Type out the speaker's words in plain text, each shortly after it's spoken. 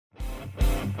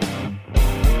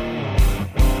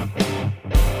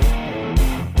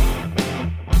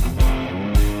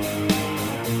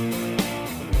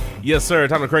Yes, sir.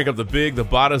 Time to crank up the big, the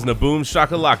bottas, and the boom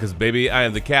shakalakas, baby. I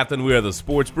am the captain. We are the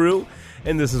Sports Brew,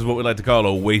 and this is what we like to call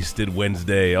a wasted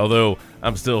Wednesday. Although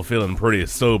I'm still feeling pretty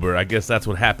sober. I guess that's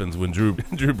what happens when Drew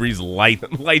Brees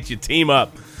lights your team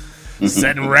up,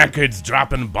 setting records,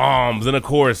 dropping bombs, and of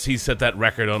course he set that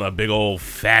record on a big old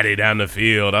fatty down the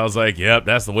field. I was like, yep,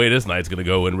 that's the way this night's gonna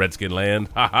go in Redskin land.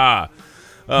 Ha ha.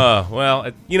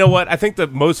 Well, you know what? I think the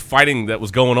most fighting that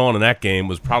was going on in that game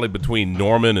was probably between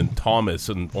Norman and Thomas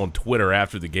on Twitter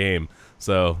after the game.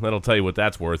 So that'll tell you what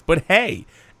that's worth. But hey,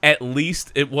 at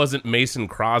least it wasn't Mason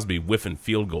Crosby whiffing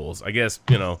field goals. I guess,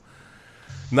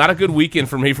 not a good weekend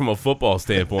for me from a football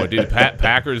standpoint, dude.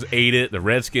 Packers ate it. The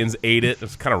Redskins ate it.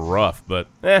 It's kind of rough, but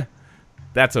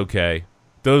that's okay.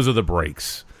 Those are the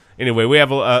breaks. Anyway, we have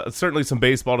certainly some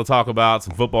baseball to talk about,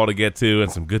 some football to get to, and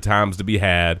some good times to be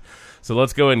had. So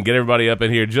let's go ahead and get everybody up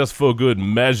in here just for good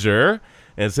measure.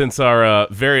 And since our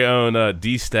very own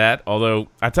D-Stat, although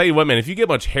I tell you what, man, if you get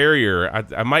much hairier,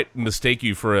 I might mistake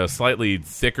you for a slightly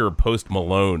thicker Post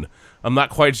Malone. I'm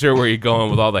not quite sure where you're going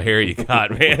with all the hair you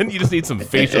got, man. You just need some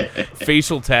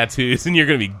facial tattoos, and you're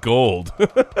going to be gold.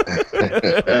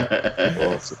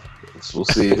 We'll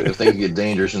see if things get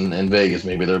dangerous in Vegas.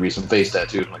 Maybe there'll be some face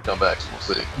tattoos when I come back. So we'll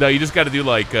see. No, you just got to do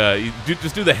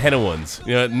just do the henna ones.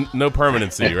 No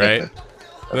permanency, right?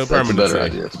 No permanency. That's a better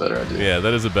idea. That's a better idea. Yeah,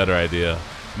 that is a better idea.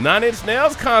 9 Inch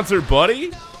Nails concert,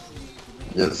 buddy.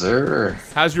 Yes, sir.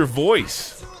 How's your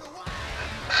voice?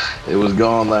 It was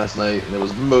gone last night, and it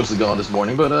was mostly gone this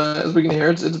morning. But as we can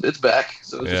hear, it's back.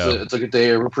 So it took a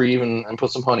day of reprieve and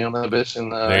put some honey on that bitch.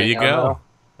 And there you go.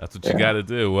 That's what you got to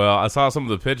do. Well, I saw some of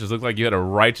the pictures. Looked like you had a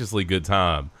righteously good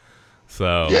time.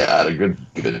 So yeah, I had a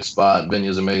good spot.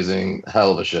 Venue's amazing.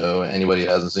 Hell of a show. Anybody who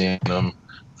hasn't seen them,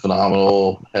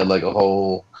 phenomenal. Head Like a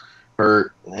Hole,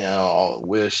 Hurt,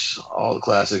 Wish, all the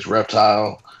classics.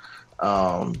 Reptile.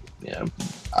 I'm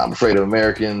Afraid of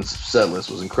Americans. Setlist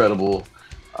was incredible.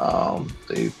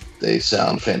 They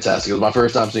sound fantastic. It was my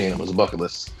first time seeing them. It was a bucket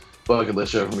list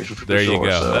show for me. There you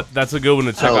go. So that's a good one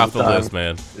to check off the list,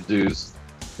 man. The dudes.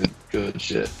 Good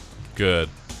shit. Good.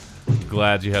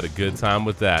 Glad you had a good time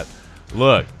with that.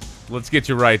 Look, let's get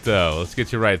you right, though.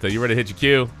 You ready to hit your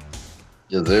cue?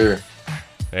 Yes, sir.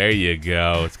 There you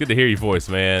go. It's good to hear your voice,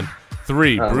 man.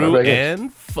 3, brew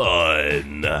and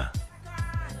fun.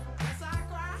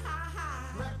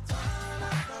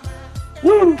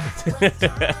 Woo!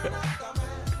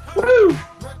 Woo!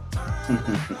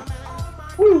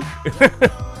 Woo!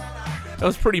 That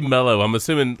was pretty mellow. I'm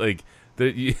assuming,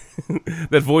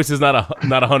 that voice is not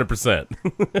 100%.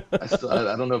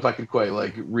 I don't know if I could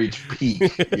quite reach peak.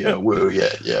 Woo, yeah.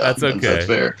 That's okay. That's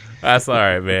fair. That's all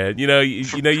right, man.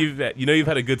 You've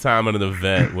had a good time at an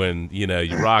event when you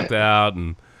rocked out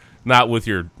and not with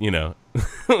your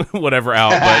whatever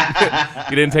out, but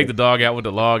you didn't take the dog out with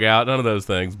the log out. None of those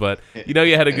things, but you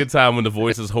had a good time when the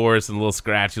voice is hoarse and a little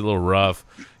scratchy, a little rough.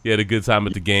 You had a good time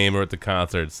at the game or at the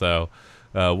concert, so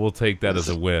we'll take that as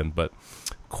a win. But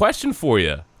Question for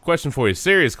you.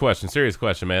 Serious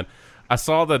question, man. I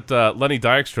saw that Lenny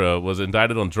Dykstra was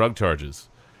indicted on drug charges.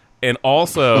 And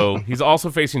also, he's also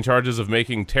facing charges of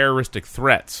making terroristic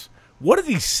threats. What did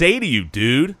he say to you,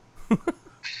 dude?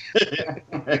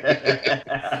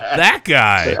 That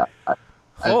guy.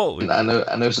 Holy. I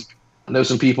know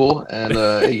some people, and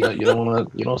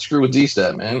you don't screw with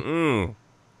D-Stat, man.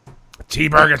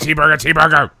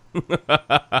 Cheeseburger.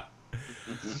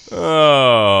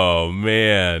 Oh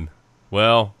man.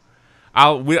 Well,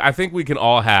 I think we can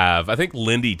all have. I think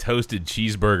Lindy toasted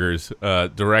cheeseburgers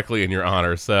directly in your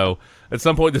honor. So at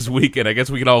some point this weekend, I guess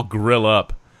we can all grill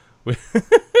up. We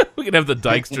can have the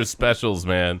Dykstra specials,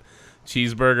 man.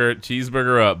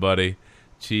 Cheeseburger up, buddy.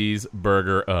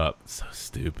 Cheeseburger up. So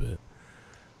stupid.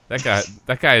 That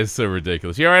guy is so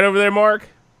ridiculous. You all right over there, Mark?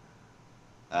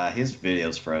 His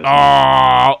video's frozen.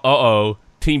 Oh.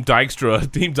 Team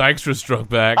Dykstra struck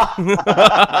back.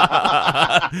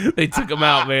 They took him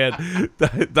out, man.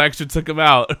 Dykstra took him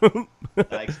out.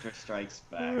 Dykstra strikes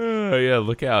back. Yeah,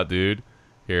 look out, dude.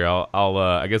 Here,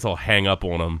 I guess I'll hang up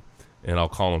on him and I'll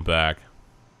call him back.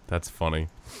 That's funny.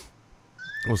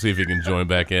 We'll see if he can join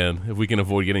back in. If we can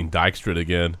avoid getting Dykstra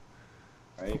again.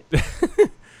 Right.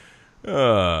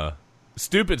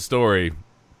 Stupid story.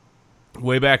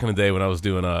 Way back in the day when I was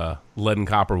doing lead and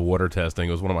copper water testing,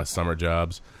 it was one of my summer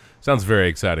jobs. Sounds very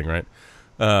exciting, right?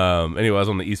 Anyway, I was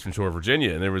on the Eastern Shore of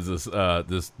Virginia, and there was this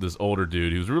older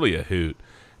dude who was really a hoot.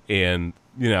 And,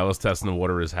 I was testing the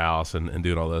water at his house and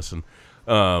doing all this. And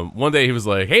one day he was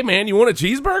like, "Hey, man, you want a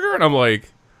cheeseburger?" And I'm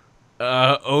like,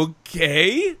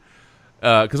 okay.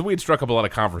 because we had struck up a lot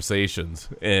of conversations,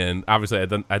 and obviously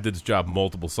I did this job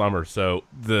multiple summers, so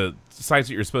the sites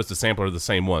that you're supposed to sample are the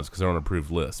same ones because they're on an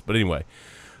approved list. But anyway,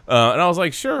 and I was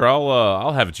like, sure,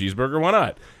 I'll have a cheeseburger. Why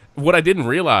not? What I didn't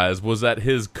realize was that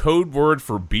his code word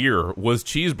for beer was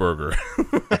cheeseburger.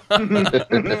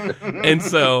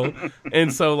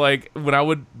 and so like when I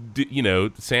would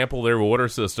sample their order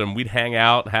system, we'd hang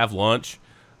out, have lunch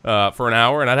for an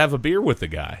hour, and I'd have a beer with the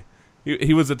guy.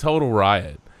 He was a total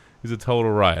riot. He's a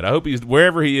total riot. I hope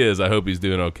wherever he is, I hope he's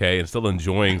doing okay and still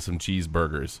enjoying some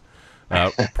cheeseburgers.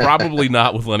 Probably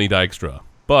not with Lenny Dykstra,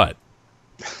 but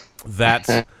that's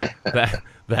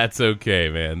okay,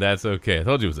 man. That's okay. I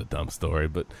told you it was a dumb story,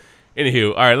 but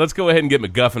anywho, all right, let's go ahead and get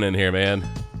McGuffin in here, man.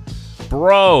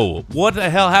 Bro, what the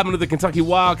hell happened to the Kentucky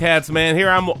Wildcats, man? Here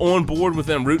I'm on board with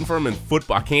them, rooting for them in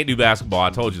football. I can't do basketball. I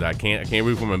told you that. I can't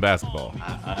root for them in basketball.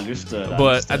 I understood.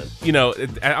 But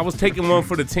I was taking one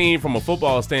for the team from a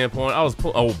football standpoint. I was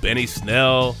Benny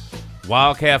Snell,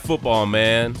 Wildcat football,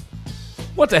 man.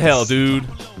 What the hell, dude?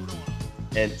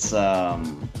 It's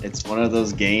one of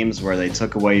those games where they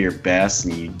took away your best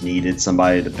and you needed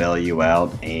somebody to bail you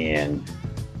out. And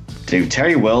dude,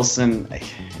 Terry Wilson,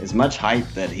 as much hype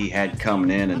that he had coming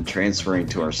in and transferring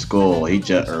to our school,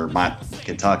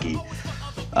 Kentucky,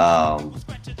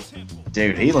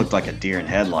 dude, he looked like a deer in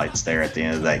headlights there at the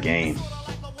end of that game.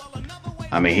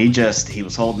 I mean, he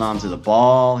was holding on to the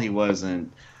ball. He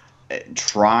wasn't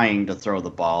trying to throw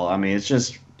the ball. I mean, it's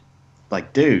just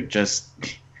like, dude, just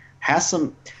have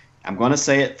some. I'm going to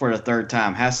say it for the third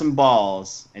time. Have some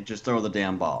balls and just throw the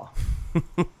damn ball.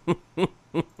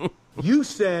 You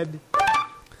said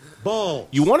balls.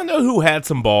 You want to know who had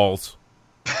some balls?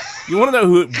 You want to know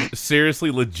who seriously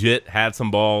legit had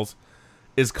some balls?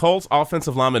 Is Colts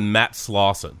offensive lineman Matt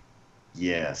Slauson.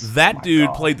 Yes. That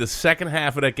dude played the second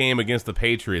half of that game against the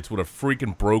Patriots with a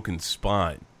freaking broken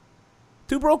spine.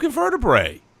 2 broken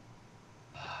vertebrae.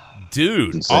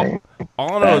 Dude, all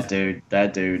I know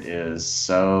that dude is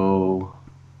so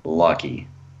lucky.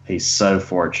 He's so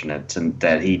fortunate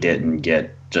that he didn't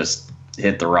just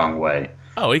hit the wrong way.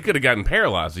 Oh, he could have gotten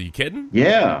paralyzed. Are you kidding?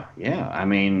 Yeah. I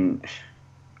mean,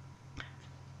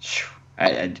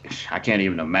 I can't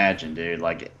even imagine, dude.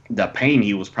 Like the pain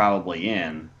he was probably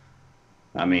in.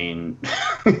 I mean,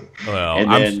 well,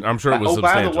 I'm sure it was substantial.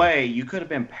 By the way, you could have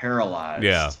been paralyzed.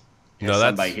 Yeah. No,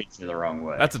 somebody hits you the wrong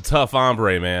way. That's a tough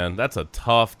hombre, man. That's a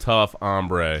tough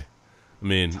hombre. I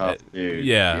mean, tough dude.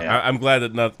 Yeah. I'm glad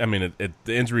that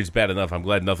the injury's bad enough. I'm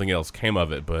glad nothing else came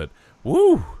of it. But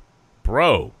woo,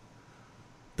 bro,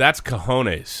 that's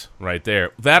cojones right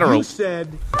there. You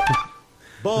said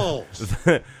balls.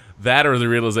 That or the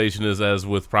realization is, as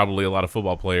with probably a lot of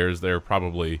football players, they're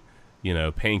probably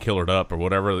painkillered up or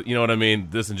whatever. You know what I mean?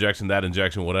 This injection, that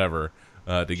injection, whatever.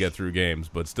 To get through games,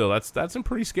 but still, that's some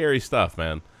pretty scary stuff,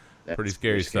 man. Pretty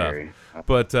scary stuff.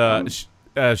 But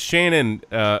Shannon,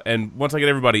 and once I get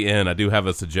everybody in, I do have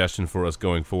a suggestion for us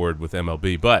going forward with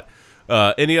MLB. But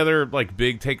any other like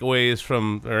big takeaways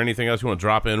from or anything else you want to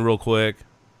drop in real quick?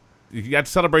 You got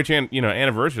to celebrate your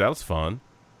anniversary. That was fun.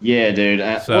 Yeah, dude.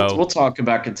 We'll talk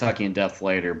about Kentucky in depth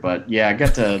later, but yeah, I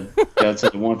got to go to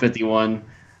the 151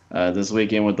 this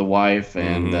weekend with the wife,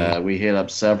 and we hit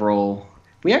up several.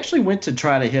 We actually went to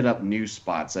try to hit up new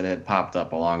spots that had popped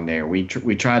up along there. We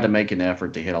tried to make an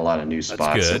effort to hit a lot of new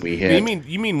spots that we hit.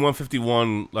 You mean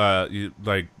 151,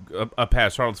 like up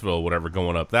past Charlottesville, whatever,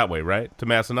 going up that way, right to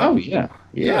Massanutten? Oh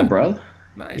yeah, brother.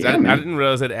 Nice. Yeah, I didn't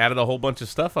realize it added a whole bunch of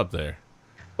stuff up there.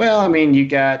 Well, I mean, you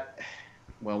got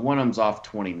one of them's off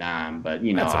 29, but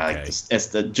That's okay. It's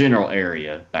the general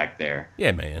area back there.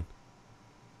 Yeah, man.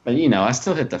 But, I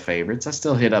still hit the favorites. I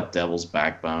still hit up Devil's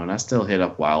Backbone. I still hit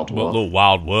up Wild Wolf. Little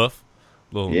Wild Wolf.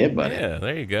 Yeah, buddy. Yeah,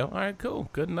 there you go. All right, cool.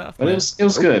 Good enough. But man. it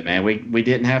was good, man. We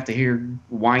didn't have to hear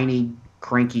whiny,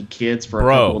 cranky kids for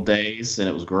a couple of days, and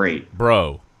it was great.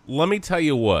 Bro, let me tell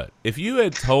you what. If you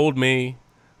had told me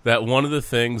that one of the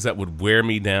things that would wear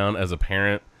me down as a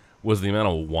parent was the amount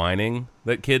of whining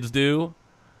that kids do,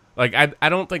 like I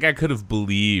don't think I could have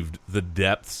believed the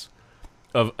depths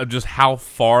of just how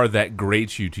far that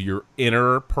grates you to your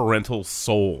inner parental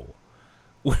soul.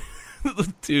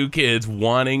 The 2 kids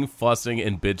whining, fussing,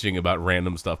 and bitching about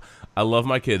random stuff. I love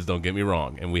my kids, don't get me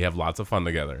wrong, and we have lots of fun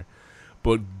together.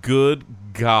 But good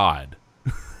God,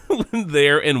 when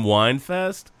they're in Wine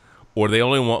Fest, or they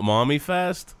only want Mommy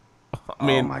Fest, I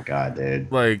mean, oh my God, dude!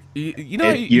 Like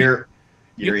your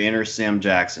inner Sam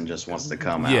Jackson just wants to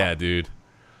come out. Yeah, dude.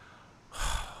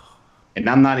 And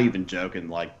I'm not even joking.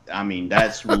 Like, I mean,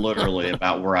 that's literally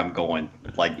about where I'm going.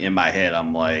 Like, in my head,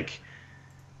 I'm like,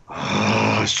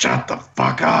 oh, shut the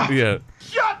fuck up. Yeah.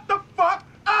 Shut the fuck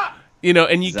up.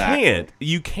 And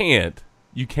you can't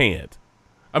You can't.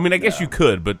 I mean, I guess you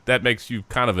could, but that makes you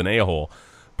kind of an a-hole.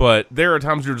 But there are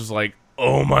times you're just like,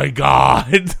 oh my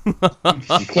God.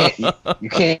 You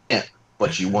can't,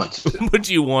 but you want to. But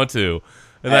you want to.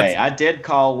 And Hey, I did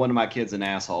call one of my kids an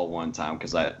asshole one time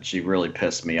because she really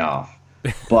pissed me off.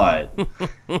 But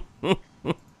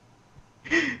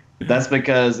that's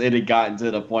because it had gotten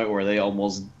to the point where they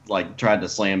almost like tried to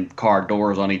slam car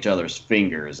doors on each other's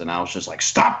fingers, and I was just like,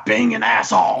 "Stop being an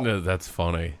asshole!" No, that's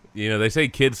funny. You know, they say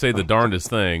kids say the darndest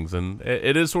things, and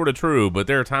it is sort of true, but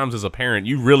there are times as a parent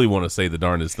you really want to say the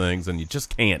darndest things, and you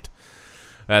just can't.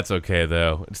 That's okay,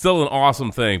 though. It's still an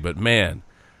awesome thing, but man,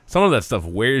 some of that stuff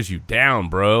wears you down,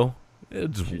 bro.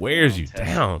 It just wears you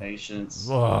down. Patience.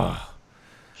 Oh,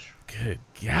 good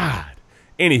God.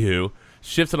 Anywho,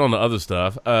 shifting on to other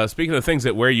stuff. Speaking of things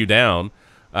that wear you down,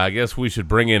 I guess we should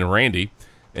bring in Randy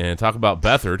and talk about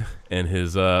Beathard and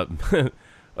his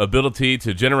ability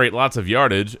to generate lots of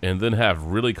yardage and then have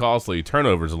really costly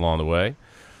turnovers along the way.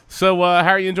 So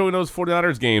how are you enjoying those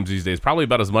 49ers games these days? Probably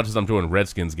about as much as I'm enjoying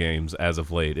Redskins games as of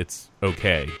late. It's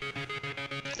okay.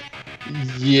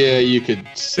 Yeah, you could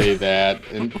say that.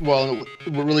 And well,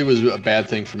 what really was a bad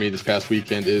thing for me this past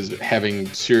weekend is having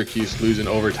Syracuse lose in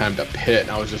overtime to Pitt.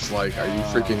 And I was just like, are you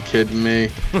freaking kidding me?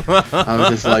 I was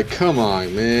just like, come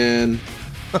on, man.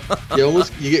 You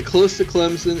get close to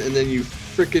Clemson and then you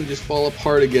freaking just fall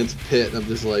apart against Pitt. And I'm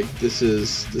just like, this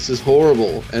is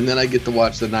horrible. And then I get to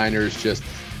watch the Niners just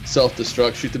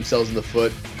self-destruct, shoot themselves in the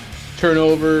foot.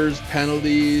 Turnovers,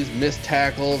 penalties, missed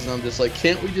tackles, and I'm just like,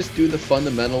 can't we just do the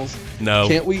fundamentals? No.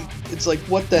 Can't we? It's like,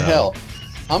 what the hell?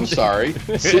 I'm sorry.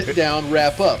 Sit down,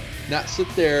 wrap up. Not sit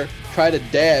there, try to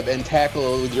dab and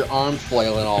tackle with your arms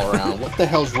flailing all around. What the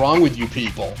hell's wrong with you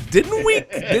people? Didn't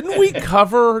we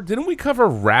cover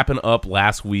wrapping up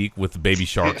last week with the Baby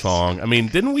Shark song? I mean,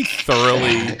 didn't we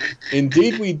thoroughly?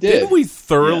 Indeed, we did. Didn't we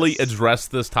thoroughly address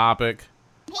this topic?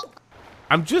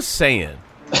 I'm just saying.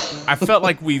 I felt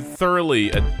like we thoroughly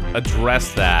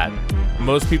addressed that.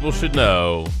 Most people should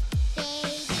know.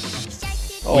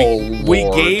 We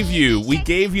gave you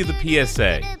the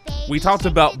PSA. We talked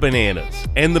about bananas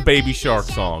and the Baby Shark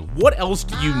song. What else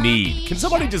do you need? Can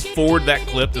somebody just forward that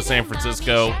clip to San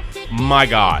Francisco? My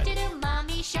God.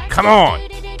 Come on.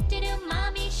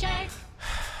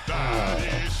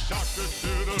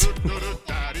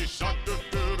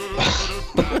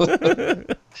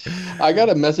 I got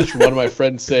a message from one of my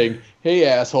friends saying, "Hey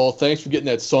asshole, thanks for getting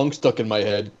that song stuck in my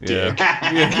head." Yeah.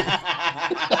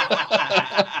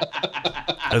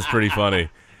 That's pretty funny.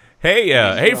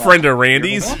 Hey, friend of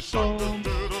Randy's. There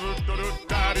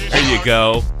you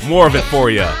go. More of it for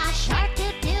you.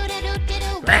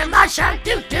 Grandma Shark,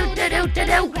 do do do do do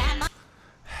do.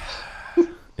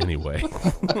 Anyway.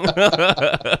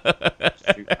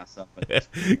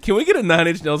 Can we get a 9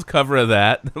 Inch Nails cover of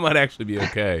that? That might actually be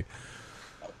okay.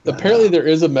 Apparently there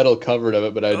is a metal cover of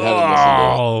it, but I haven't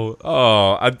listened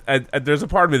to it. There's a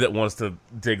part of me that wants to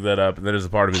dig that up, and then there's a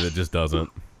part of me that just doesn't.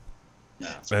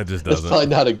 That just doesn't. That's probably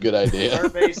not a good idea.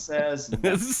 Survey says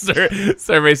no.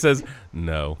 Survey says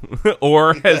no.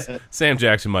 Or, as Sam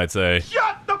Jackson might say,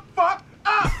 Shut the fuck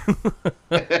up!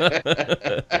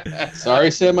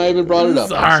 Sorry, Sam, I haven't brought it up.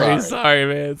 Sorry,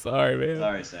 man.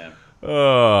 Sorry, Sam.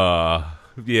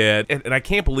 Yeah, and I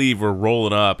can't believe we're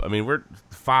rolling up. I mean, we're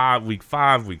week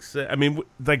 6. I mean,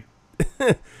 like,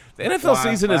 the NFL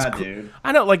season is. Dude.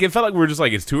 I know, like, it felt like we were just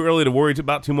like, it's too early to worry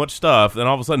about too much stuff. Then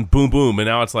all of a sudden, boom, boom, and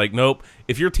now it's like, nope.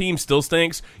 If your team still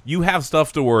stinks, you have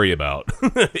stuff to worry about.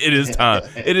 It is time.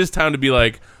 It is time to be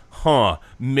like,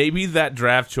 maybe that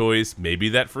draft choice, maybe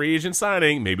that free agent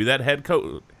signing, maybe that head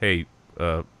coach. Hey,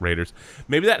 Raiders,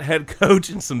 maybe that head coach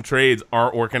and some trades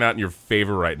aren't working out in your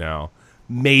favor right now.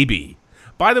 Maybe.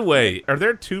 By the way, are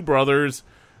there two brothers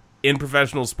in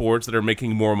professional sports that are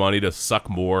making more money to suck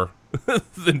more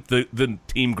than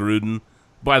Team Gruden?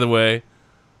 By the way,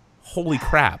 holy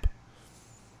crap!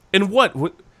 And what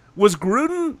was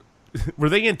Gruden? Were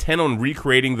they intent on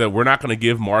recreating the "we're not going to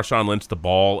give Marshawn Lynch the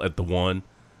ball at the 1"?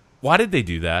 Why did they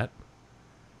do that?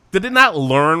 Did it not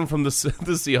learn from the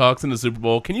Seahawks in the Super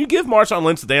Bowl? Can you give Marshawn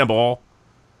Lynch the damn ball?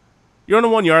 You're on the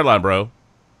 1 yard line, bro.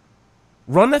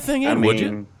 Run that thing in, would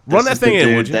you? Run that thing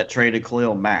in, would you? That traded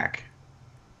Khalil Mack.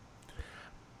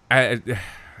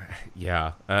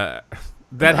 Yeah.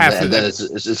 That has to. That is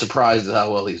a surprise at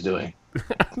how well he's doing.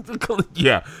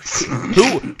 Yeah.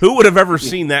 Who would have ever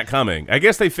seen that coming? I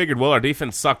guess they figured, well, our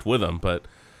defense sucked with them, but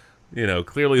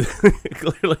clearly,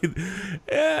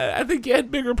 I think you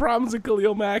had bigger problems than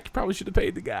Khalil Mack. You probably should have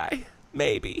paid the guy.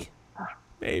 Maybe,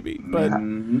 but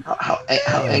how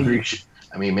angry?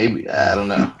 Maybe I don't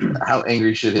know. How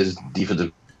angry should his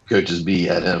defensive coaches be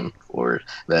at him for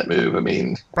that move. I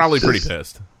mean, Probably it's pretty just-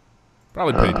 pissed.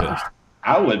 Probably pretty pissed.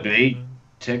 I would be.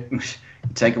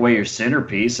 Take away your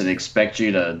centerpiece and expect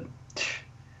you to,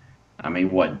 I mean,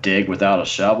 what, dig without a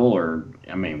shovel or,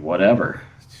 I mean, whatever.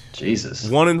 Jesus.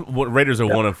 Raiders are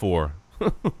 1-4.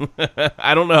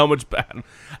 I don't know how much bad.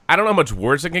 I don't know how much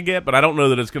worse it can get, but I don't know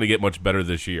that it's going to get much better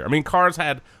this year. I mean, Carr's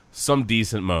had some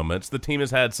decent moments. The team has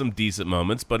had some decent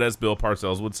moments, but as Bill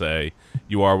Parcells would say,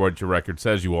 you are what your record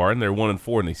says you are, and they're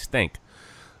 1-4 and they stink.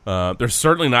 They're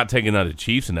certainly not taking out the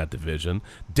Chiefs in that division.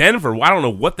 Denver, I don't know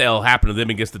what the hell happened to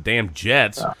them against the damn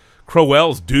Jets.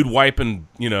 Crowell's dude wiping,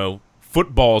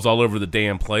 footballs all over the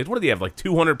damn place. What do they have, like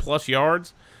 200-plus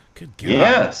yards? Good God.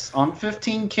 Yes, on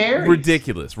 15 carries.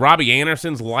 Ridiculous. Robbie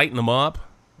Anderson's lighting them up,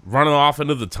 running off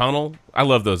into the tunnel. I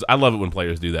love those. I love it when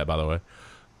players do that, by the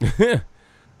way.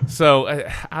 So,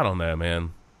 I don't know,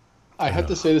 man. I have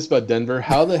to say this about Denver.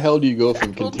 How the hell do you go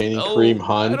from containing Kareem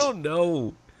Hunt I don't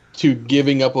know. to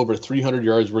giving up over 300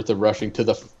 yards worth of rushing to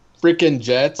the freaking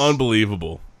Jets?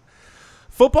 Unbelievable.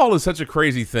 Football is such a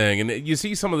crazy thing, and you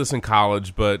see some of this in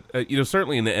college, but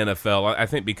certainly in the NFL, I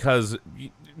think because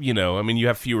I mean, you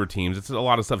have fewer teams. It's a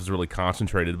lot of stuff is really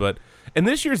concentrated, and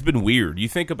this year's been weird. You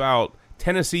think about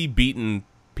Tennessee beating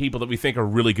people that we think are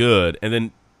really good, and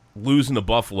then losing to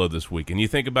Buffalo this week, and you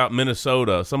think about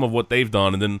Minnesota, some of what they've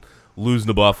done, and then losing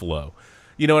to Buffalo.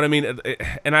 You know what I mean?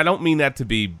 And I don't mean that to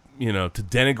be, to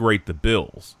denigrate the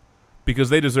Bills, because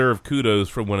they deserve kudos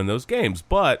for winning those games.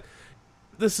 But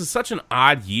this is such an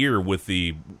odd year with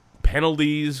the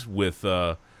penalties, with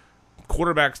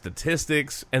quarterback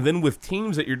statistics, and then with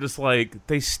teams that you're just like,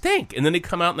 they stink, and then they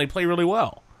come out and they play really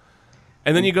well.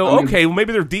 And then you go, okay, well,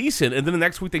 maybe they're decent, and then the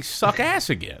next week they suck ass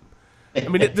again. I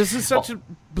mean, this is such a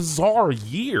bizarre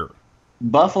year.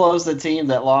 Buffalo's the team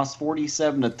that lost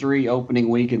 47-3 opening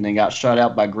week and then got shut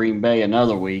out by Green Bay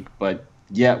another week, but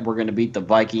yet we're going to beat the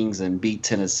Vikings and beat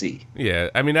Tennessee. Yeah,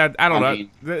 I mean, I don't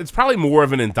know. It's probably more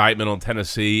of an indictment on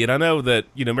Tennessee, and I know that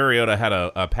Mariota had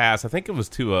a pass. I think it was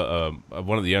to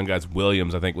one of the young guys,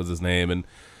 Williams, I think was his name, and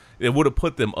it would have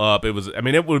put them up. It was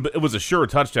a sure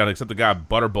touchdown, except the guy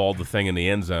butterballed the thing in the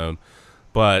end zone.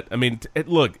 But I mean,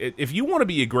 look, if you want to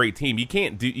be a great team, you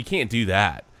can't do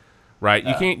that, right?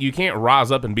 You can't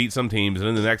rise up and beat some teams, and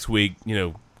then the next week,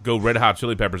 go Red Hot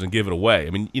Chili Peppers and give it away. I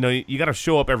mean, you got to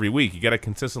show up every week. You got to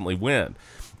consistently win,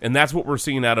 and that's what we're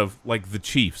seeing out of like the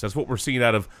Chiefs. That's what we're seeing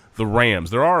out of the Rams.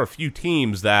 There are a few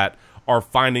teams that are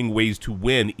finding ways to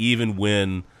win, even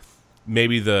when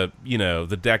maybe the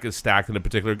deck is stacked in a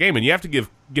particular game, and you have to give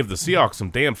the Seahawks some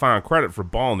damn fine credit for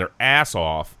balling their ass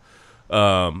off.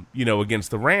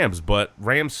 Against the Rams, but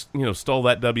Rams, stole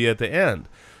that W at the end.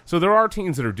 So there are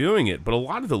teams that are doing it, but a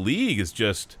lot of the league is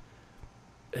just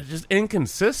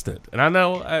inconsistent. And I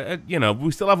know,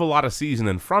 we still have a lot of season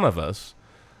in front of us,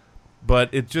 but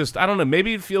it just, I don't know,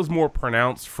 maybe it feels more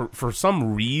pronounced for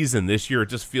some reason this year. It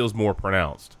just feels more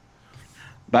pronounced.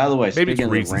 By the way, maybe speaking it's of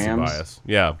the recency Rams, bias.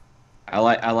 Yeah, I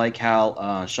like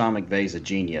how Sean McVay's a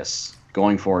genius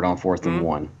going for it on 4th and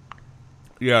 1.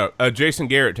 Yeah, Jason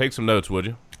Garrett, take some notes, would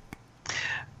you?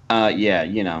 Yeah,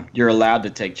 you're allowed to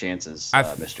take chances, I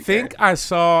Mr. think Garrett. I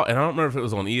saw, and I don't remember if it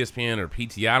was on ESPN or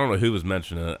PTI, I don't know who was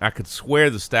mentioning it. I could swear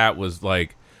the stat was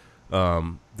like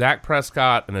Dak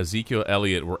Prescott and Ezekiel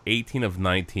Elliott were 18 of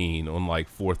 19 on like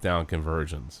 4th down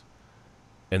conversions,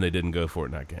 and they didn't go for it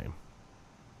in that game.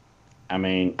 I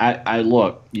mean, I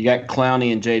look, you got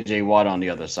Clowney and J.J. Watt on the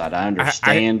other side. I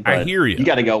understand, I but hear you. You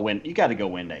got to go win. You got to go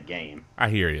win that game. I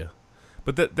hear you.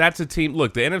 But that's a team.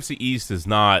 Look, the NFC East is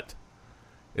not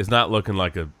looking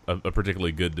like a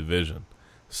particularly good division.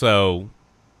 So,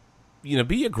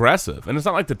 be aggressive. And it's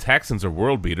not like the Texans are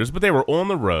world beaters, but they were on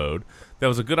the road. That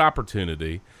was a good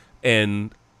opportunity.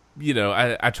 And,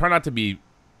 I try not to be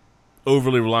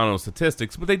overly reliant on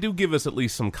statistics, but they do give us at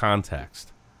least some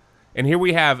context. And here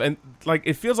we have, and like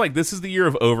it feels like this is the year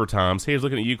of overtimes. Here's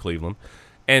looking at you, Cleveland.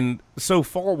 And so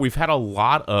far, we've had a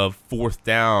lot of 4th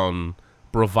down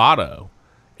bravado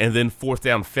and then 4th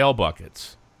down fail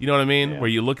buckets. You know what I mean? Yeah. Where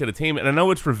you look at a team, and I know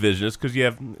it's revisionist because you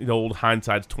have old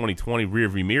hindsight's 2020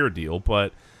 rearview mirror deal,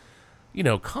 but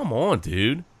come on,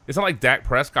 dude. It's not like Dak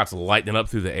Prescott's lighting up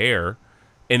through the air,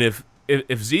 and if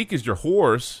Zeke is your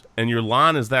horse and your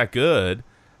line is that good,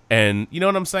 and you know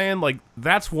what I'm saying, like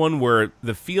that's one where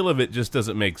the feel of it just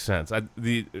doesn't make sense.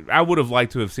 I would have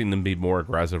liked to have seen them be more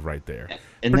aggressive right there,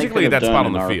 And particularly at that spot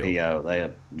on the field. RPO. They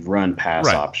had run pass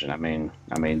Right. option. I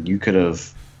mean, you could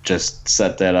have just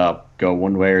set that up, go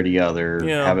one way or the other,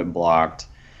 Yeah. have it blocked,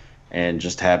 and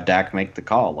just have Dak make the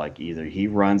call. Like either he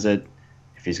runs it,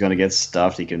 if he's going to get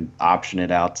stuffed, he can option it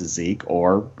out to Zeke,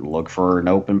 or look for an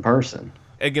open person.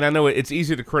 again, I know it's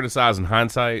easy to criticize in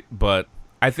hindsight, but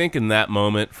I think in that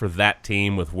moment for that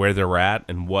team with where they're at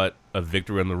and what a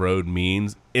victory on the road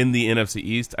means in the NFC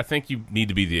East, I think you need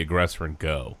to be the aggressor and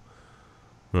go.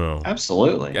 No.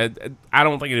 Absolutely. I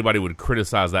don't think anybody would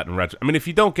criticize that in retro. I mean, if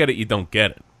you don't get it, you don't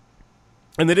get it.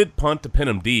 And they did punt to pin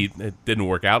him deep. It didn't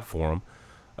work out for him.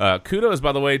 Kudos,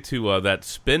 by the way, to that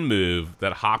spin move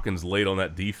that Hopkins laid on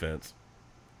that defense.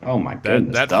 Oh, my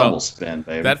goodness. That double felt, spin,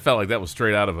 baby. That felt like that was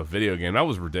straight out of a video game. That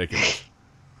was ridiculous.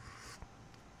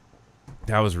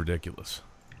 That was ridiculous.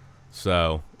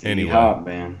 So, anyway. D-Hop,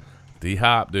 man.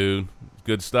 D-Hop, dude.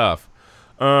 Good stuff.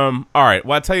 All right.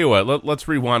 Well, I tell you what. Let's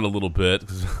rewind a little bit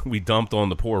because we dumped on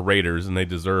the poor Raiders, and they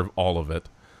deserve all of it.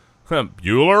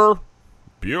 Bueller.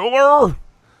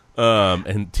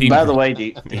 And team. By the way,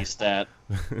 D-Stat,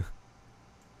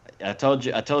 I told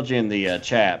you in the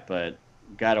chat, but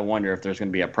got to wonder if there's going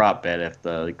to be a prop bet if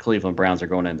the Cleveland Browns are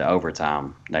going into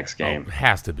overtime next game. It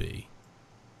has to be.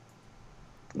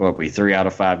 Well, we 3 out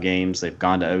of 5 games. They've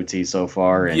gone to OT so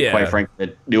far, and Yeah. quite frankly,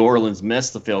 if New Orleans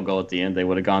missed the field goal at the end, they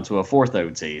would have gone to a 4th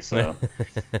OT. So,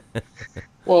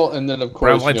 Well, and then of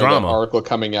Browns course, like that drama. article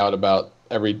coming out about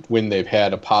every win they've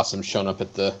had, a possum shown up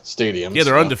at the stadium. Yeah,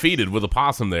 they're so. undefeated with a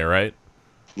possum there, right?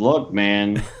 look,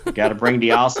 man, got to bring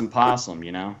the awesome possum,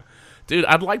 you know. Dude,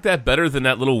 I'd like that better than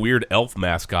that little weird elf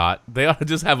mascot. They ought to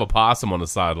just have a possum on the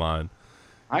sideline.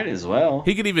 Might as well.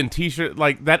 He could even t-shirt,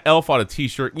 like, that elf on a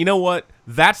t-shirt. You know what?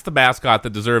 That's the mascot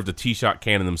that deserved a t-shot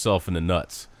cannon himself in the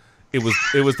nuts. It was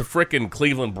the frickin'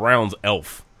 Cleveland Browns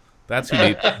elf. That's who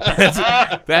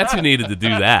needed to do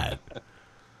that.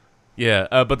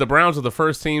 Yeah, but the Browns are the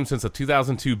first team since the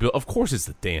 2002 Bills. Of course it's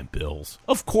the damn Bills.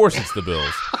 Of course it's the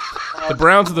Bills. The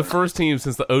Browns are the first team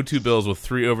since the 2002 Bills with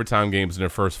 3 overtime games in their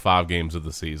first 5 games of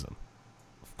the season.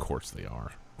 Of course they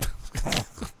are.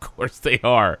 Of course they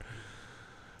are.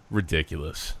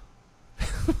 Ridiculous.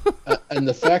 And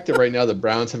the fact that right now the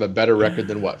Browns have a better record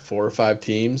than, 4 or 5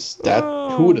 teams?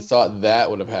 Who would have thought that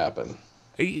would have happened?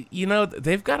 You know,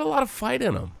 they've got a lot of fight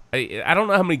in them. I don't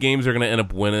know how many games they're going to end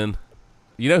up winning.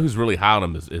 You know who's really high on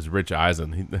them is Rich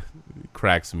Eisen. He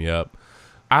cracks me up.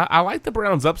 I like the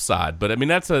Browns' upside, but I mean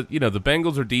the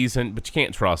Bengals are decent, but you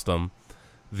can't trust them.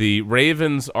 The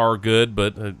Ravens are good,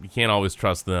 but you can't always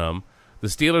trust them. The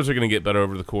Steelers are going to get better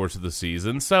over the course of the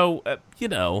season, so I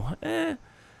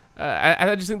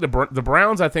just think the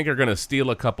Browns, I think, are going to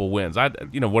steal a couple wins. What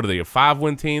are they, a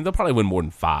 5-win team? They'll probably win more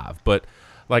than 5, but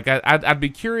like I'd be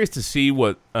curious to see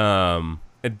what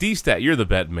D-Stat, you're the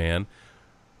bet man.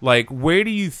 Like, where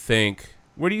do you think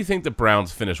the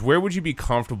Browns finish? Where would you be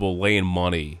comfortable laying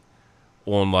money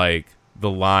on, like,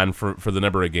 the line for the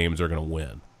number of games they're going to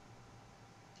win?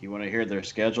 You want to hear their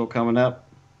schedule coming up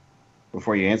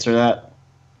before you answer that?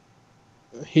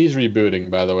 He's rebooting,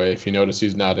 by the way, if you notice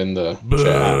he's not in the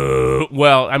chat.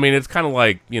 Well, I mean, it's kind of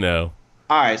like, All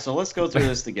right, so let's go through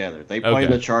this together. They play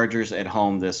Okay. the Chargers at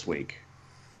home this week.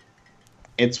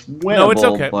 It's winnable, no, it's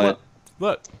okay. but...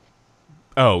 Look.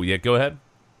 Oh, yeah, go ahead.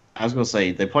 I was going to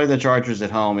say, they play the Chargers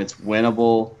at home. It's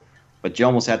winnable, but you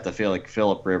almost have to feel like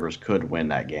Phillip Rivers could win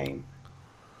that game.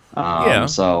 Yeah,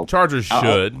 so Chargers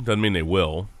should. Doesn't mean they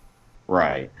will.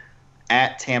 Right.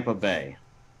 At Tampa Bay.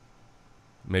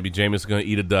 Maybe Jameis is going to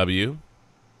eat a W.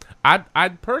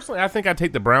 I'd personally, I think I'd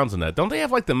take the Browns in that. Don't they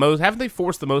have like the most? Haven't they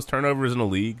forced the most turnovers in the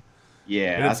league?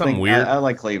 Yeah, I think weird. I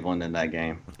like Cleveland in that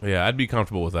game. Yeah, I'd be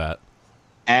comfortable with that.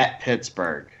 At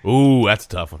Pittsburgh. Ooh, that's a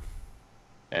tough one.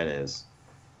 It is.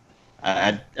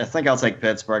 I think I'll take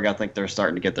Pittsburgh. I think they're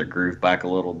starting to get their groove back a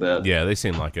little bit. Yeah, they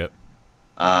seem like it.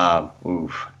 At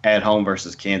home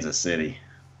versus Kansas City.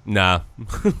 Nah.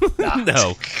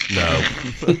 No.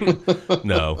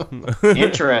 No.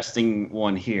 Interesting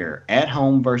one here. At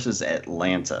home versus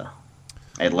Atlanta.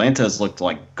 Atlanta's looked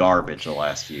like garbage the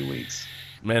last few weeks.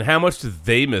 Man, how much did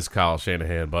they miss Kyle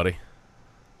Shanahan, buddy?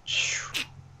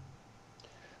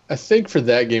 I think for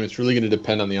that game, it's really going to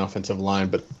depend on the offensive line,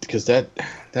 but because that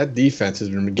defense has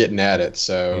been getting at it.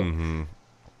 So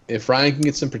if Ryan can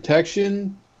get some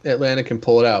protection, Atlanta can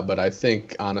pull it out. But I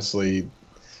think, honestly...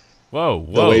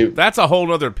 Whoa. That's a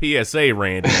whole other PSA,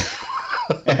 Randy.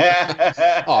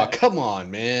 Oh, come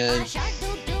on, man.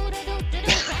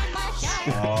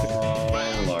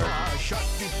 Oh, Lord.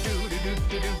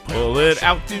 Pull it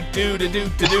out, do.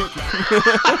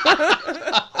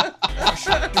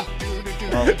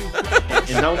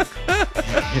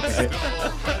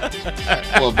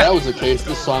 Well, if that was the case,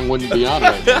 this song wouldn't be on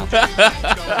right now.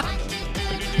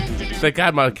 Thank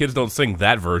God my kids don't sing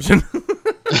that version.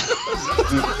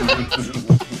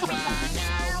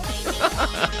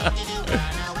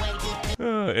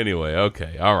 Anyway,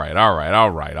 okay. All right.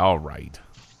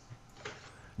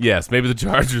 Yes, maybe the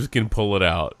Chargers can pull it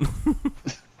out.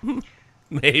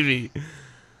 Maybe.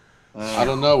 I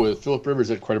don't know. With Phillip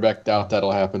Rivers at quarterback, doubt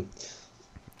that'll happen.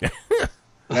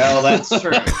 Well, that's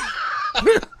true.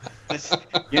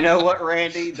 You know what,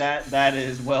 Randy? That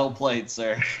is well played,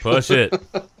 sir. Push it.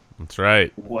 That's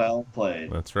right. Well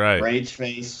played. That's right. Rage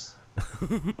face.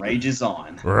 Rage is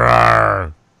on.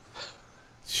 Rawr.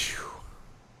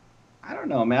 I don't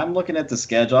know, man. I'm looking at the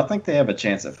schedule. I think they have a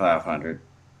chance at 500.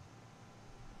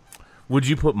 Would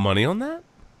you put money on that?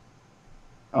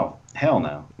 Oh, hell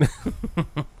no.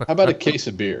 How about a case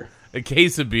of beer? A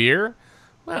case of beer?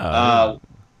 Wow.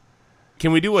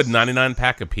 Can we do a 99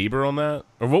 pack of Peeber on that?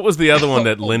 Or what was the other one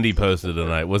that Lindy posted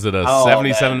tonight? Was it a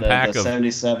 77 pack the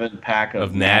 77 pack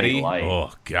of Natty? Light,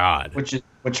 Oh God.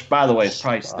 Which by the way is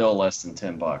probably still less than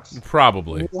 $10.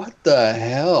 Probably. What the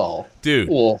hell?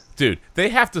 Dude, they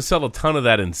have to sell a ton of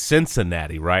that in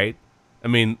Cincinnati, right? I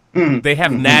mean, they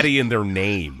have Natty in their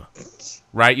name.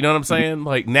 Right? You know what I'm saying?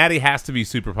 Like Natty has to be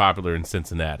super popular in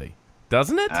Cincinnati.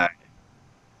 Doesn't it?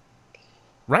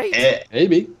 Right?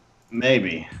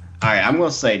 Maybe. All right, I'm going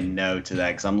to say no to that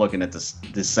because I'm looking at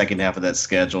the second half of that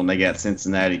schedule, and they got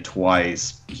Cincinnati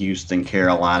twice, Houston,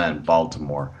 Carolina, and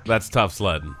Baltimore. That's tough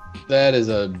sledding. That's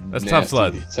tough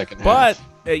sledding. Second half.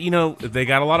 But, they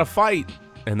got a lot of fight,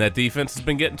 and that defense has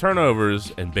been getting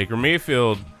turnovers, and Baker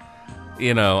Mayfield,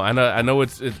 I know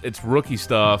it's rookie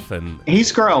stuff. And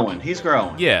He's growing.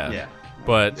 Yeah.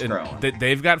 But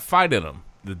they've got fight in them.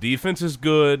 The defense is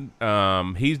good.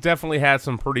 He's definitely had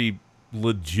some pretty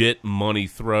legit money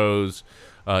throws.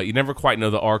 You never quite know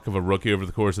the arc of a rookie over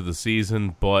the course of the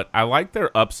season, but I like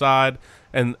their upside,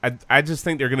 and I just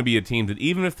think they're going to be a team that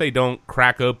even if they don't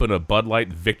crack open a Bud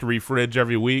Light victory fridge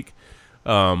every week,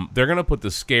 they're going to put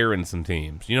the scare in some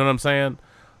teams. You know what I'm saying?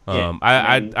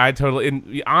 I totally,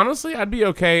 and honestly, I'd be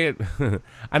okay.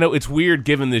 I know it's weird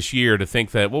given this year to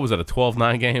think that, what was that, a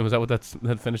 12-9 game? Was that what that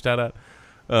finished out at?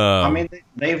 I mean,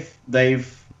 they've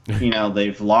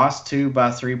lost 2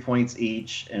 by 3 points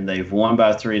each, and they've won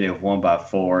by 3, they've won by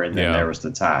 4, and then there was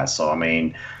the tie. So, I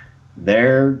mean,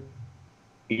 they're,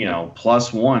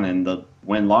 +1 in the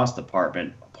win-loss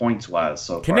department points-wise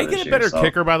so Can far they get a better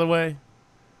kicker, by the way?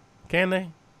 Can they?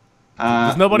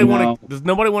 Does no.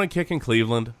 nobody want to kick in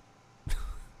Cleveland?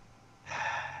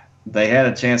 They had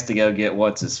a chance to go get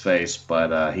what's-his-face,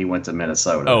 but he went to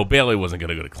Minnesota. Oh, Bailey wasn't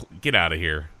going to go to get out of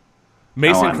here.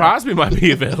 Mason Crosby might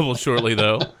be available shortly,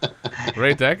 though.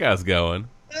 Right, that guy's going.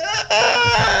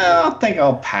 I think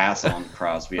I'll pass on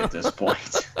Crosby at this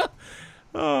point.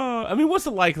 I mean, what's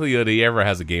the likelihood he ever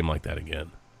has a game like that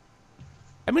again?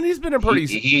 I mean, he's been a pretty...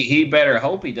 He better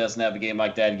hope he doesn't have a game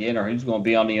like that again, or he's going to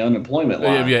be on the unemployment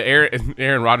line. Yeah,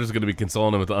 Aaron Rodgers is going to be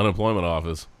consoling him at the unemployment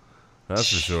office. That's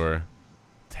for sure.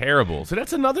 Terrible. So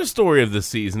that's another story of this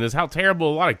season, is how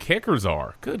terrible a lot of kickers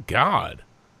are. Good God.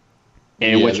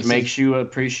 And which makes you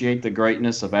appreciate the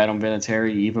greatness of Adam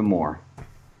Vinatieri even more.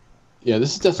 Yeah,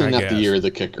 this is definitely not the year of the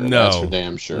kicker. No, that's for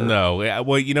damn sure. No.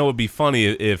 Well, it would be funny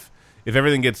if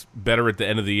everything gets better at the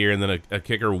end of the year and then a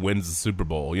kicker wins the Super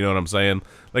Bowl. You know what I'm saying?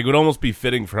 Like, it would almost be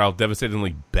fitting for how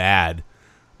devastatingly bad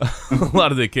a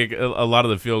lot of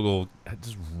the field goal,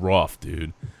 just rough,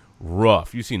 dude.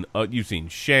 Rough. You've seen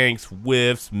shanks,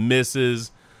 whiffs,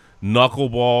 misses,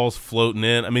 knuckleballs floating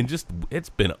in. I mean, it's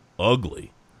been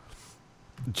ugly.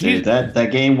 Dude, that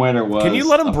game winner was. Can you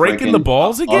let him break in the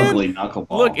balls again? Ugly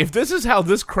knuckleball. Look, if this is how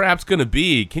this crap's going to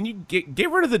be, can you get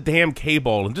rid of the damn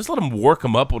K-ball and just let him work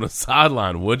him up on a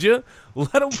sideline, would you?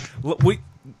 Let him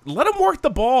work the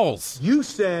balls. You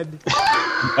said.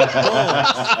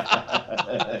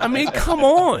 I mean, come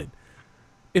on.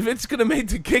 If it's going to make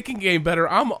the kicking game better,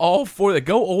 I'm all for that.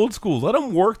 Go old school. Let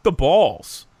him work the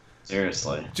balls.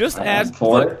 Seriously. Just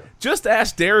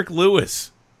ask Derek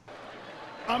Lewis.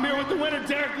 I'm here with the winner,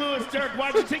 Derek Lewis. Derek,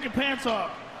 why'd you take your pants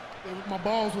off? My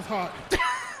balls was hot.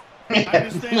 I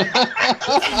understand.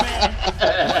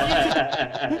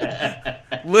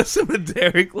 Listen to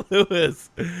Derek Lewis.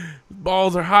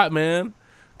 Balls are hot, man.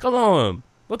 Come on.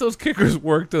 Let those kickers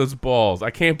work those balls. I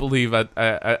can't believe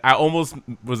I almost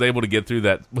was able to get through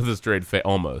that with a straight face.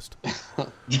 Almost.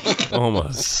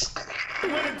 Almost.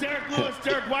 Winner, Derek Lewis.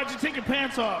 Derek, why'd you take your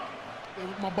pants off?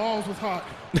 My balls was hot.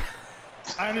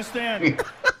 I understand.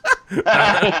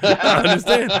 I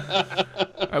understand.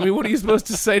 I mean, what are you supposed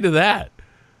to say to that?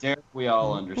 Derek, we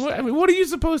all understand. What are you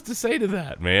supposed to say to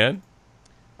that, man?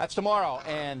 That's tomorrow,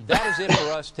 and that is it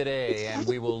for us today. And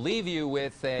we will leave you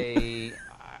with a...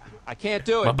 I can't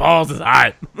do it. My balls is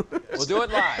hot. We'll do it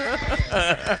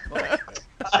live.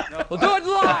 We'll do it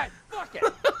live. Fuck it. Do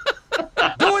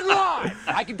it live.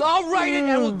 I'll write it,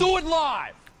 and we'll do it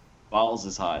live. Balls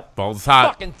is hot. Balls is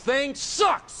hot. Fucking thing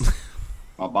sucks.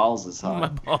 My balls is My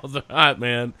hot. balls are hot,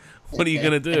 man. What are you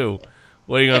going to do?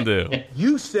 What are you going to do?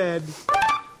 You said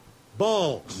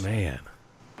balls. Man.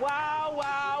 Wow,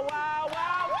 wow, wow,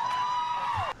 wow,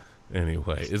 wow.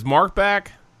 Anyway, is Mark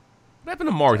back? What happened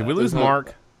to Mark? Did we lose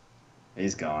Mark?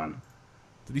 He's gone.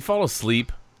 Did he fall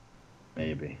asleep?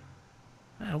 Maybe.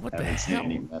 What I the haven't seen hell?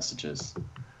 any messages.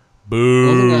 The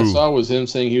only thing I Boo. saw was him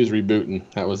saying he was rebooting.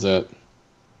 That was it.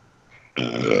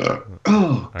 Oh,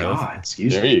 right, God.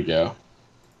 Excuse There me. you go.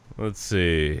 Let's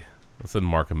see. Let's send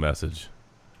Mark a message.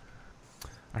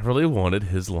 I really wanted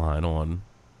his line on,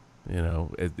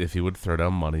 if he would throw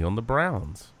down money on the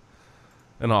Browns.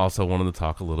 And I also wanted to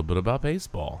talk a little bit about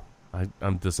baseball.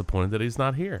 I'm disappointed that he's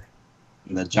not here.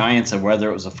 And the Giants and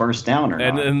whether it was a first down or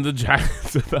not. And the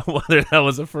Giants about whether that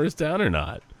was a first down or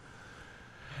not.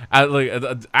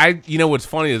 What's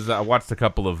funny is I watched a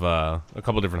couple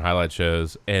of different highlight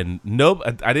shows, and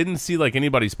I didn't see like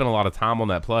anybody spend a lot of time on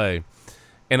that play,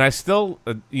 and I still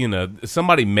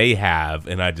somebody may have,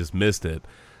 and I just missed it.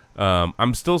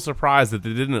 I'm still surprised that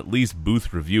they didn't at least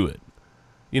booth review it.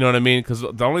 You know what I mean? Because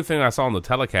the only thing I saw on the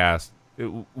telecast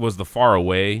was the far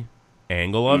away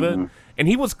angle of it, and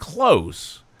he was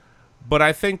close. But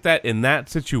I think that in that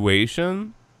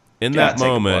situation, in that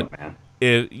moment,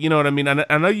 you know what I mean?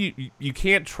 I know you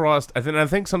can't trust. I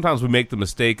think sometimes we make the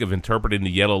mistake of interpreting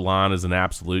the yellow line as an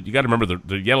absolute. You got to remember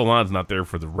the yellow line's not there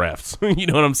for the refs. You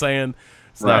know what I'm saying?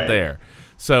 It's not there.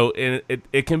 So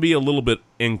it can be a little bit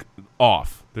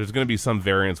off. There's going to be some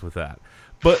variance with that.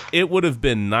 But it would have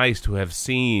been nice to have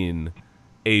seen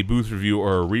a booth review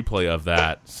or a replay of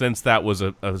that, since that was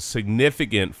a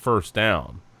significant first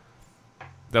down.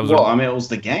 That was it was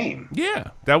the game. Yeah,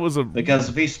 that was Because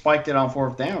if he spiked it on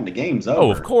fourth down, the game's over.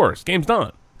 Oh, of course, game's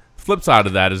done. Flip side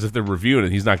of that is if they're reviewing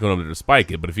it, he's not going up there to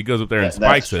spike it. But if he goes up there and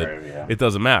spikes it, it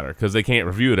doesn't matter because they can't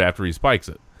review it after he spikes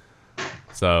it.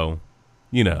 So,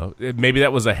 maybe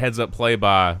that was a heads-up play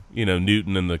by,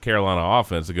 Newton and the Carolina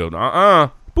offense to go,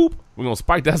 boop, we're going to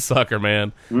spike that sucker,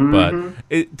 man. Mm-hmm.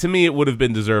 But to me, it would have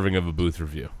been deserving of a booth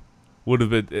review. Would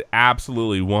have been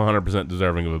absolutely 100%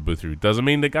 deserving of a booth review. Doesn't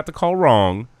mean they got the call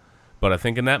wrong, but I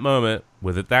think in that moment,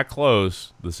 with it that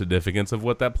close, the significance of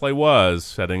what that play was,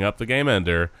 setting up the game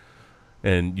ender,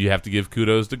 and you have to give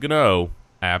kudos to Gano.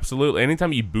 Absolutely.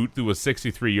 Anytime you boot through a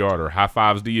 63-yarder, high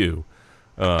fives to you.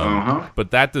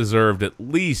 But that deserved at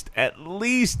least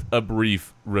a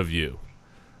brief review.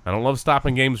 I don't love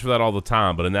stopping games for that all the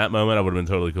time, but in that moment, I would have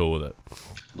been totally cool with it.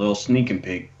 Little sneak and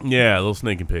peek. Yeah, a little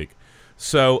sneak and peek.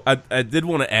 So I did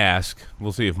want to ask,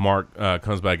 we'll see if Mark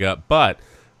comes back up, but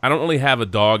I don't really have a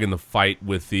dog in the fight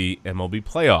with the MLB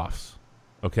playoffs,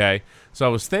 okay? So I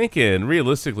was thinking,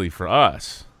 realistically for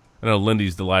us, I know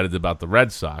Lindy's delighted about the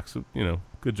Red Sox,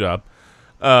 good job.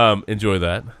 Enjoy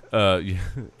that.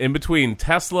 In between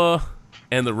Tesla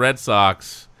and the Red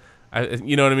Sox,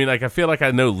 you know what I mean? Like, I feel like I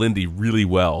know Lindy really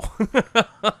well.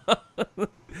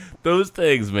 Those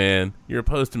things, man. You're a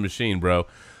posting machine, bro.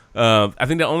 I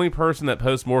think the only person that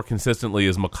posts more consistently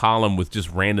is McCollum with just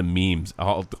random memes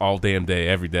all damn day,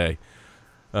 every day.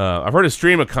 I've heard of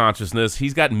stream of consciousness.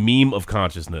 He's got meme of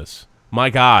consciousness. My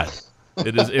God.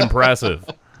 It is impressive.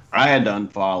 I had to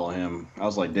unfollow him. I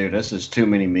was like, dude, this is too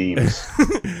many memes.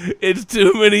 It's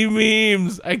too many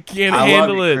memes. I can't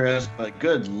handle love you, it. Chris, but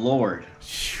good Lord.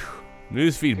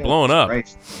 Newsfeed blowing up.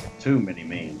 Christ, too many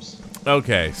memes.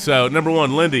 Okay, so number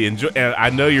one, Lindy, and I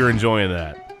know you're enjoying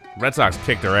that. Red Sox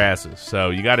kicked their asses, so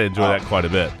you got to enjoy that quite a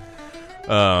bit.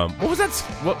 What was that?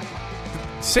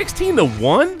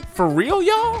 16-1 for real,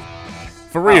 y'all?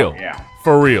 For real? Oh, yeah.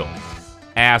 For real.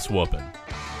 Ass whooping.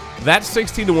 That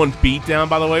 16-1 beatdown,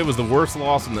 by the way, was the worst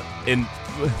loss in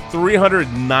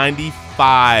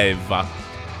 395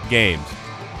 games,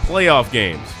 playoff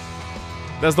games.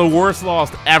 That's the worst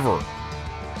loss ever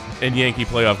in Yankee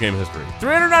playoff game history.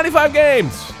 395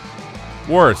 games.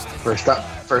 Worst. First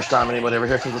time anybody ever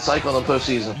hit from the cycle in the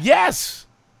postseason. Yes.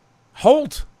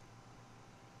 Holt.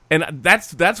 And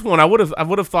that's one I would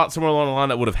have thought somewhere along the line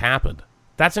that would have happened.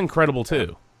 That's incredible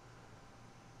too.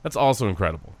 That's also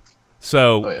incredible.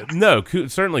 So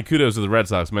certainly kudos to the Red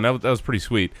Sox, man. That was pretty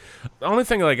sweet. The only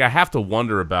thing I have to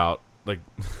wonder about,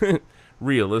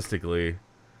 realistically,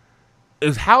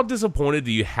 is how disappointed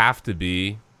do you have to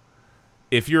be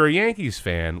if you're a Yankees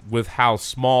fan with how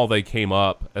small they came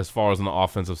up as far as on the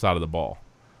offensive side of the ball.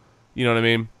 You know what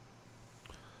I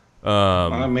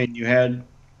mean? You had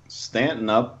Stanton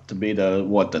up to be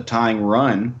the tying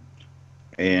run,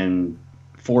 and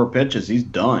 4 pitches, he's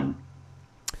done.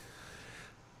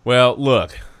 Well,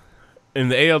 look, in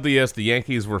the ALDS, the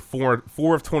Yankees were 4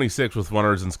 of 26 with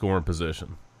runners in scoring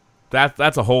position.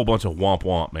 That's a whole bunch of womp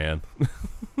womp, man.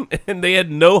 And they had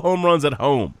no home runs at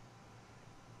home.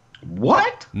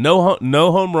 What? No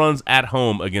home runs at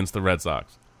home against the Red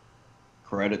Sox.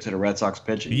 Credit to the Red Sox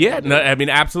pitching. Yeah, no, I mean,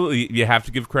 absolutely. You have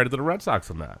to give credit to the Red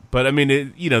Sox on that. But, I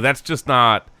mean, that's just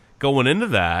not going into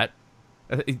that.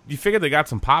 You figure they got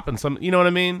some pop and some, you know what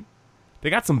I mean? They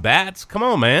got some bats. Come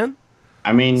on, man.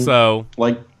 I mean, so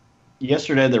like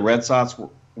yesterday, the Red Sox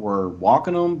were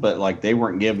walking them, but like they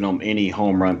weren't giving them any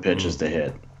home run pitches to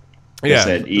hit. They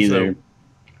said either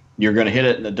you're going to hit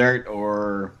it in the dirt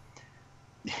or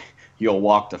you'll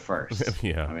walk to first.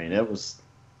 Yeah. I mean,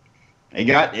 it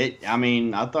got it. I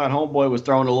mean, I thought Homeboy was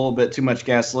throwing a little bit too much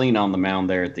gasoline on the mound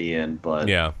there at the end, but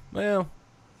yeah, well,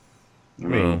 I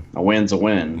mean, a win's a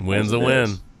win. Win's a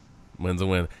win. Wins a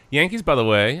win. Yankees, by the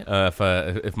way,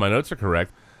 if my notes are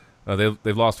correct,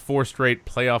 they've lost 4 straight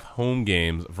playoff home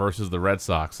games versus the Red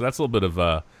Sox. So that's a little bit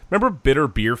of remember Bitter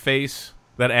Beer Face,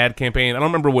 that ad campaign? I don't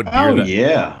remember what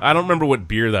beer I don't remember what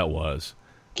beer that was.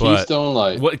 Keystone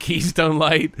Light. What Keystone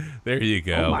Light? There you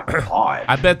go. Oh my God.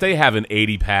 I bet they have an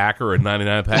 80 pack or a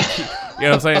 99 pack. You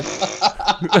know what I'm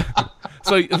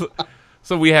saying?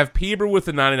 So we have Peeber with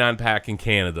the 99 pack in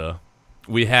Canada.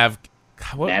 We have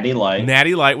Natty Light.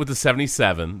 Natty Light with the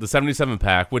 77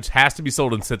 pack, which has to be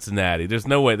sold in Cincinnati. There's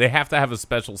no way. They have to have a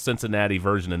special Cincinnati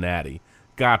version of Natty.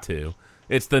 Got to.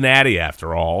 It's the Natty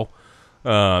after all.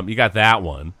 You got that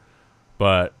one.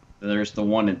 But there's the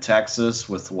one in Texas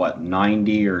with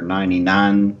 90 or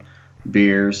 99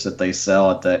 beers that they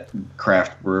sell at that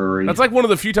craft brewery. That's like one of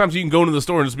the few times you can go into the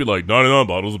store and just be like, 99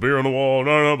 bottles of beer on the wall,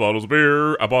 99 bottles of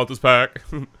beer. I bought this pack.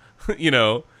 You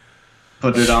know.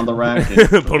 Put it on the rack.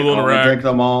 And put it on the rack. Drink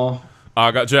them all.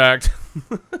 I got jacked.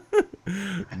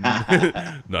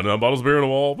 99 bottles of beer on the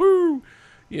wall. Woo!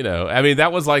 You know, I mean,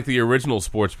 that was like the original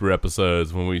Sports Brew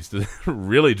episodes when we used to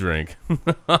really drink.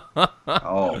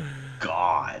 Oh,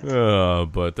 God.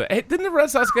 But hey, didn't the Red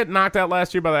Sox get knocked out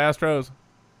last year by the Astros?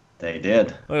 They did.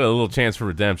 Look at a little chance for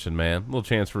redemption, man. A little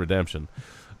chance for redemption.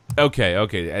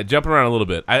 Okay. Jumping around a little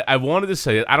bit. I wanted to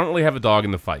say I don't really have a dog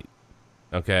in the fight.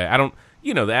 Okay? I don't,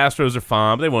 the Astros are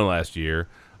fine, but they won last year.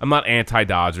 I'm not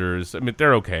anti-Dodgers. I mean,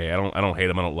 they're okay. I don't hate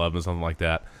them. I don't love them, something like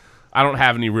that. I don't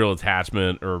have any real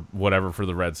attachment or whatever for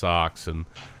the Red Sox. And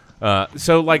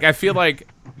so, like, I feel like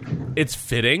it's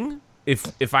fitting.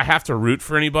 If I have to root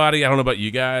for anybody, I don't know about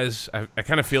you guys, I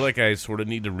kind of feel like I sort of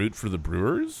need to root for the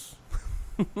Brewers.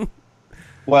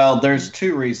 Well, there's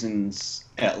 2 reasons,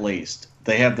 at least.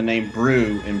 They have the name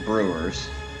Brew in Brewers.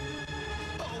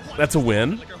 That's a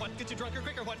win.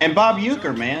 And Bob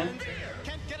Uecker, man.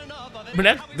 I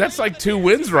mean, that's like 2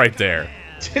 wins right there.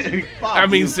 Dude, I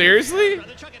mean, seriously?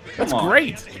 That's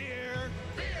great.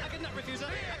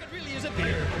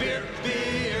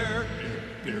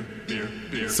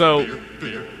 So,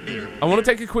 I want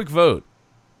to take a quick vote,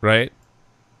 right?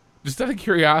 Just out of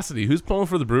curiosity, who's pulling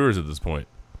for the Brewers at this point?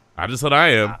 I just said I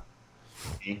am.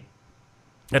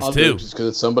 That's I'll 2. Just because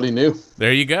it's somebody new.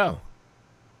 There you go.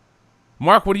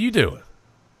 Mark, what are you doing?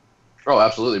 Oh,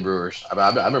 absolutely, Brewers.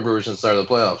 I've been Brewers since the start of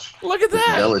the playoffs. Look at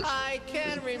that. Yelich.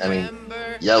 I mean,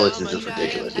 Yelich is just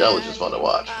ridiculous. Yelich is fun to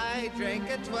watch.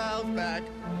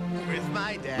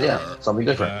 Yeah, something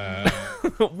different.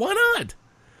 Why not?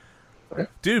 Okay.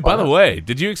 Dude, by the way,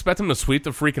 did you expect him to sweep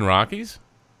the freaking Rockies?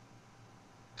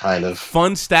 Kind of.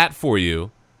 Fun stat for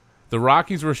you. The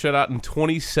Rockies were shut out in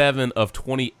 27 of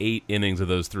 28 innings of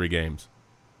those 3 games.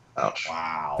 Ouch.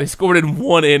 Wow. They scored in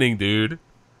 1 inning, dude.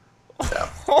 Yeah.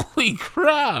 Holy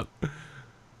crap.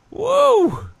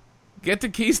 Whoa. Get to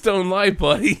Keystone Light,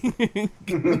 buddy.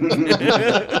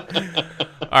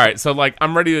 All right, so like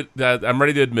I'm ready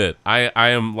to admit I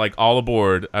am like all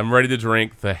aboard. I'm ready to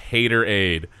drink the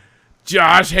Hater-Aid.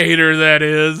 Josh Hader, that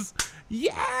is.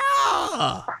 Yeah.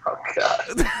 Oh,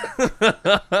 God.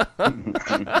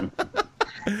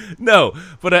 No,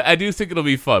 but I do think it'll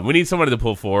be fun. We need somebody to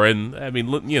pull for, and I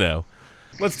mean, let's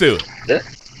do it. Yeah.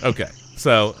 Okay.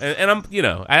 So, and I'm,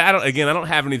 I don't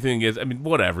have anything against, I mean,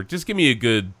 whatever. Just give me a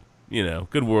good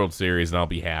World Series and I'll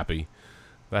be happy.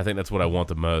 I think that's what I want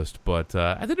the most. But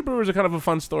I think the Brewers are kind of a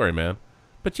fun story, man.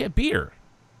 But yeah, beer.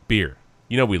 We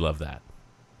love that.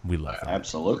 We love that.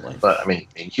 Absolutely. But, I mean,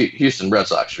 Houston Red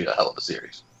Sox should be a hell of a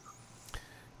series.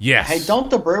 Yes. Hey, don't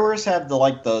the Brewers have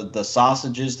the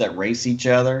sausages that race each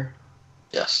other?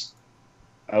 Yes.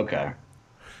 Okay.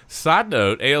 Side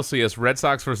note, ALCS, Red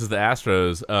Sox versus the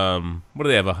Astros. What do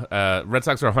they have? Red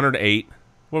Sox are 108.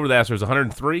 What were the Astros,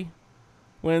 103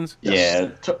 wins?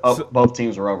 Yeah, both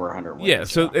teams were over 100 wins. Yeah,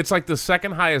 so it's like the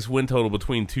second highest win total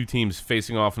between 2 teams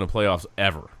facing off in the playoffs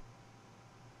ever.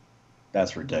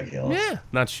 That's ridiculous. Yeah,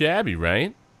 not shabby,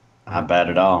 right? Not bad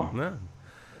at all. No.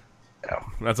 Yeah.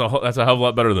 That's a hell of a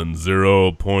lot better than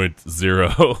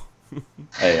 0.0.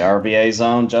 Hey, RVA's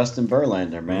on Justin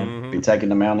Verlander, man. Be taking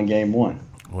the mound in game 1.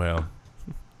 Well,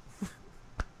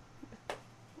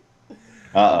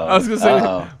 I was gonna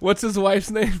say, what's his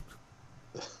wife's name?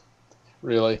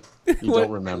 Really? You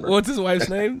don't remember? What's his wife's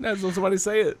name? That's what somebody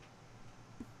say it.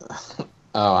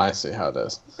 Oh, I see how it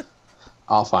is.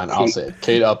 I'll say it.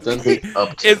 Kate Upton.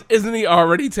 Isn't he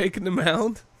already taking the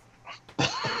mound?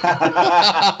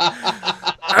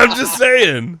 I'm just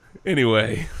saying.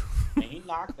 Anyway. He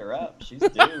knocked her up. She's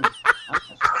due.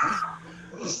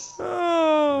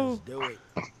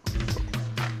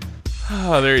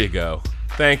 Oh, there you go.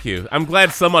 Thank you. I'm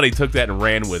glad somebody took that and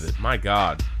ran with it. My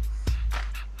God.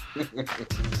 You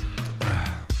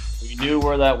knew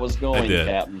where that was going,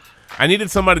 Captain. I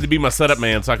needed somebody to be my setup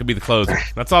man so I could be the closer.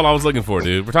 That's all I was looking for,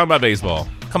 dude. We're talking about baseball.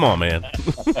 Come on, man.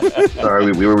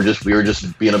 Sorry, we were just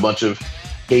being a bunch of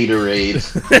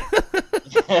haterades.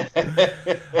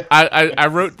 I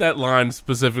wrote that line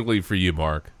specifically for you,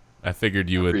 Mark. I figured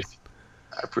you would.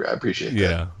 I appreciate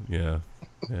that. Yeah.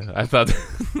 I thought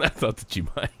that you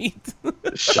might.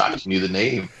 Shocked you knew the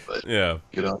name, but yeah.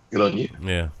 Good on you.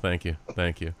 Yeah, thank you.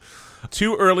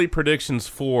 2 early predictions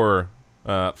for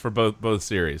both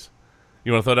series.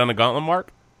 You want to throw down the gauntlet,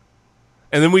 Mark?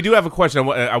 And then we do have a question.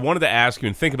 I wanted to ask you,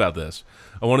 and think about this.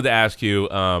 I wanted to ask you,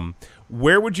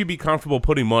 where would you be comfortable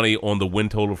putting money on the win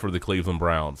total for the Cleveland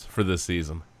Browns for this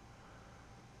season?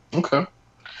 Okay.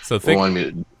 So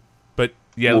think. But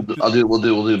yeah, we'll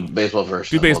do baseball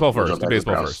first. Do baseball first.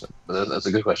 But that's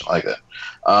a good question. I like that.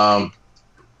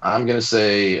 I'm gonna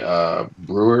say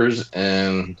Brewers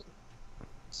in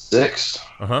 6.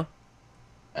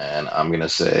 And I'm gonna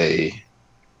say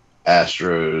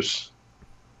Astros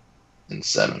in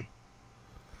 7.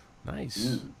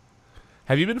 Nice.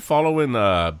 Have you been following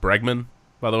Bregman,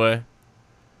 by the way,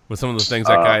 with some of the things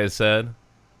that guy has said?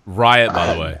 Riot,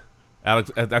 by the way.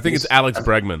 Alex, I think it's Alex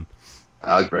Bregman.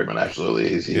 Alex Bregman, absolutely.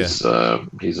 He's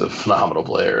a phenomenal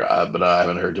player, but I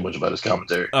haven't heard too much about his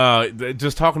commentary.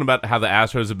 Just talking about how the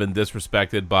Astros have been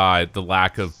disrespected by the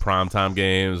lack of primetime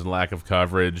games and lack of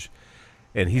coverage.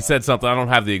 And he said something, I don't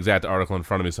have the exact article in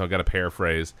front of me, so I've got to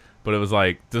paraphrase. But it was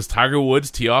like, does Tiger Woods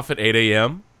tee off at 8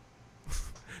 a.m.?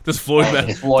 Does Floyd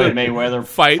Mayweather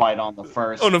fight on the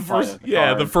first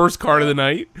the first card of the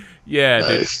night? Yeah,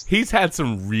 nice. Dude, he's had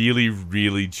some really,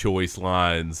 really choice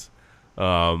lines.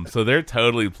 So they're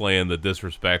totally playing the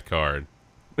disrespect card.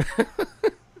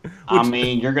 I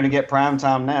mean, you're going to get prime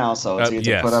time now, so it's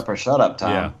either put up or shut up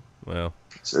time. Yeah, well,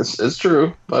 it's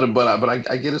true, but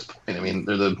I get his point. I mean,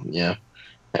 they're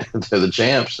the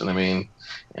champs, and I mean,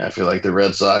 I feel like the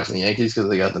Red Sox and the Yankees,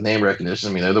 because they got the name recognition.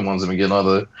 I mean, they're the ones that have been getting all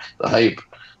the hype.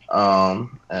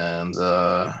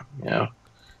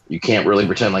 You can't really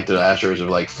pretend like the Astros are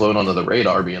like flown under the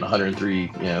radar being a 103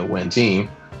 win team.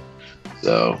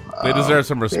 So they deserve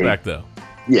some respect, though.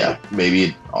 Yeah, maybe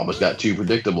it almost got too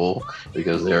predictable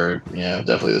because they're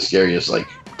definitely the scariest like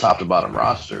top to bottom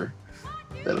roster.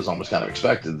 That was almost kind of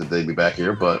expected that they'd be back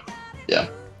here, but yeah,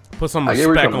 put some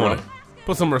respect on it.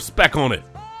 Put some respect on it.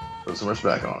 Put some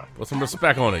respect on it. Put some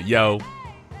respect on it, yo.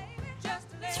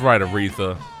 That's right,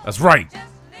 Aretha. That's right.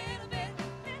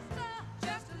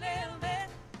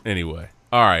 Anyway,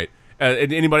 all right.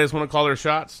 Anybody else want to call their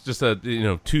shots? Just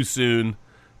too soon,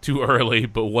 too early,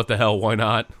 but what the hell? Why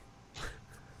not?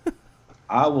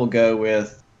 I'll go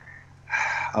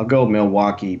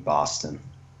Milwaukee, Boston.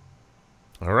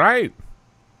 All right,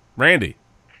 Randy.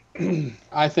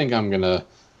 I think I'm gonna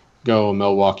go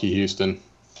Milwaukee, Houston.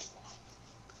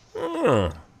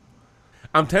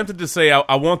 I'm tempted to say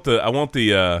I want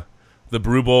the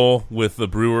Brew Bowl with the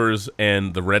Brewers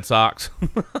and the Red Sox.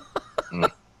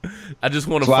 I just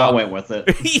want to. I went with it.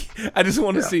 I just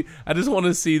want to see. I just want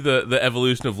to see the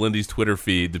evolution of Lindy's Twitter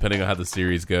feed, depending on how the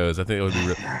series goes. I think it would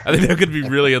be. I think that could be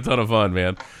really a ton of fun,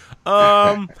 man.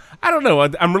 I don't know.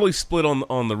 I'm really split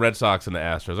on the Red Sox and the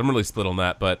Astros. I'm really split on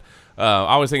that, but I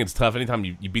always think it's tough. Anytime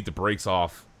you beat the brakes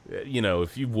off,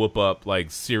 if you whoop up like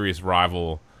serious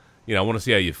rival. I want to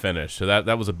see how you finish. So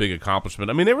that was a big accomplishment.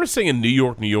 I mean, they were singing New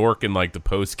York in like the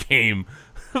post game.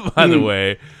 By the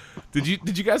way, did you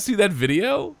guys see that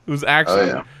video? It was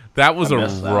actually that was a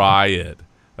riot.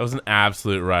 That was an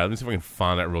absolute riot. Let me see if I can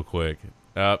find that real quick.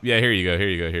 Here you go.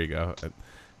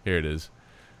 Here it is.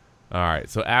 All right.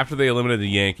 So after they eliminated the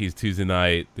Yankees Tuesday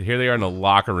night, here they are in the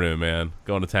locker room, man,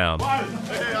 going to town.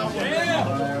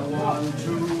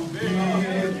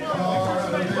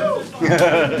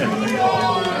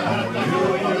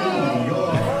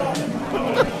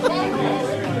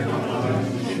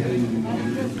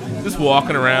 Just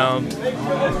walking around,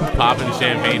 popping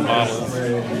champagne bottles.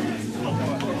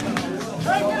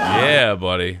 Yeah,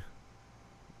 buddy.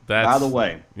 By the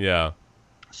way, yeah.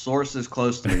 Sources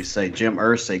close to me say Jim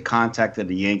Irsay contacted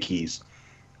the Yankees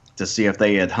to see if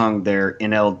they had hung their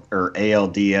NL or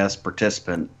ALDS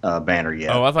participant banner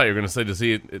yet. Oh, I thought you were going to say to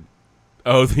see it.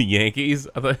 Oh, the Yankees?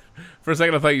 For a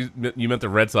second, I thought you meant the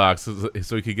Red Sox,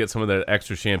 so he could get some of that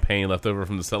extra champagne left over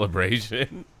from the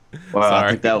celebration. Well, Sorry. I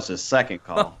think that was his second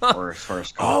call or his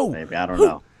first call. Maybe I don't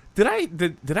know.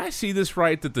 Did I see this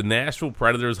right? That the Nashville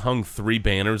Predators hung 3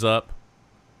 banners up?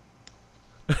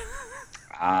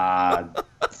 I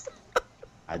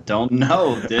don't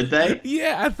know. Did they?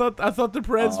 Yeah, I thought the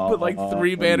Preds put like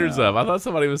 3 banners up. I thought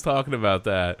somebody was talking about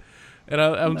that, and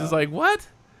I'm just like, what?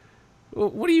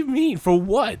 What do you mean? For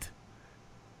what?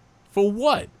 For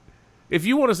what? If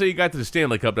you want to say you got to the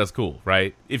Stanley Cup, that's cool,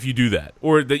 right? If you do that,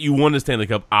 or that you won the Stanley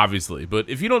Cup, obviously. But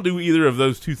if you don't do either of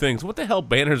those 2 things, what the hell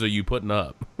banners are you putting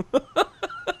up?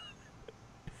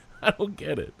 I don't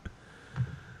get it.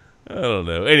 I don't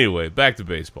know. Anyway, back to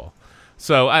baseball.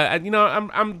 So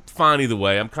I'm fine either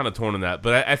way. I'm kind of torn on that,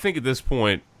 but I think at this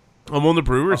point, I'm on the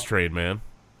Brewers trade, man.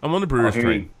 I'm on the Brewers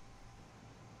trade.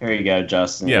 Here you go,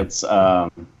 Justin. Yeah. It's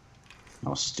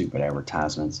stupid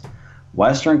advertisements.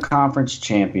 Western Conference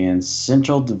champions,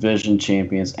 Central Division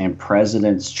champions, and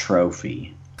President's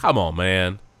Trophy. Come on,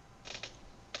 man.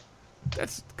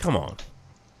 Come on.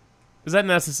 Is that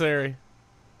necessary?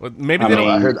 Well, maybe they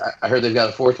don't. I heard they've got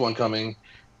a 4th one coming.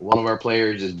 One of our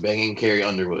players is banging Carrie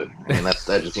Underwood. I mean, that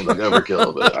just seems like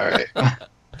overkill, but all right.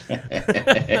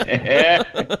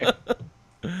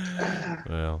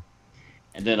 Well,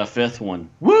 and then a 5th one.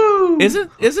 Woo!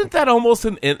 Isn't that almost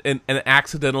an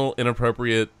accidental,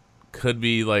 inappropriate, could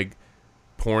be like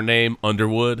porn name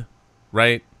Underwood,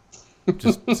 right?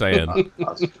 Just saying.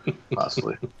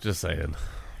 Possibly. Just saying.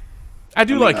 I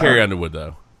do like Carrie Underwood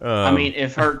though. I mean,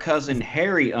 if her cousin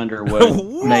Harry Underwood, maybe.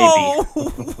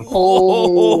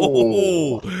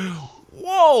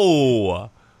 Whoa!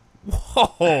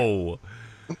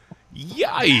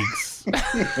 Yikes!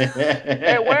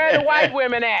 Hey, where are the white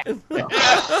women at? 2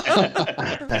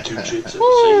 chicks at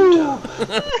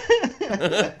the same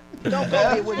time. Don't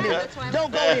go here with me.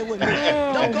 Don't go here with me.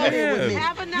 Don't go here with me.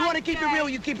 You want to keep it real,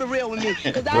 you keep it real with me.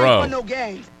 Because I ain't want no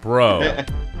games. Bro,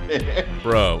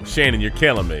 Shannon, you're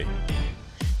killing me.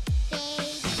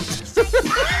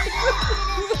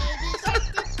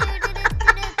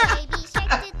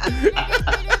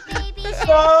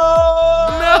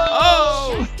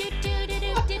 No!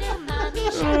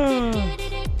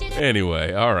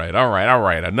 Anyway, all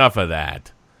right. Enough of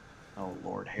that. Oh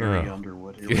Lord, Harry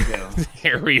Underwood. Here we go.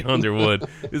 Harry Underwood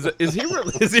is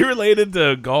he related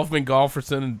to Golfman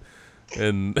Golferson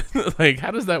and like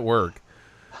how does that work?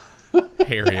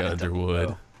 Harry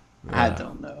Underwood. I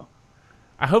don't know.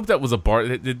 I hope that was a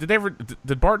Bart.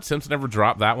 Did Bart Simpson ever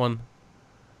drop that one?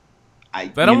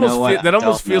 That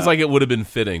almost feels like it would have been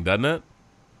fitting, doesn't it?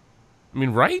 I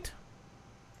mean, right?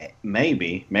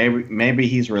 Maybe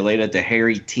he's related to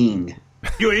Harry Ting.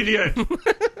 You idiot!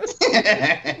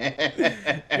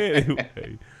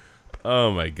 Anyway,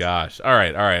 oh my gosh! All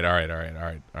right.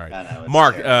 Know,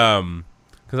 Mark,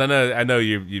 because I know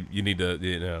you need to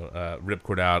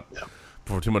ripcord out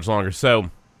for too much longer. So,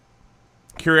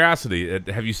 curiosity: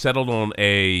 have you settled on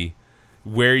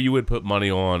where you would put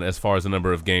money on as far as the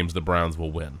number of games the Browns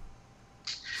will win?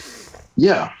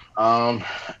 Yeah.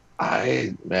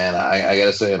 I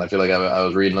gotta say, and I feel like I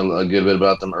was reading a good bit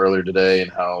about them earlier today,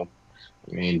 and how,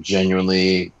 I mean,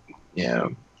 genuinely,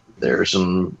 there are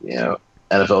some,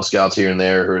 NFL scouts here and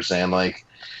there who are saying like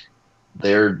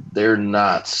they're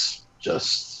not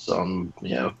just some,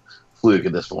 fluke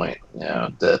at this point.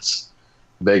 That's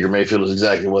Baker Mayfield is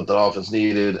exactly what the offense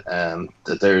needed, and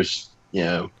that there's,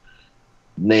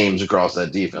 names across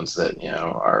that defense that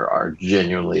are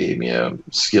genuinely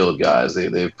skilled guys.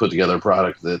 They've put together a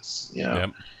product that's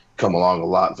come along a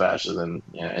lot faster than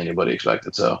anybody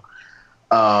expected. So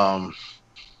I'm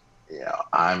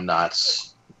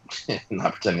not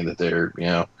pretending that they're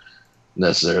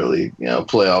necessarily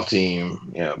playoff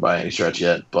team by any stretch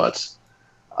yet, but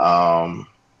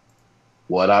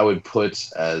what I would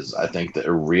put as I think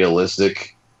the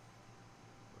realistic,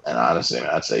 and honestly,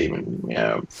 I'd say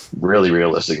even really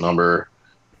realistic number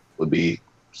would be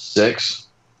 6,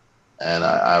 and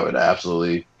I would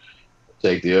absolutely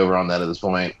take the over on that at this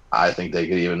point. I think they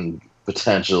could even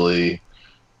potentially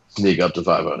sneak up to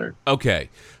 500. Okay,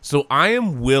 so I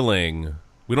am willing.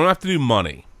 We don't have to do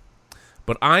money,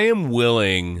 but I am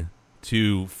willing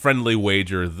to friendly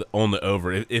wager on the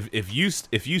over. If you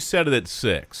set it at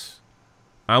 6,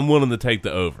 I'm willing to take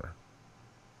the over.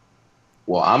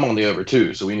 Well, I'm on the over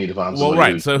too, so we need to find somebody.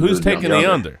 Well, right. So who's taking the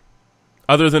under?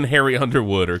 Other than Harry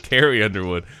Underwood or Carrie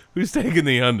Underwood, who's taking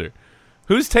the under?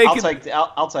 Who's taking?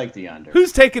 I'll take the under.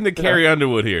 Who's taking the Carrie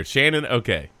Underwood here? Shannon.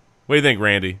 Okay. What do you think,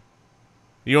 Randy?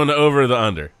 You on the over or the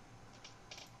under?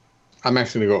 I'm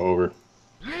actually gonna go over.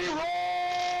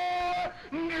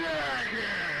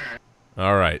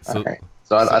 All right. So,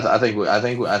 I think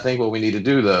what we need to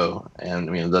do though, and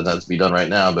I mean that's to be done right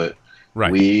now, but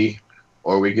right. we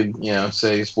could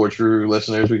say Sports Brew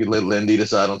listeners, we could let Lindy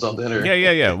decide on something. Or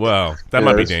yeah. Well, that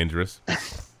might be dangerous.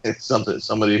 It's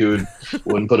somebody who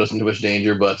wouldn't put us in too much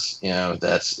danger, but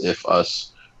that's if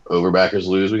us overbackers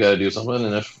lose, we got to do something.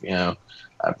 And if I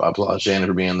applaud Shannon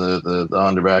for being the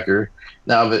underbacker.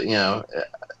 Now, but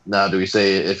now do we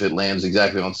say if it lands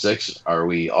exactly on 6, are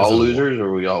we all losers or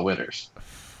are we all winners?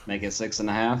 Make it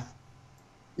 6.5.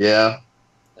 Yeah,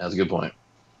 that's a good point.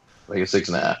 Make it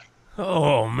 6.5.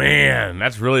 Oh man,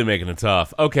 that's really making it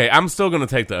tough. Okay, I'm still going to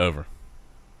take the over.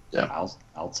 Yeah,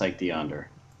 I'll take the under.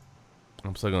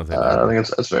 I'm still going to take the over. I think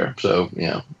that's fair. So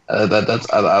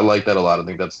I like that a lot. I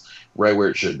think that's right where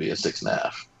it should be, at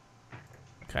 6.5.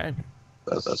 Okay,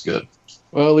 that's good.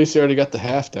 Well, at least you already got the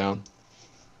half down.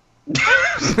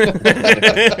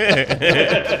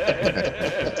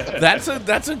 That's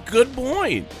a good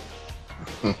point.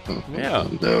 Yeah.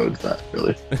 No, it's not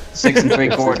really. 6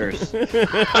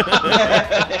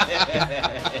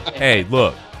 3/4. Hey,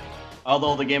 look.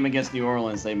 Although the game against New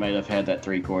Orleans, they might have had that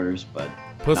 3/4, but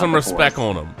put some respect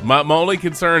on them. My only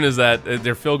concern is that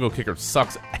their field goal kicker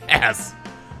sucks ass.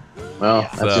 Well,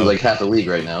 that seems like half the league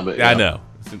right now, but I know.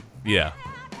 Yeah,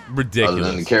 ridiculous.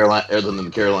 Other than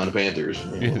the Carolina Panthers.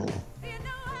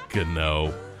 Good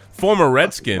no. Former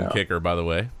Redskin kicker, by the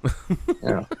way.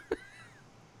 Yeah.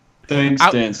 Thanks,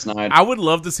 Dan Snyder. I would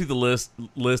love to see the list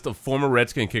of former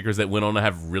Redskin kickers that went on to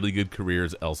have really good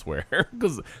careers elsewhere,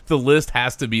 because the list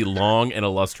has to be long and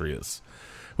illustrious.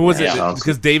 Who was it?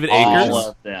 Because David Akers. All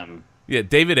of them. Yeah,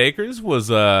 David Akers was.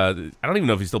 I don't even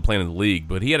know if he's still playing in the league,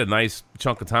 but he had a nice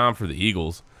chunk of time for the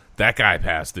Eagles. That guy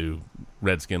passed through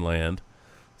Redskin land.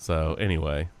 So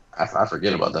anyway, I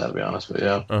forget about that, to be honest. But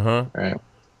yeah. Right.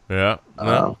 Yeah.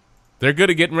 No. They're good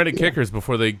at getting rid of kickers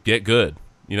before they get good.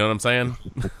 You know what I'm saying?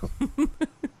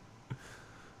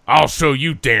 I'll show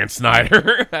you, Dan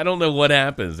Snyder. I don't know what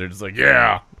happens. They're just like,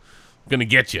 yeah, I'm going to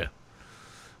get you.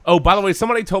 Oh, by the way,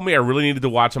 somebody told me I really needed to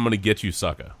watch I'm going to Get You,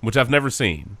 Sucker, which I've never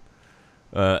seen.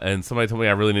 And somebody told me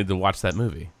I really needed to watch that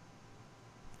movie.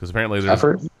 Because apparently there's... I've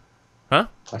heard. Huh?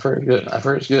 I've heard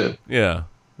it's good. Yeah.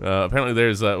 Apparently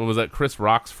there's, what was that, Chris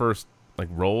Rock's first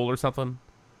role or something?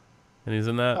 And he's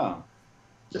in that? Oh.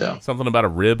 Yeah. Something about a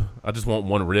rib. I just want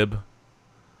one rib.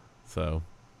 So,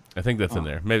 I think that's in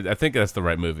there. Maybe I think that's the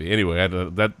right movie. Anyway,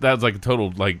 that was like a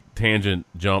total tangent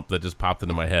jump that just popped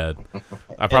into my head.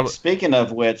 Speaking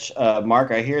of which,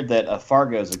 Mark, I hear that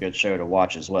Fargo is a good show to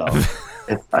watch as well.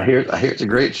 I hear it's a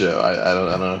great show. I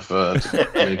don't know if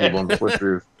many people on the Sports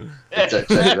Brew check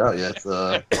it out yet.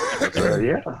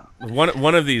 Yeah.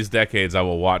 One of these decades, I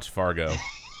will watch Fargo.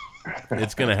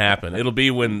 It's gonna happen. It'll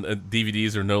be when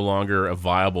DVDs are no longer a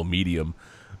viable medium.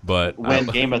 But when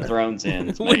Game of Thrones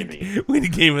ends, maybe. when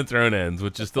Game of Thrones ends,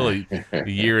 which is still a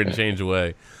year and change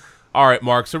away. All right,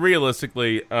 Mark. So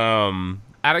realistically, out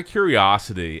of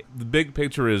curiosity, the big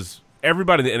picture is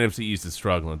everybody in the NFC East is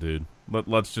struggling, dude.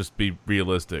 Let's just be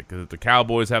realistic. The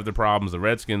Cowboys have their problems. The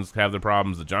Redskins have their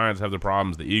problems. The Giants have their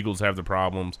problems. The Eagles have their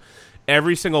problems.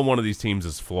 Every single one of these teams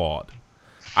is flawed.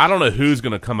 I don't know who's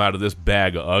going to come out of this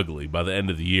bag of ugly by the end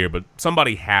of the year, but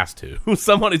somebody has to.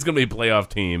 Somebody's going to be a playoff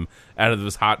team out of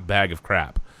this hot bag of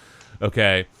crap.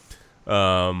 Okay?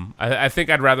 I think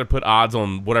I'd rather put odds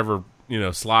on whatever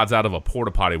slides out of a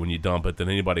porta potty when you dump it than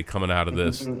anybody coming out of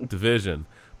this division.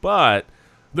 But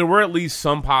there were at least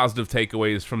some positive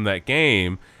takeaways from that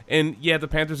game. And, yeah, the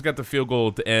Panthers got the field goal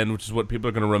at the end, which is what people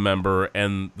are going to remember.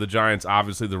 And the Giants,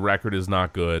 obviously, the record is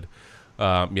not good.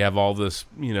 You have all this,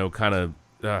 kind of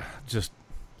just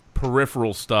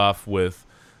peripheral stuff with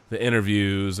the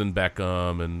interviews and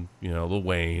Beckham and Lil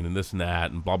Wayne and this and that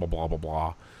and blah blah blah blah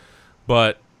blah.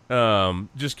 But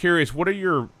just curious, what are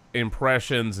your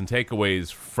impressions and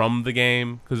takeaways from the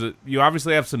game? Because you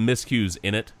obviously have some miscues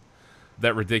in it.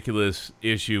 That ridiculous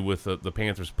issue with the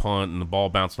Panthers punt and the ball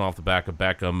bouncing off the back of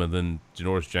Beckham and then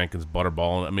Janoris Jenkins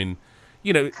butterballing. I mean,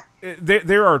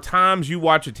 there are times you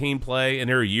watch a team play, and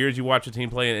there are years you watch a team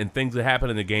play, and things that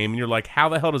happen in the game, and you're like, how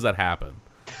the hell does that happen?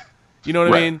 You know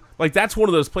what I mean? Like, that's one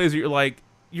of those plays that you're like,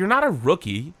 you're not a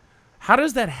rookie. How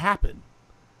does that happen?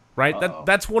 Right?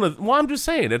 That's one of... Well, I'm just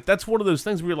saying, if that's one of those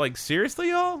things where you're like, seriously,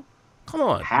 y'all? Come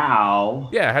on. How?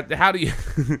 Yeah, how do you...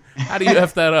 how do you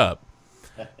F that up?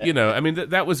 I mean,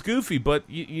 that was goofy, but,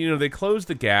 they closed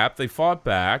the gap. They fought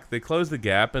back. They closed the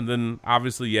gap, and then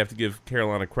obviously you have to give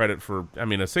Carolina credit for, a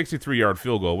 63-yard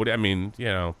field goal.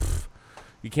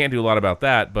 You can't do a lot about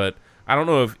that, but I don't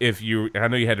know if I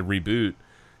know you had to reboot,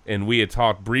 and we had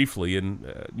talked briefly, and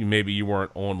maybe you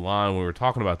weren't online when we were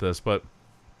talking about this, but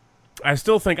I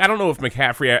still think, I don't know if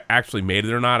McCaffrey actually made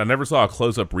it or not. I never saw a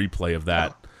close-up replay of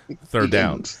that third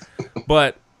down.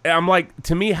 But I'm like,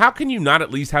 to me, how can you not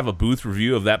at least have a booth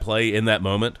review of that play in that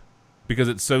moment? Because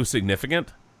it's so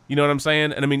significant. You know what I'm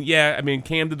saying? And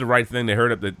Cam did the right thing. They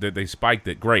heard it, that they spiked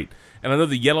it. Great. And I know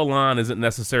the yellow line isn't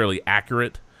necessarily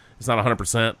accurate. It's not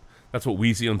 100%. That's what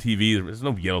we see on TV. There's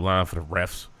no yellow line for the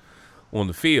refs on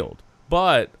the field.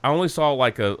 But I only saw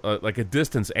like a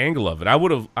distance angle of it. I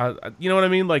would have, you know what I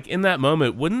mean? Like in that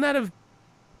moment, wouldn't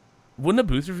the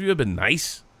booth review have been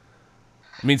nice?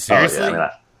 Seriously. Oh,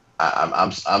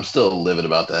 yeah, I'm still livid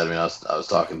about that. I was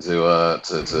talking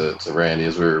to Randy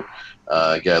as we were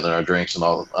gathering our drinks and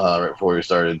all right before we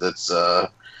started. That's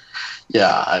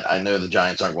I know the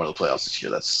Giants aren't going to the playoffs this year.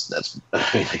 That's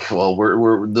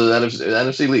we're the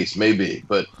NFC least maybe,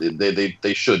 but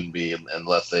they shouldn't be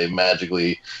unless they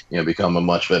magically become a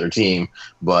much better team.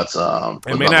 But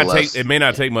it may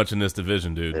not take much in this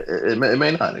division, dude. It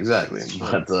may not exactly,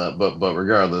 but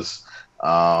regardless.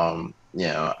 I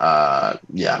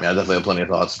definitely have plenty of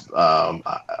thoughts.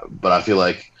 But I feel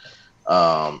like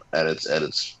at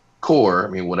its core,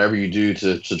 whatever you do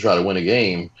to try to win a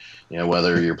game,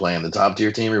 whether you're playing the top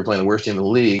tier team or you're playing the worst team in the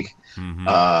league,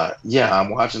 I'm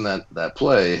watching that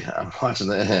play. I'm watching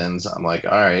the ends. I'm like,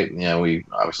 all right, we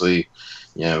obviously,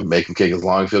 make them kick as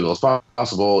long a field goal as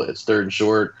possible. It's 3rd and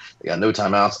short. They got no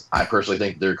timeouts. I personally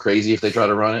think they're crazy if they try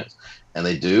to run it. And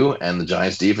they do, and the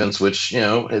Giants defense, which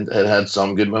had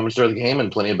some good moments during the game and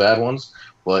plenty of bad ones,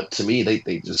 but to me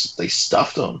they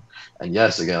stuffed them. And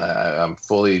yes, again, I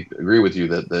fully agree with you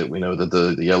that we know that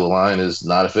the yellow line is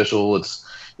not official. It's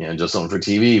just something for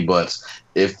TV. But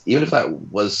even if that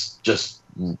was just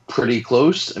pretty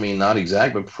close, not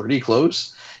exact, but pretty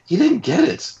close, he didn't get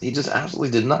it. He just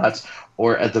absolutely did not.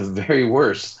 Or at the very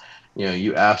worst,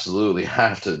 you absolutely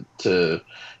have to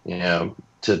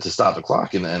stop the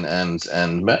clock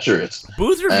and measure it.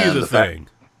 Booth review the thing.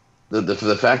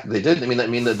 The fact that they didn't.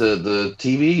 The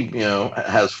TV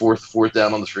has fourth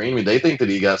down on the screen. They think that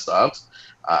he got stopped.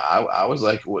 I was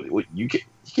like, what you can't,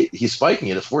 he's spiking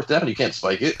it. It's 4th down. You can't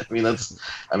spike it. Because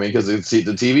the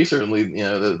TV certainly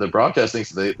the broadcast thinks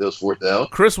that was 4th down.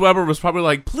 Chris Webber was probably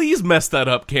like, please mess that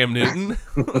up, Cam Newton.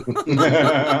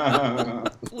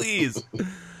 Please.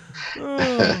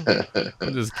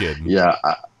 I'm just kidding. Yeah.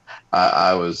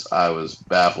 I was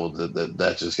baffled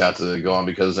that just got to go on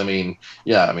because it's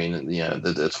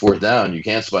 4th down. You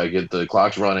can't spike it. The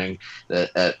clock's running.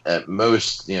 At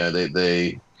most,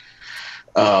 they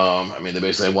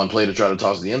basically had one play to try to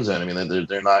toss the end zone.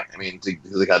 They're not.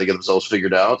 They got to get themselves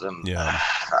figured out. And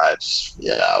I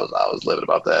was livid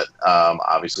about that.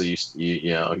 Obviously,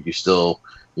 you still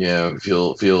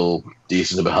feel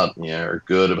decent about or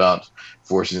good about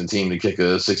forcing the team to kick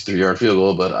a 63-yard field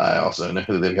goal, but I also know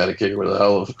that they've got to kick it with a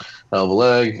hell of a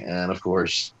leg, and of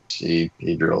course he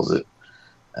drills it.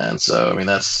 And so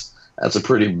that's a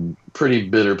pretty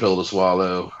bitter pill to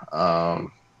swallow.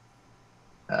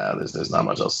 There's not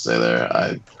much else to say there.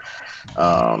 I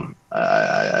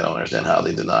don't understand how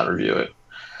they did not review it.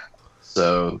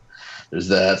 So there's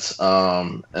that.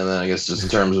 And then I guess just in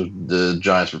terms of the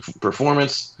Giants'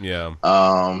 performance,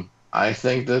 I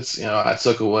think that's I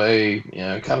took away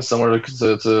kind of similar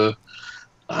to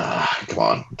come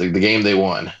on the game they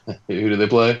won. Who did they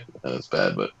play? That's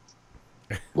bad, but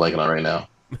blanking on right now.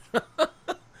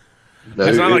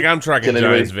 It's not like I'm tracking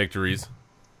Giants victories.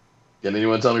 Can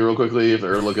anyone tell me real quickly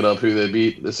or look it up who they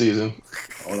beat this season?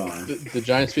 Hold on. The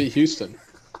Giants beat Houston.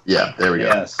 Yeah, there we go.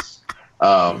 Yes.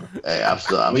 Hey, I'm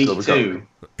still recovering.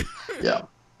 Yeah.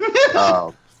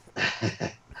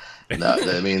 No,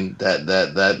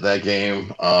 that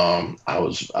game. I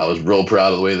was real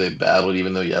proud of the way they battled,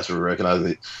 even though yes, we recognize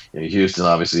that Houston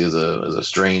obviously is a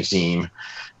strange team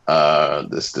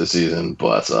this season,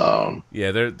 but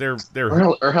they're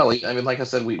or hell, like I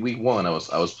said, week 1, I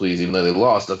was pleased, even though they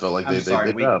lost. I felt like week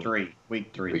 3.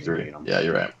 Yeah,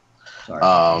 you're right.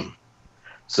 Sorry.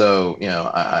 So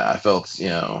I felt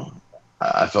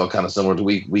I felt kind of similar to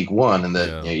week 1, in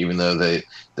that even though they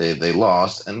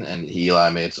lost and Eli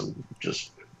made some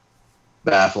just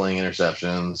baffling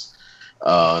interceptions,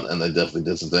 and they definitely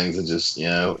did some things that just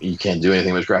you can't do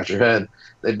anything but scratch your head.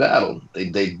 They battled. They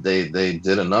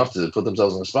did enough to put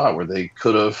themselves in a spot where they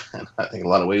could have, and I think in a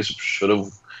lot of ways should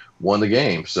have won the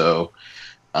game. So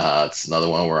it's another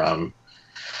one where I'm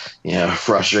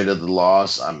frustrated at the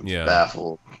loss. I'm Yeah.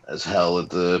 baffled as hell at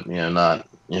the not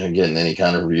getting any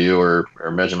kind of review or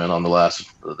measurement on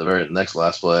the very next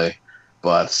last play.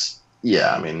 But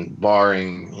yeah, I mean,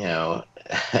 barring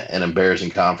an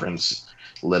embarrassing conference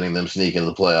letting them sneak into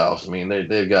the playoffs, I mean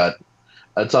they've got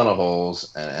a ton of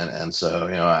holes, and so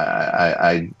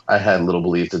I had little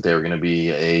belief that they were going to be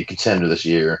a contender this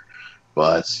year.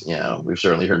 But we've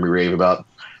certainly heard me rave about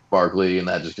Barkley, and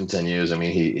that just continues. I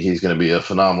mean, he's going to be a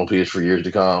phenomenal piece for years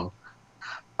to come.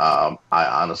 I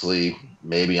honestly,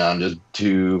 maybe I'm just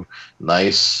too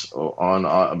nice on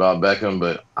about Beckham,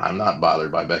 but I'm not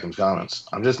bothered by Beckham's comments.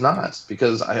 I'm just not,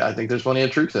 because I think there's plenty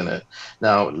of truth in it.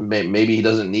 Now, maybe he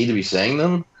doesn't need to be saying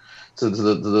them to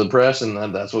the press, and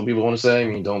that's what people want to say. I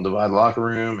mean, don't divide the locker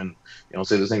room, and don't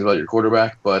say those things about your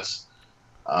quarterback. But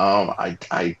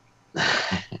I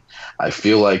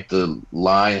feel like the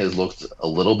line has looked a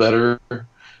little better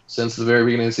since the very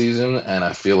beginning of the season, and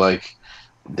I feel like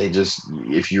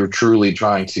if you're truly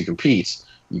trying to compete,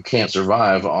 you can't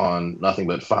survive on nothing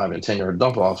but 5 and 10 yard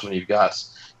dump offs when you've got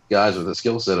guys with a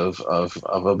skill set of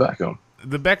a Beckham.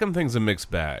 The Beckham thing's a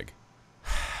mixed bag.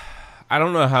 I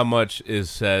don't know how much is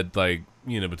said,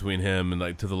 between him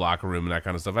and to the locker room and that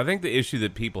kind of stuff. I think the issue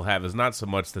that people have is not so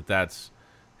much that that's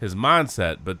his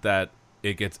mindset, but that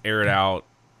it gets aired out.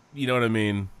 You know what I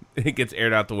mean? It gets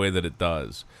aired out the way that it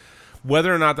does.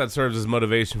 Whether or not that serves as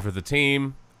motivation for the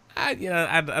team, I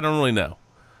don't really know.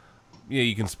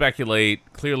 You can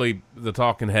speculate. Clearly, the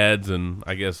talking heads, and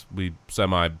I guess we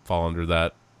semi fall under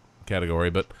that category,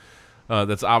 but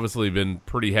that's obviously been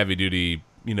pretty heavy duty,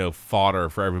 fodder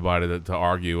for everybody to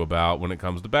argue about when it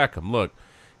comes to Beckham. Look,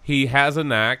 he has a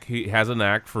knack. He has a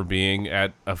knack for being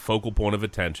at a focal point of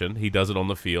attention. He does it on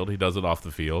the field. He does it off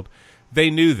the field. They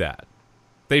knew that.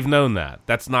 They've known that.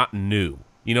 That's not new.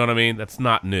 You know what I mean? That's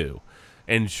not new.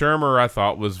 And Shermer, I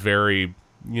thought, was very,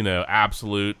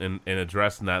 absolute in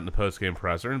addressing that in the post-game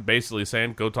presser and basically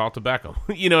saying, go talk to Beckham.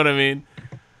 You know what I mean?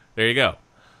 There you go.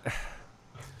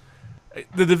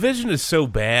 The division is so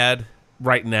bad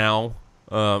right now,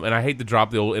 and I hate to drop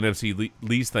the old NFC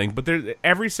Least thing, but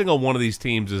every single one of these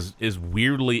teams is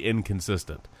weirdly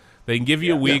inconsistent. They can give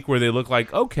you a week where they look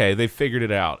like, okay, they figured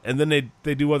it out. And then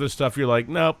they do other stuff, you're like,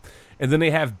 nope. And then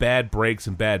they have bad breaks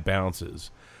and bad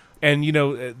bounces. And,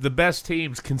 the best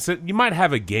teams, you might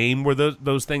have a game where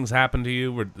those things happen to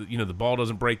you, where, the ball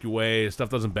doesn't break your way, stuff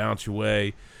doesn't bounce your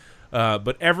way.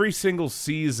 But every single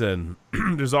season,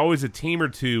 there's always a team or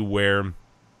two where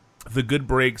the good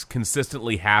breaks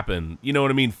consistently happen, you know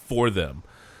what I mean, for them.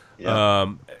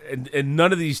 Yeah. And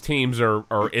none of these teams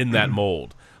are in that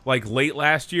mold. Like late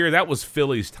last year, that was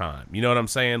Philly's time. You know what I'm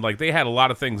saying? Like they had a lot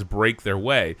of things break their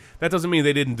way. That doesn't mean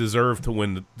they didn't deserve to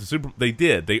win the Super Bowl. They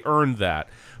did. They earned that.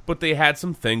 But they had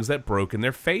some things that broke in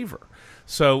their favor.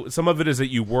 So some of it is that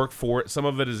you work for it. Some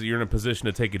of it is that you're in a position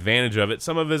to take advantage of it.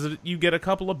 Some of it is that you get a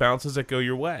couple of bounces that go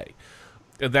your way.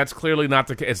 That's clearly not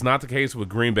the case. It's not the case with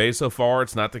Green Bay so far.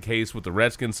 It's not the case with the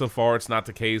Redskins so far. It's not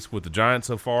the case with the Giants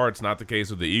so far. It's not the case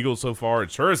with the Eagles so far.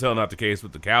 It's sure as hell not the case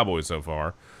with the Cowboys so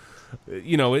far.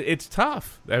 It's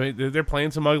tough. I mean, they're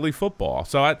playing some ugly football.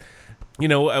 So,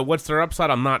 what's their upside?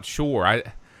 I'm not sure. I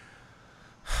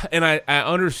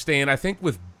understand. I think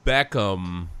with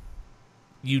Beckham,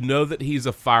 that he's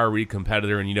a fiery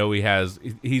competitor, and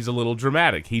he's a little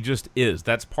dramatic. He just is.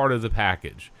 That's part of the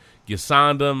package. You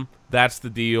signed him. That's the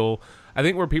deal. I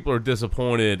think where people are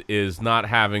disappointed is not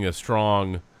having a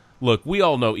strong look. We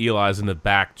all know Eli's in the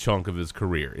back chunk of his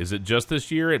career. Is it just this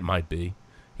year? It might be.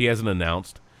 He hasn't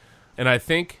announced. And I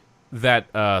think that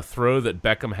throw that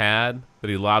Beckham had, that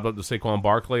he lobbed up to Saquon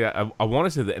Barkley, I want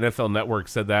to say the NFL Network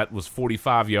said that was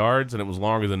 45 yards, and it was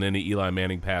longer than any Eli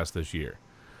Manning pass this year,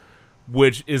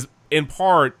 which is in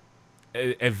part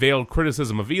a veiled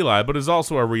criticism of Eli, but is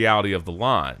also a reality of the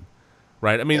line,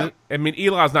 right? I mean,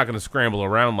 Eli's not going to scramble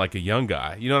around like a young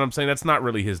guy. You know what I'm saying? That's not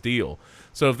really his deal.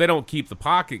 So if they don't keep the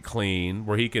pocket clean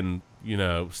where he can,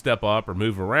 step up or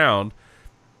move around,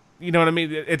 you know what I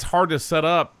mean? It's hard to set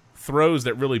up throws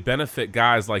that really benefit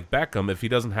guys like Beckham if he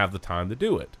doesn't have the time to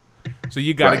do it. So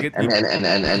you got to get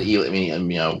and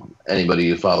Eli, anybody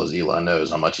who follows Eli knows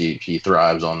how much he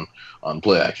thrives on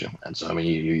play action, and so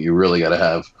you really got to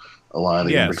have a line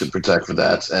that can protect for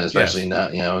that, and especially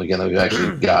now again that we've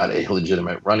actually got a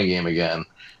legitimate running game again.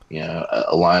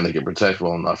 A line that can protect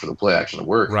well enough for the play action to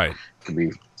work. Right, could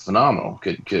be phenomenal.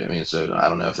 So I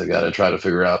don't know if they got to try to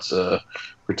figure out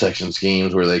protection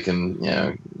schemes where they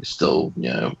can, still,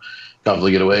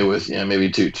 comfortably get away with,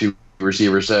 maybe two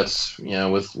receiver sets,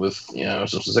 with some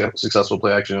successful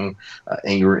play action.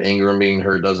 Ingram being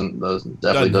hurt doesn't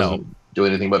do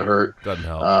anything but hurt. Doesn't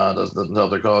help. Doesn't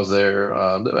help their cause there.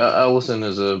 Ellison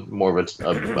is a more of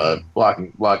a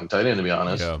blocking tight end, to be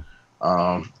honest. Yeah.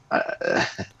 I'll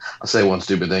say one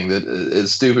stupid thing that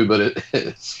it's stupid, but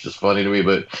it's just funny to me.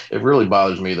 But it really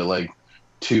bothers me that like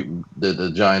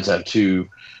the Giants have two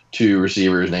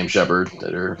receivers named Shepard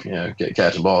that are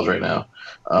catching balls right now.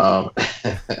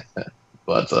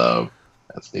 But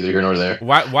that's neither here nor there.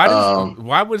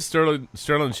 Why would Sterling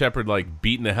Shepard like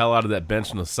beating the hell out of that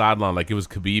bench on the sideline like it was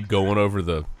Khabib going over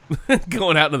the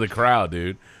going out into the crowd,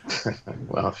 dude?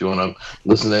 Well, if you want to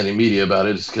listen to any media about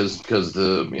it, it's because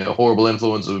the horrible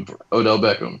influence of Odell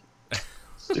Beckham.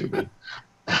 Stupid.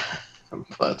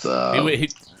 But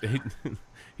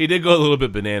he did go a little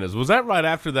bit bananas. Was that right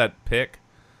after that pick?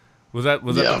 Was that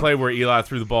the play where Eli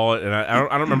threw the ball? And I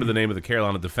don't remember the name of the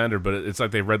Carolina defender, but it's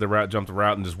like they read the route, jumped the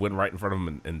route, and just went right in front of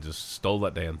him and just stole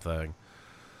that damn thing.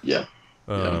 Yeah.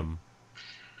 And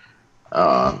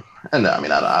I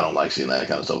mean, I don't like seeing that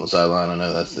kind of stuff on the sideline. I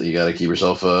know you got to keep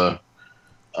yourself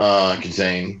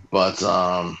contained, but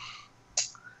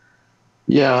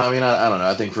yeah, I mean, I don't know.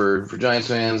 I think for Giants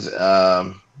fans,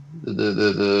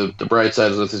 the bright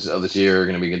sides of this year are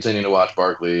going to be continuing to watch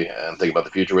Barkley and think about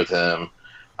the future with him.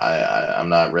 I'm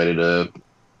not ready to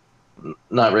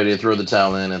throw the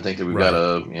towel in and think that we've got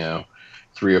a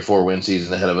 3 or 4 win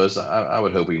season ahead of us. I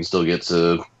would hope we can still get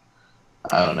to,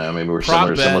 I don't know, maybe we're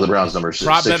similar to some of the Browns numbers.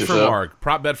 Prop bet or for so. Mark.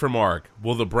 Prop bet for Mark.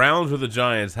 Will the Browns or the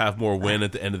Giants have more win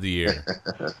at the end of the year?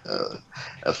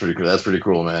 That's pretty cool. That's pretty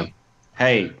cool, man.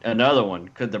 Hey, another one.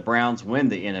 Could the Browns win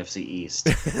the NFC East?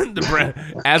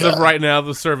 As of right now,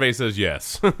 the survey says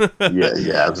yes. yeah.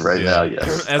 As of right now,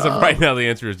 yes. As of right now, the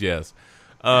answer is yes.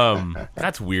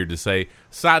 That's weird to say.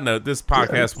 Side note: this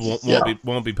podcast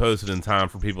won't be posted in time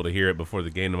for people to hear it before the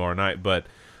game tomorrow night. But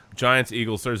Giants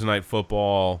Eagles Thursday night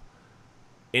football.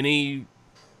 Any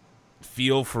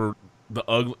feel for the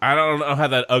ugly? I don't know how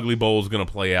that ugly bowl is going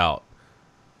to play out.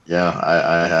 Yeah,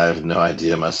 I have no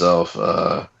idea myself.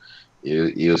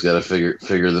 Eagles got to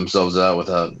figure themselves out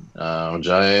without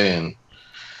Jai and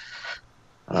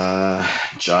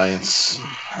Giants.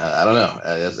 I don't know.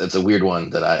 It's a weird one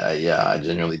that I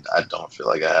genuinely don't feel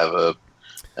like I have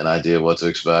an idea of what to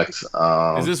expect.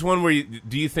 Is this one where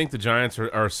do you think the Giants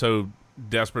are so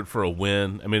desperate for a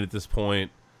win? I mean, at this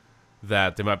point,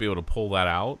 that they might be able to pull that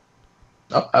out?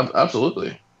 Oh,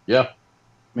 absolutely. Yeah. I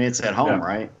mean, it's at home,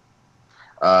 right?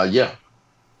 Yeah.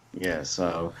 Yeah,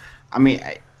 so, I mean,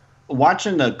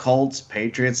 watching the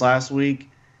Colts-Patriots last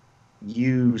week,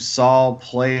 you saw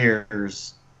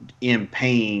players in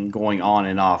pain going on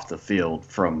and off the field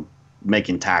from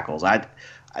making tackles.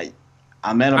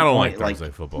 I'm at a I don't point like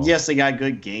Thursday football. Yes, they got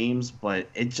good games, but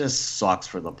it just sucks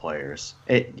for the players.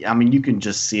 I mean, you can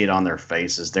just see it on their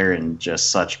faces. They're in just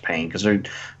such pain because they're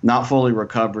not fully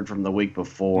recovered from the week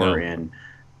before, and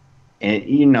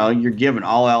you're giving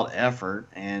all out effort,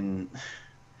 and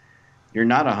you're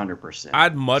not 100%.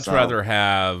 I'd much rather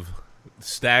have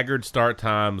staggered start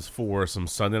times for some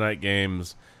Sunday night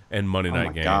games and Monday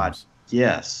night games. God.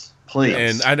 Yes,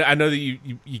 please. And I know that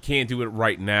you can't do it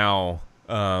right now.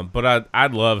 But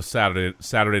I'd love Saturday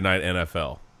night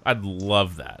NFL. I'd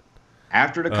love that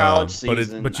after the college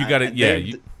season. But you got to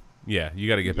you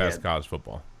got to get past college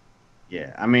football.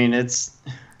 Yeah, I mean it's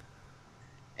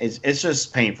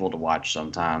just painful to watch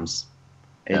sometimes.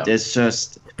 It's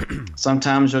just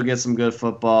sometimes you'll get some good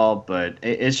football, but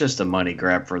it's just a money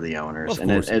grab for the owners, and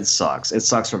it sucks. It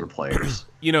sucks for the players.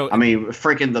 I mean,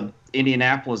 freaking the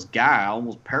Indianapolis guy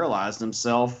almost paralyzed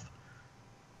himself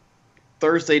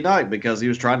Thursday night because he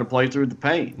was trying to play through the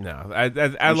pain. No,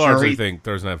 I largely think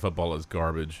Thursday night football is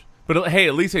garbage. But hey,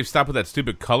 at least they've stopped with that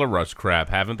stupid color rush crap,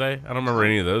 haven't they? I don't remember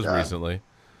any of those recently.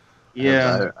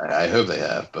 Yeah, I hope they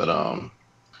have, but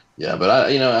yeah, but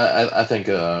I think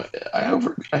I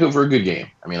hope for a good game.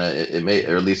 I mean, it may,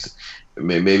 or at least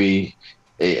maybe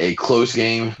a close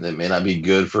game that may not be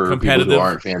good for people who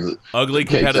aren't fans. Ugly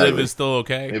competitive is still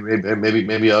okay.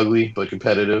 Maybe ugly but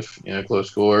competitive. Close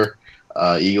score.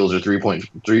 Eagles are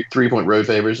 3-point road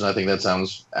favorites, and I think that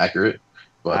sounds accurate.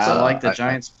 But I like the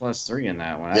Giants +3 in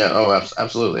that one.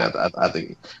 Absolutely. I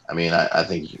think. I mean, I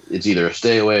think it's either a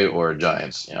stay away or a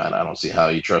Giants. I don't see how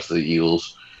you trust the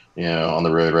Eagles. On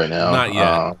the road right now. Not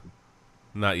yet.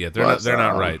 Not yet. They're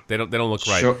not right. They don't look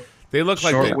right. They look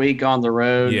like short week on the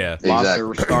road. Yeah, lost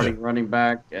their starting running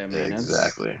back. I mean,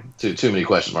 exactly. Too many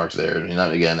question marks there. I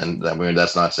mean,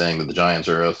 that's not saying that the Giants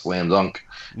are a slam dunk.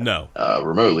 No,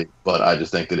 remotely. But I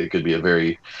just think that it could be a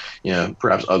very,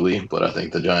 perhaps ugly. But I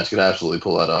think the Giants could absolutely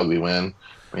pull out an ugly win.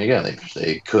 I mean, again,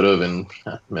 they could have, in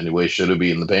many ways, should have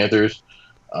beaten the Panthers.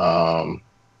 So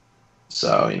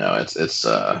it's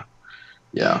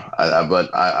Yeah,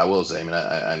 but I will say, I mean,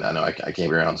 I know I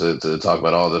came around to talk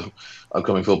about all the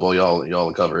upcoming football.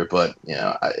 Y'all cover it, but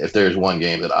if there's one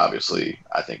game that obviously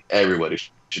I think everybody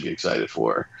should be excited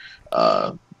for,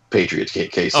 Patriots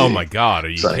KC. Oh my God, are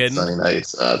you kidding? Sunday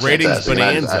nights, ratings fantastic.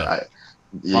 bonanza.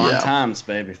 Fun times,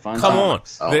 baby. Fun Come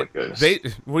times. on. Oh my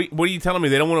goodness. What are you telling me?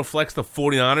 They don't want to flex the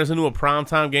 49ers into a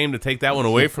primetime game to take that one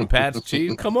away from Pat's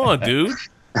Chiefs? Come on, dude.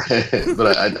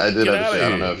 But I did Get understand. outta I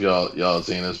don't know if y'all have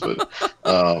seen this, but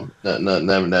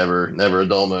never a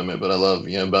dull moment. But I love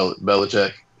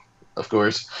Belichick, of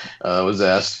course, was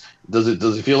asked, does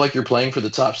it feel like you're playing for the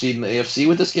top seed in the AFC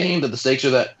with this game? That the stakes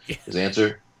are that? His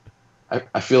answer,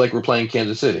 I feel like we're playing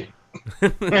Kansas City.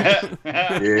 Yeah,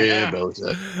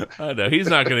 Belichick. I know he's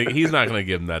not gonna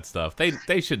give them that stuff.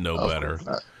 They should know better.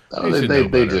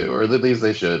 They do, or at least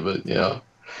they should. But no.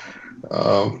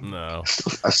 I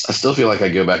still feel like I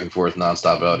go back and forth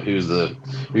nonstop about who's the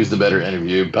better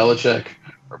interview, Belichick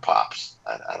or Pops.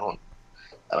 I don't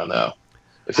know.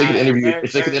 If they could interview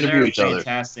each other,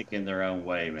 fantastic in their own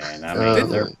way, man. I mean,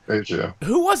 they're very true.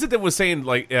 Who was it that was saying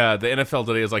like the NFL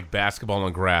today is like basketball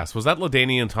on grass? Was that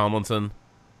LaDainian Tomlinson?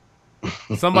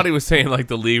 Somebody was saying like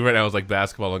the league right now is like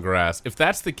basketball on grass. If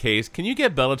that's the case, can you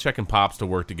get Belichick and Pops to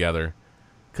work together?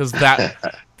 Because that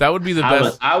would be the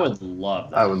best. I would love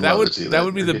that. That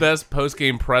would be the best post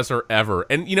game presser ever.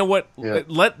 And you know what? Yeah.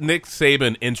 Let Nick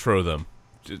Saban intro them,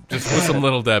 just with some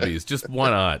little Debbies. Just why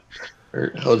not?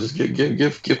 Or hell, just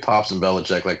give Pops and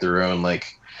Belichick like their own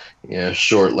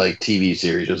short like TV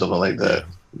series or something like that.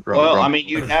 Well, I mean,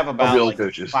 you'd have about real like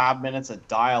coaches. 5 minutes of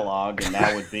dialogue, and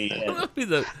that would be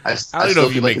it. I don't know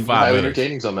if you make 5 minutes.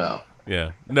 Entertaining somehow.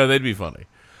 Yeah, no, they'd be funny.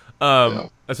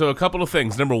 So a couple of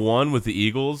things. Number one, with the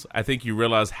Eagles, I think you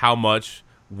realize how much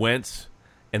Wentz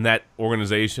and that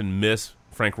organization miss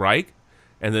Frank Reich,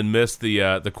 and then miss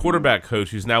the quarterback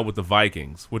coach who's now with the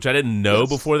Vikings, which I didn't know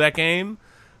before that game.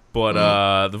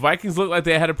 But the Vikings looked like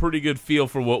they had a pretty good feel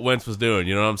for what Wentz was doing.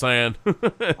 You know what I'm saying?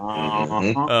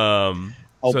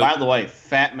 By the way,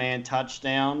 Fat Man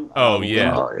touchdown.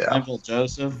 Linville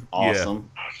Joseph, awesome.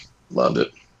 Yeah. Loved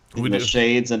it. The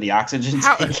shades and the oxygen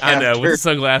tank. I know, with the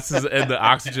sunglasses and the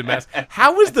oxygen mask.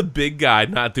 How is the big guy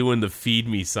not doing the feed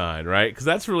me sign, right? Because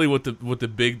that's really what the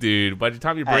big dude, by the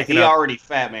time you're breaking he up. already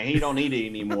fat, man. He don't need it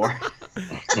anymore.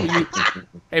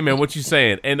 Hey, man, what you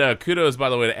saying? And kudos, by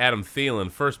the way, to Adam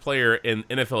Thielen, first player in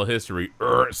NFL history,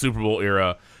 Super Bowl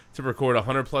era, to record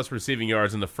 100-plus receiving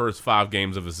yards in the first 5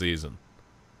 games of a season.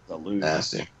 Salute.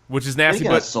 Nasty. Which is nasty,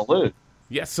 but salute.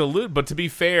 Yeah, salute. But to be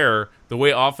fair, the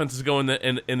way offense is going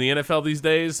in the NFL these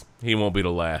days, he won't be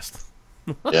the last.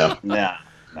 Yeah. No.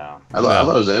 I thought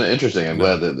it was interesting. I'm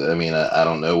glad that, I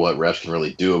don't know what refs can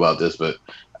really do about this, but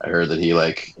I heard that he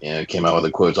came out with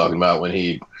a quote talking about when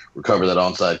he recovered that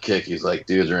onside kick. He's like,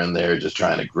 dudes are in there just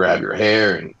trying to grab your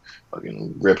hair and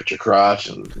fucking rip at your crotch,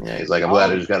 and he's like, I'm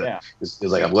glad I just got a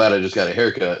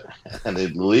haircut. And the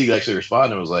league actually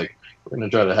responded and was like, we're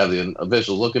going to try to have the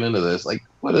officials looking into this. Like,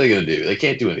 what are they going to do? They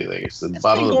can't do anything. It's the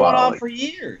bottom of the bottle. It's been going on for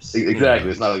years.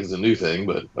 Exactly. It's not like it's a new thing,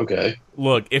 but okay.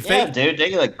 Look, if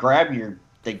they grab your,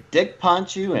 they dick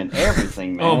punch you and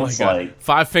everything, man. Oh my God.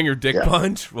 5-finger dick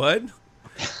punch? What?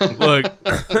 Look,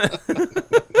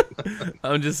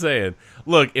 I'm just saying.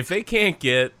 Look, if they can't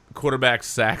get quarterback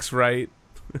sacks right,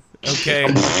 okay,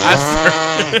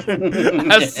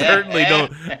 I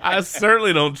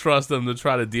certainly don't trust them to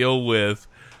try to deal with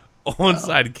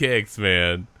onside kicks,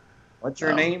 man. What's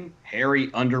your name?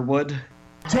 Harry Underwood?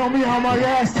 Tell me how my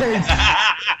ass tastes.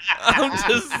 I'm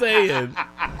just saying.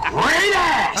 Great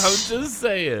ass. I'm just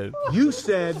saying. You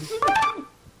said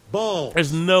balls.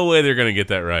 There's no way they're gonna get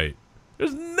that right.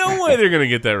 There's no way they're gonna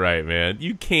get that right, man.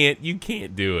 You can't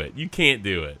do it. You can't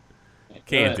do it.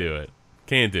 Can't do it.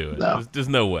 Can't do it. No. There's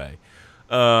no way.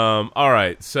 All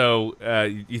right. So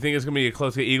you think it's gonna be a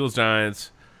close game? Eagles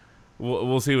Giants.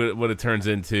 We'll see what it turns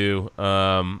into.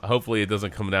 Hopefully, it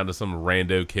doesn't come down to some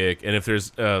rando kick. And if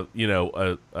there's a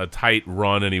tight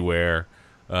run anywhere,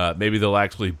 maybe they'll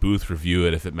actually booth review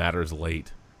it if it matters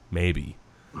late. Maybe.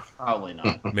 Probably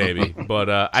not. Maybe. But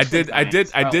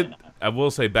I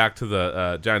will say, back to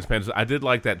the Giants Panthers, I did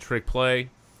like that trick play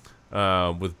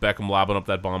with Beckham lobbing up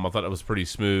that bomb. I thought it was pretty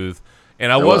smooth.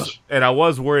 And I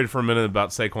was worried for a minute about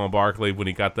Saquon Barkley when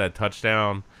he got that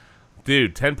touchdown.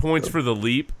 Dude, 10 points for the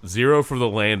leap, 0 for the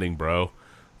landing, bro.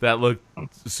 That looked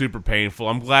super painful.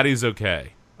 I'm glad he's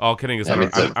okay. All kidding aside,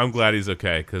 I'm glad he's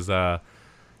okay because,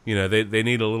 they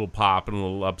need a little pop and a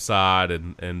little upside,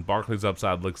 and Barkley's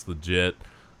upside looks legit.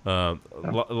 A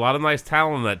lot of nice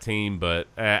talent on that team, but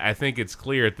I think it's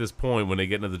clear at this point when they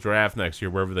get into the draft next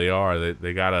year, wherever they are,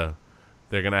 they're gonna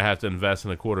have to invest in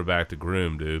a quarterback to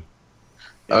groom, dude.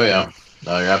 Oh yeah.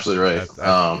 No, you're absolutely right.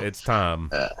 It's time.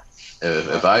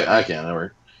 If I can,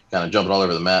 we're kind of jumping all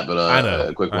over the map, but I know.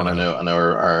 a quick one. I know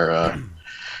our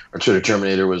Twitter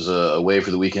Terminator was away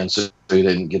for the weekend, so he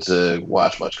didn't get to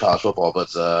watch much college football.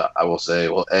 But I will say,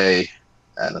 well, and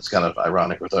it's kind of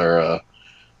ironic with our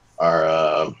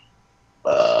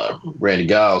Randy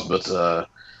Giles, but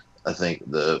I think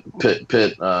the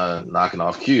Pitt knocking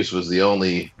off Cuse was the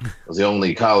only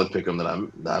college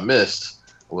pick'em that I missed.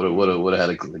 Would have had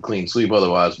a clean sweep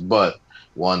otherwise, but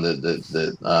one that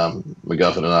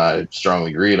McGuffin and I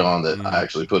strongly agreed on that I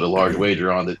actually put a large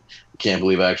wager on that I can't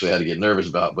believe I actually had to get nervous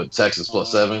about. But Texas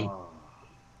 +7,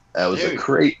 that was a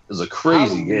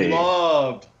crazy game. I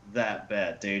loved that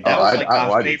bet, dude. That was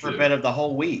my favorite bet of the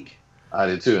whole week. I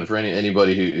did too, and for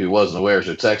anybody who wasn't aware,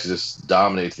 so Texas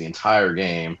dominates the entire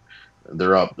game.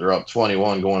 They're up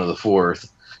 21 going to the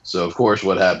fourth. So of course,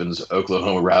 what happens?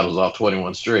 Oklahoma rattles off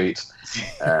 21 straight.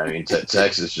 I mean,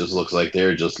 Texas just looks like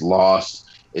they're just lost.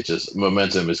 It just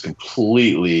momentum is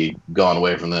completely gone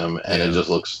away from them, and it just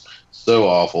looks so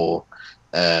awful.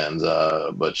 And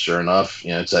but sure enough,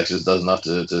 Texas does enough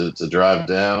to drive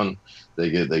down. They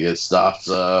get stopped,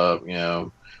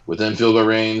 within field goal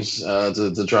range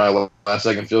to try a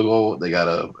last-second field goal. They got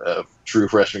a true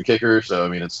freshman kicker, so I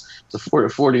mean it's a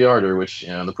 40-yarder, which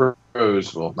the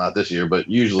pros, well, not this year, but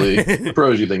usually the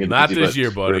pros you think it's not easy, this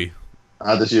year, buddy.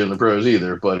 Not this year in the pros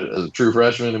either. But as a true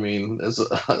freshman, I mean it's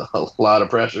a lot of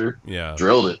pressure. Yeah,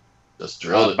 drilled it. Just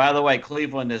drilled it. By the way,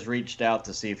 Cleveland has reached out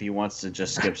to see if he wants to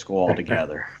just skip school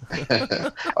altogether.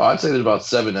 I'd say there's about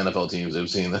 7 NFL teams that have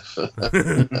seen this.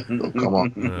 Come on,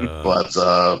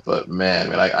 but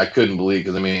man, I couldn't believe,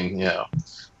 because I mean,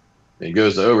 it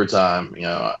goes to overtime.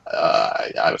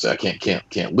 I would say I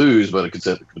can't lose, but it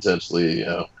could potentially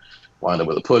wind up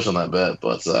with a push on that bet.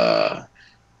 But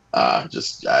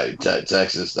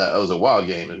Texas, that was a wild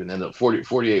game. It ended up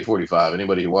 48-45.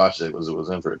 Anybody who watched it was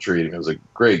in for a treat. It was a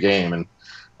great game, and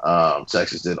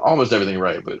Texas did almost everything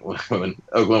right. But when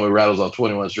Oklahoma rattles off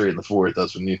 21 straight in the fourth,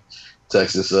 that's when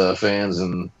Texas fans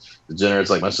and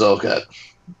degenerates like myself got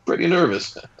pretty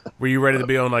nervous. Were you ready to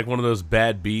be on like one of those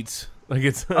bad beats? Like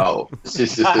it's guaranteed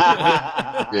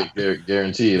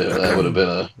that would have been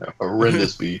a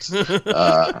horrendous beat.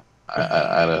 I'd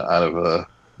have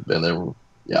been there.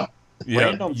 Yeah.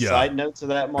 Random side note to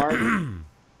that, Mark.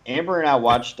 Amber and I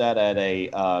watched that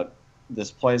at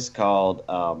this place called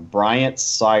Bryant's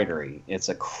Cidery. It's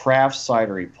a craft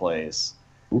cidery place,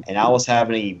 and I was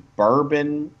having a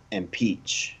bourbon and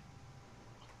peach.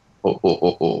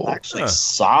 Actually,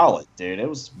 solid, dude. It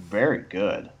was very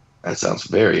good. That sounds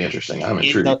very interesting. I'm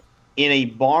intrigued. In a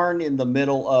barn in the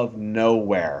middle of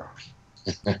nowhere.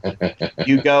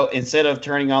 You go, instead of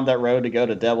turning on that road to go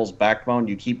to Devil's Backbone,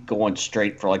 you keep going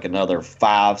straight for like another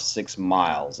 5-6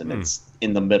 miles, and it's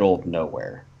in the middle of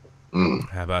nowhere.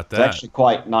 How about that? It's actually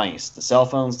quite nice. The cell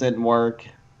phones didn't work.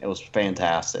 It was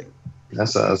fantastic. That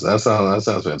sounds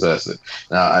fantastic.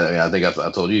 Now, I think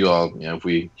I told you all,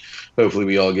 hopefully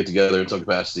we all get together in some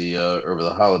capacity over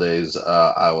the holidays.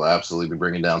 I will absolutely be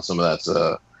bringing down some of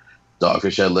that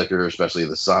Dogfish Head liquor, especially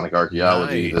the Sonic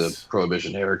Archaeology, the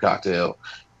Prohibition Hair cocktail.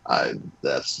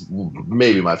 That's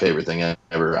maybe my favorite thing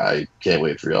ever. I can't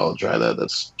wait for y'all to try that.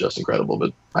 That's just incredible.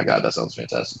 But my God, that sounds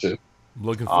fantastic too.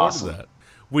 Looking forward to that.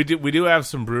 We do have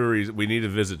some breweries. We need to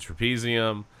visit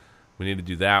Trapezium. We need to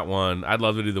do that one. I'd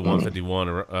love to do the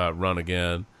 151 run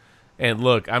again. And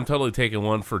look, I'm totally taking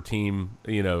one for team.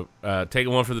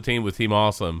 Taking one for the team with Team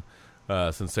Awesome.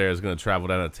 Since Sarah's going to travel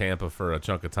down to Tampa for a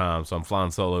chunk of time, so I'm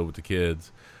flying solo with the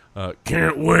kids.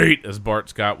 Can't wait, as Bart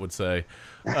Scott would say.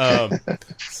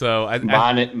 So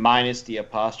minus the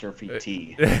apostrophe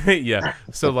T. Yeah.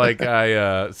 So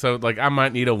I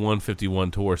might need a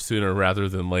 151 tour sooner rather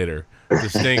than later.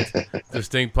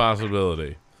 Distinct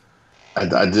possibility. I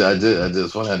did.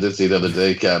 It's funny. I did see the other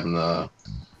day, Captain, that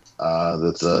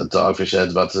Dogfish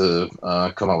Head's about to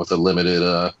come out with a limited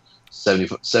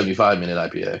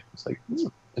 75-minute IPA. It's like,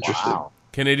 interesting. Wow.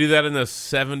 Can they do that in the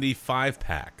 75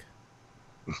 pack?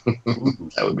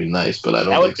 That would be nice, but I don't.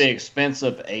 That would be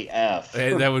expensive AF.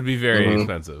 That would be very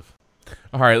expensive.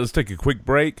 All right, let's take a quick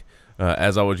break.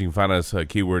 As always, you can find us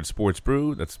keyword Sports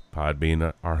Brew. That's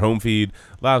Podbean, our home feed,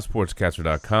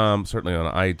 livesportscaster.com, certainly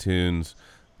on iTunes,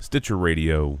 Stitcher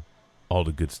Radio, all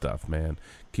the good stuff, man.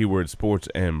 Keyword Sports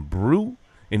and Brew.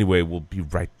 Anyway, we'll be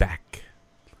right back.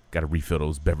 Got to refill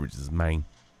those beverages, man.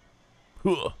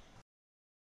 All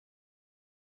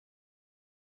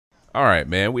right,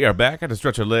 man. We are back. I had to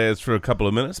stretch our legs for a couple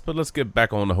of minutes, but let's get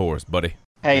back on the horse, buddy.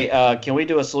 Hey, can we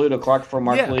do a salute o'clock before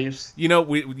Mark leaves?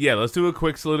 Let's do a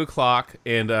quick salute o'clock,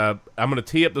 and I'm going to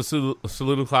tee up the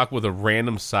salute o'clock with a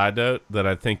random side note that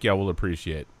I think y'all will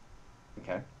appreciate.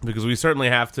 Okay. Because we certainly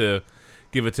have to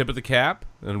give a tip of the cap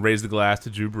and raise the glass to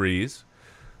Drew Brees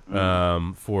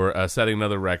for setting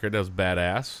another record. That was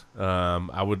badass.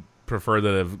 I would prefer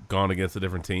that have gone against a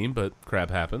different team, but crap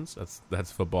happens.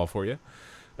 That's football for you.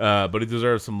 But he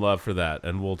deserves some love for that,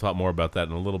 and we'll talk more about that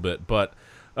in a little bit. But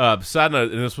side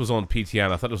note, and this was on PTI,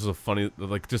 and I thought this was a funny,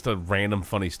 like just a random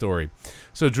funny story.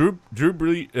 So Drew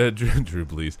Brees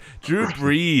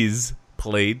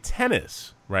played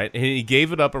tennis, right? And he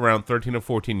gave it up around 13 or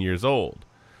 14 years old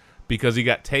because he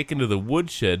got taken to the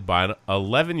woodshed by an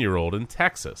 11-year-old in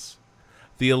Texas.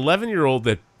 The 11-year-old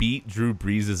that beat Drew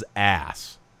Brees'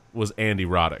 ass was Andy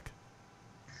Roddick.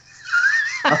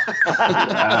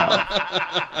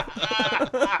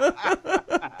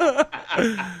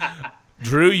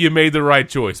 Drew, you made the right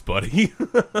choice, buddy.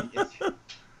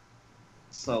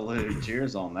 Salute.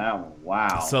 Cheers on that one.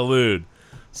 Wow. Salute.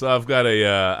 So I've got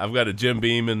a Jim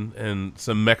Beam and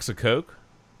some Mexicoke,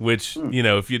 which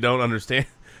if you don't understand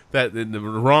that in the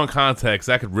wrong context,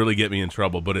 that could really get me in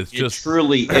trouble. But it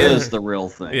truly is the real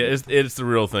thing. Yeah, it's the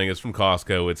real thing. It's from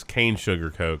Costco. It's cane sugar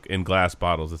Coke in glass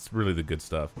bottles. It's really the good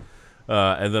stuff.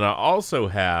 And then I also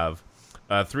have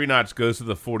 3 Notch Goes to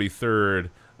the 43rd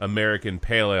American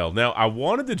Pale Ale. Now, I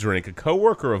wanted to drink. A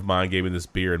coworker of mine gave me this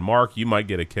beer, and Mark, you might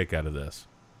get a kick out of this.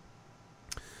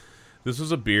 This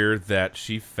was a beer that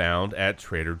she found at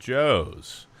Trader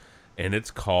Joe's, and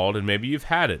it's called, and maybe you've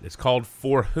had it, it's called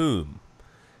For Whom,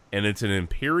 and it's an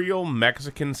Imperial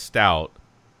Mexican Stout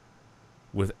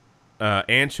with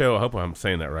ancho, I hope I'm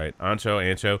saying that right,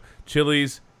 ancho,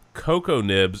 chilies, cocoa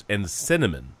nibs, and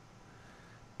cinnamon.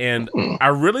 And I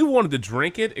really wanted to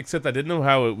drink it, except I didn't know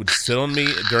how it would sit on me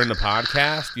during the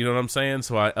podcast, you know what I'm saying?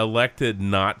 So I elected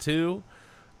not to.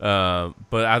 But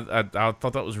I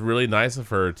thought that was really nice of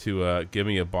her to give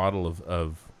me a bottle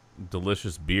of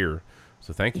delicious beer.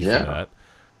 So thank you for that.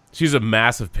 She's a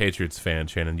massive Patriots fan,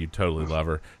 Shannon. You totally love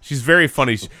her. She's very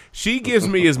funny. She gives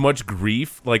me as much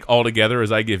grief, like altogether,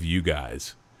 as I give you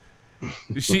guys.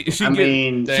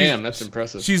 Damn, that's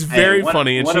impressive. She's very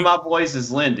funny. And one of my boys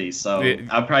is Lindy, so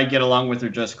I'll probably get along with her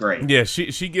just great. Yeah,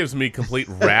 she gives me complete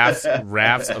rafts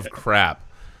of crap.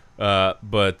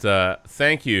 But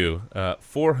thank you.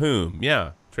 For Whom?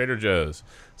 Yeah, Trader Joe's.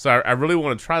 So I really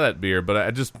want to try that beer, but I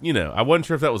just, I wasn't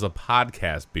sure if that was a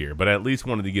podcast beer, but I at least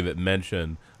wanted to give it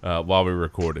mention while we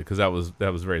recorded, because that was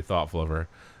very thoughtful of her,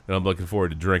 and I'm looking forward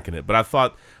to drinking it. But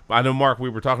I know, Mark, we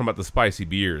were talking about the spicy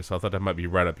beers, so I thought that might be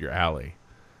right up your alley.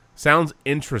 Sounds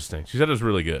interesting. She said it was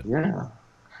really good. Yeah.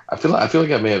 I feel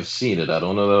like I may have seen it. I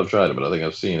don't know that I've tried it, but I think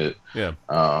I've seen it. Yeah.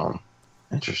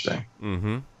 Interesting.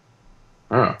 Mm-hmm.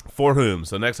 Huh. For Whom.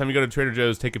 So next time you go to Trader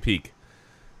Joe's, take a peek.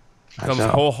 Comes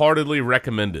wholeheartedly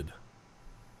recommended.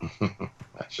 I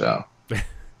shall.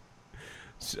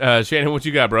 Shannon, what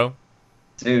you got, bro?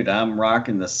 Dude, I'm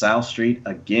rocking the South Street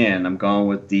again. I'm going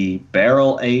with the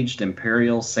barrel-aged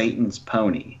Imperial Satan's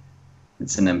Pony.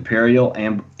 It's an Imperial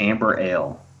Amber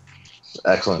Ale.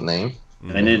 Excellent name.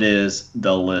 And it is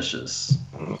delicious.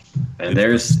 And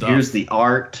here's the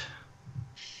art.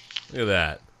 Look at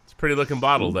that. It's a pretty looking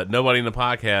bottle that nobody in the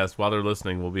podcast, while they're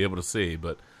listening, will be able to see,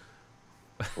 but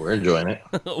we're enjoying it.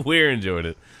 We're enjoying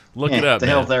it. Look it up, to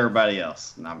hell with everybody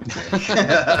else. No, I'm kidding.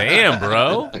 Damn,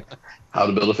 bro. How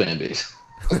to build a fan base.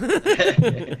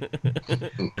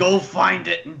 Go find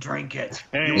it and drink it.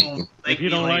 Hey, if you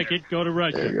don't like it, go to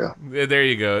Russia. There you go. Yeah, there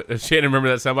you go. Shannon, remember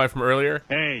that soundbite from earlier?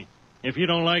 Hey, if you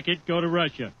don't like it, go to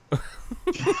Russia.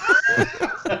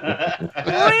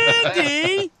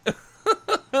 Randy!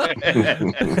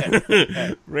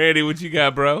 Randy, what you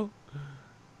got, bro?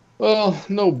 Well,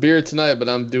 no beer tonight, but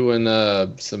I'm doing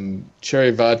some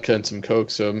cherry vodka and some Coke,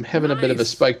 so I'm having a bit of a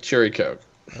spiked cherry Coke.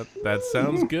 That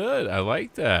sounds good. I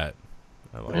like that.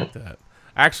 I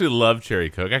actually love cherry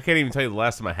Coke. I can't even tell you the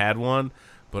last time I had one,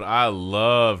 but I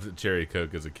loved cherry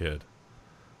Coke as a kid.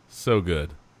 So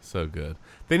good. So good.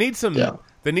 They need some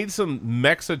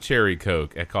Mexa cherry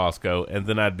Coke at Costco, and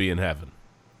then I'd be in heaven.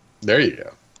 There you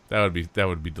go. That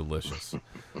would be delicious.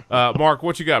 Mark,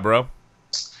 what you got, bro?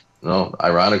 No,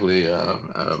 ironically,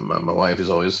 my wife is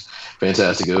always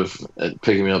fantastic at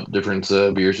picking me up different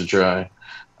beers to try.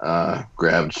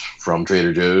 Grabbed from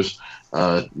Trader Joe's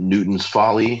Newton's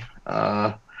Folly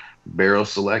Barrel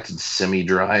Selected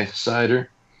Semi-Dry Cider.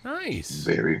 Nice.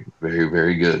 Very, very,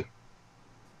 very good.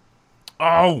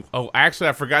 Oh! Actually,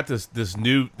 I forgot this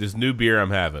new beer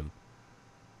I'm having.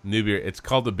 New beer. It's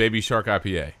called the Baby Shark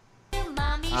IPA.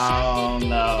 Oh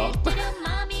no!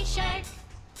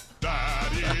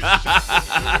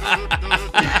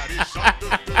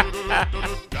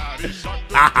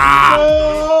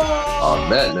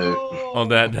 On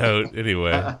that note,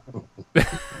 anyway.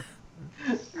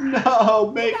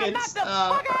 No, make it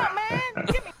stop.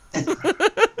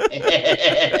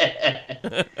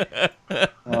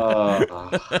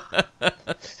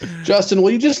 Justin,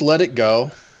 will you just let it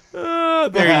go?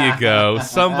 There you go.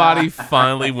 Somebody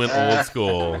finally went old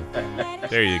school.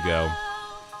 There you go.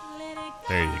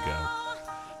 There you go.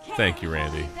 Thank you,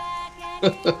 Randy.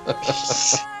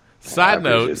 Side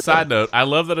note, I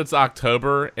love that it's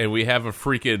October and we have a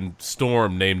freaking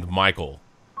storm named Michael.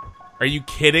 Are you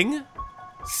kidding?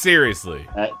 Seriously.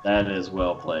 That is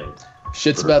well played.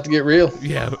 Shit's about to get real.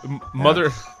 Yeah,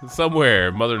 Mother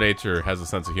Nature has a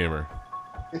sense of humor.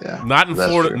 Yeah, Not in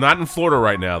Florida. True. Not in Florida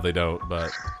right now. They don't.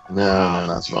 But no,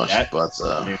 not so much.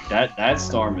 Dude, that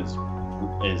storm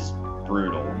is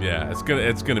brutal. yeah,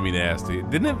 it's gonna be nasty.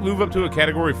 Didn't it move up to a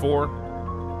Category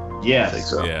 4? Yes. I think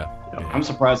so. Yeah. I'm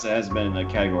surprised it hasn't been in a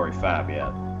Category 5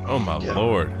 yet. Oh my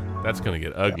Lord, that's gonna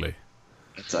get ugly.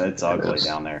 It's ugly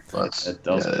down there. It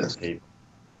does hurt people.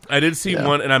 I did see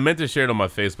one, and I meant to share it on my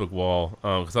Facebook wall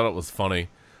because I thought it was funny.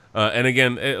 And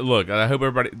again, look, I hope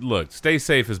everybody stay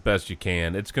safe as best you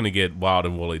can. It's going to get wild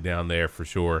and woolly down there for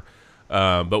sure.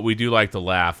 But we do like to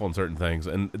laugh on certain things,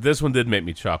 and this one did make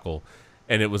me chuckle.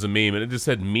 And it was a meme, and it just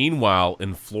said "Meanwhile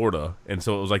in Florida," and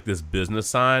so it was like this business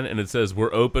sign, and it says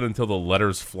 "We're open until the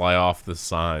letters fly off the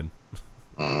sign."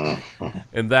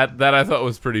 And that I thought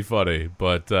was pretty funny.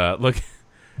 But look.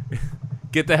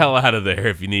 Get the hell out of there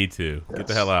if you need to. Get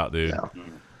the hell out, dude.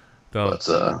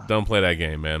 Yeah. Don't play that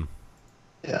game, man.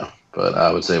 Yeah, but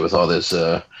I would say with all this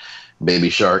baby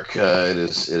shark, it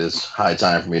is high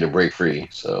time for me to break free.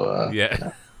 So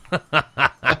yeah.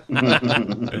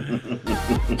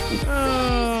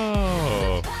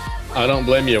 Oh. I don't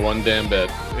blame you one damn bit.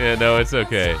 Yeah, no, it's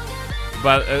okay.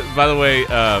 By the way,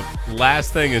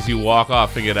 last thing as you walk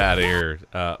off and get out of here,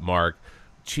 Mark.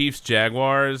 Chiefs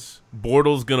Jaguars.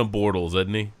 Bortles gonna Bortles,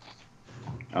 isn't he?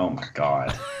 Oh my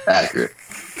God. Accurate.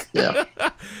 Yeah.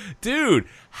 Dude,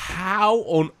 how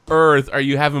on earth are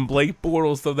you having Blake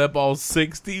Bortles throw that ball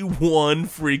 61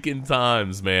 freaking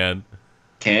times, man?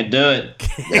 Can't do it.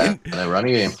 Yeah,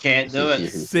 running game. Can't do it.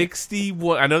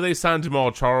 61. I know they signed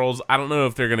Jamal Charles. I don't know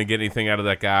if they're going to get anything out of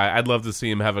that guy. I'd love to see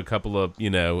him have a couple of,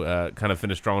 kind of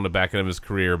finish strong in the back end of his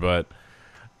career, but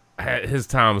his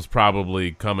time is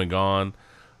probably come and gone.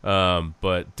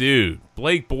 But dude,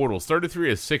 Blake Bortles,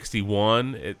 33 of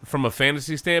 61. From a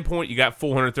fantasy standpoint, you got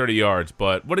 430 yards.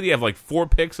 But what did he have? Like 4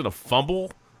 picks and a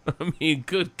fumble? I mean,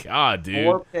 good God, dude.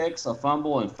 4 picks, a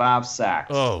fumble, and 5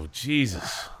 sacks. Oh,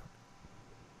 Jesus.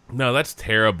 No, that's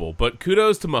terrible. But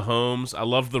kudos to Mahomes. I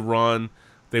love the run.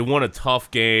 They won a tough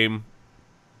game.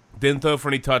 Didn't throw for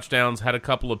any touchdowns. Had a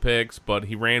couple of picks, but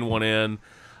he ran one in.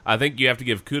 I think you have to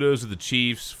give kudos to the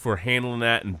Chiefs for handling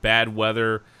that in bad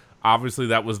weather. Obviously,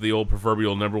 that was the old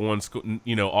proverbial number one,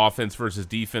 offense versus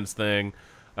defense thing.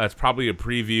 It's probably a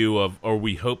preview of, or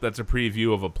we hope that's a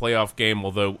preview of a playoff game.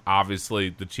 Although obviously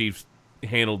the Chiefs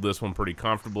handled this one pretty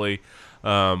comfortably.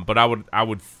 But I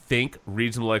would think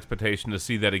reasonable expectation to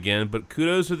see that again. But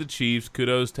kudos to the Chiefs,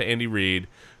 kudos to Andy Reid,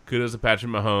 kudos to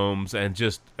Patrick Mahomes, and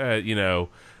just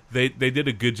they did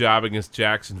a good job against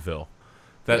Jacksonville.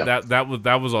 That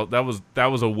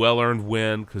was a well-earned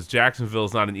win because Jacksonville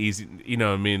is not an easy,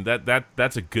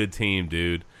 that's a good team,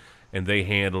 dude, and they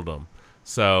handled them.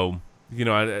 So,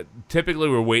 typically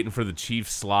we're waiting for the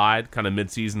Chiefs slide, kind of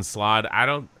mid-season slide. I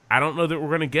don't know that we're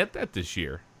going to get that this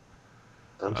year.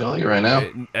 I'm telling you right now.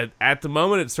 At the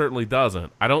moment, it certainly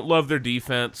doesn't. I don't love their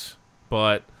defense,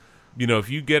 but if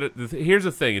you get it, here's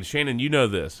the thing, and Shannon, you know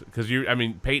this because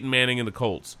Peyton Manning and the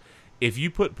Colts. If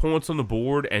you put points on the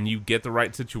board and you get the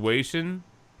right situation,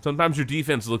 sometimes your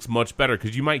defense looks much better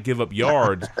because you might give up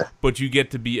yards, but you get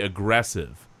to be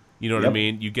aggressive. You know what I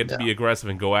mean? You get to be aggressive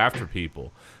and go after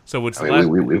people. So it's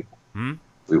we've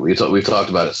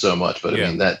talked about it so much, but I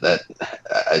mean that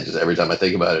I just every time I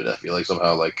think about it, I feel like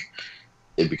somehow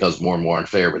it becomes more and more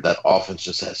unfair. But that offense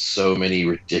just has so many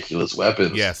ridiculous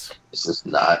weapons. Yes, it's just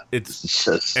not.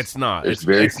 It's not. It's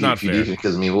very not fair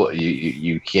because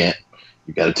you can't.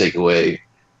 You got to take away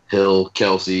Hill,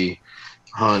 Kelsey,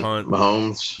 Hunt,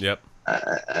 Mahomes. Yep.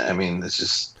 I mean, it's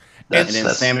just. And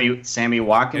then Sammy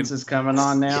Watkins is coming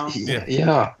on now.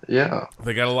 Yeah.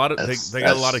 They got a lot of they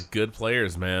got a lot of good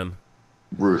players, man.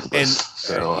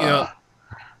 Ruthless.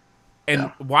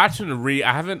 And watching the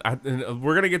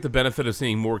we're gonna get the benefit of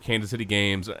seeing more Kansas City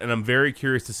games, and I'm very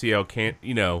curious to see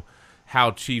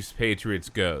how Chiefs Patriots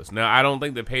goes. Now, I don't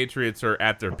think the Patriots are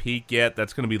at their peak yet.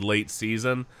 That's going to be late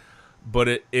season.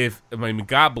 But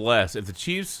God bless if the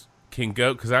Chiefs can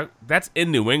go, because that's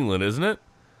in New England, isn't it?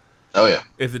 Oh yeah.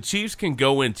 If the Chiefs can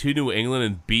go into New England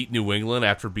and beat New England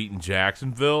after beating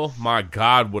Jacksonville, my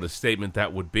God, what a statement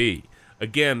that would be.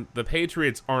 again, the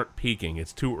Patriots aren't peaking.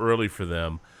 It's too early for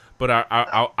them. But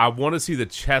I want to see the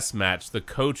chess match, the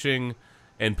coaching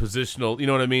and positional. You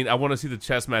know what I mean? I want to see the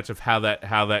chess match of how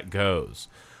that goes.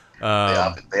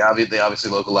 They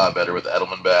obviously look a lot better with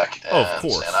Edelman back. And, of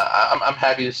course. And I'm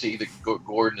happy to see that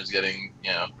Gordon is getting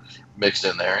mixed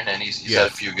in there, and he's had a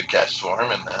few good catches for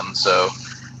him, and so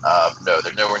no,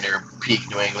 they're nowhere near peak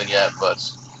New England yet, but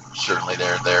certainly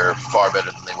they're far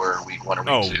better than they were week 1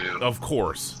 or week 2. Of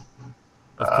course.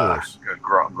 Of course.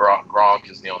 Gronk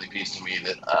is the only piece to me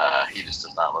that he just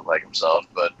does not look like himself.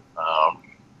 But I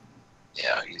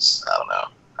don't know.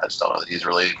 I just don't know that he's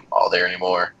really all there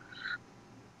anymore.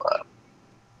 But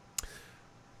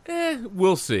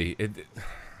we'll see.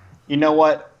 You know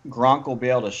what? Gronk will be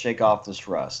able to shake off this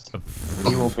rust.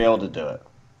 He will be able to do it.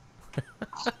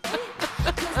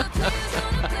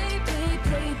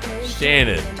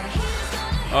 Shannon.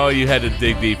 Oh, you had to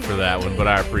dig deep for that one, but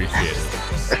I appreciate it.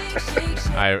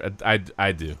 I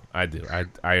do.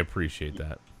 I appreciate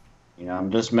that.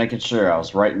 I'm just making sure. I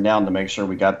was writing down to make sure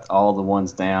we got all the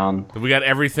ones down. We got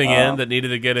everything in that needed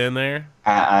to get in there?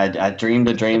 I dreamed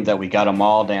a dream that we got them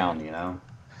all down,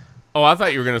 Oh, I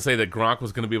thought you were going to say that Gronk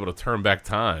was going to be able to turn back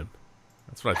time.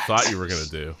 That's what I thought you were going to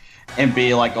do. And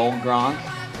be like old Gronk?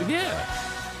 Yeah.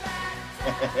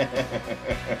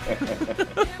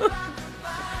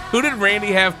 Who did Randy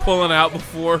have pulling out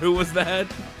before? Who was that?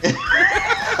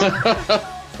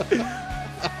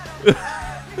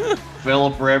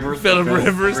 Phillip Rivers.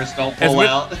 Rivers don't pull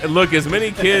out. Look, as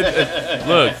many kids.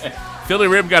 Look, Philly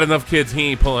Rib got enough kids.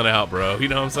 He ain't pulling out, bro. You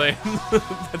know what I'm saying?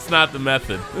 That's not the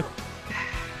method.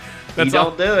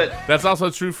 Don't do it. That's also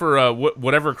true for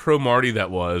whatever Crow Marty that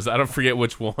was. I don't forget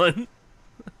which one.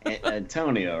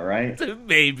 Antonio, right?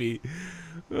 Maybe.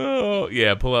 Oh,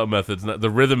 yeah, pull-out methods. The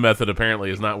rhythm method apparently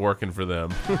is not working for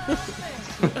them.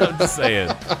 I'm just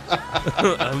saying.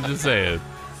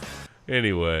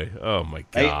 Anyway, oh my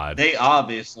God. They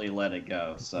obviously let it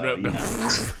go, so,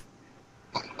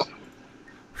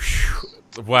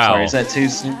 Wow. Sorry, is that too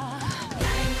soon?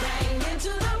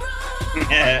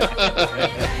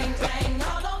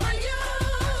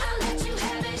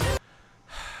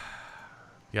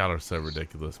 Y'all are so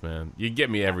ridiculous, man. You get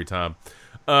me every time.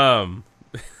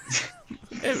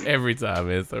 Every time,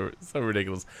 man. So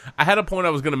ridiculous. I had a point I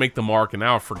was going to make the mark, and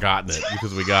now I've forgotten it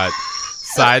because we got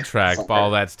sidetracked by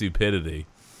all that stupidity.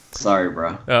 Sorry,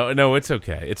 bro. Oh, no, it's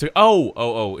okay.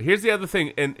 Oh. Here's the other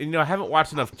thing, and I haven't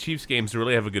watched enough Chiefs games to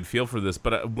really have a good feel for this,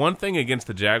 but one thing against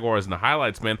the Jaguars in the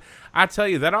highlights, man, I tell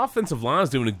you, that offensive line is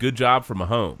doing a good job for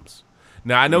Mahomes.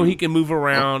 Now, I know he can move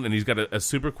around, and he's got a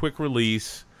super quick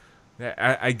release.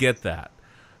 I get that.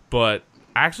 But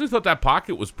I actually thought that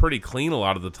pocket was pretty clean a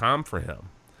lot of the time for him.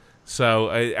 So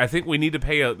I think we need to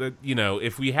pay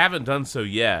if we haven't done so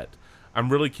yet, I'm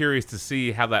really curious to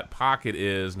see how that pocket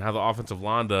is and how the offensive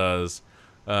line does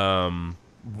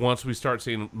once we start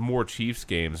seeing more Chiefs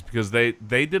games, because they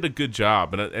did a good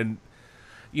job. And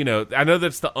I know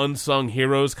that's the unsung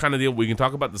heroes kind of deal. We can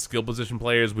talk about the skill position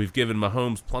players. We've given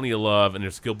Mahomes plenty of love, and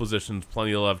their skill positions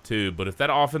plenty of love too. But if that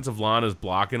offensive line is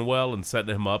blocking well and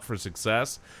setting him up for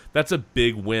success, that's a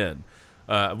big win.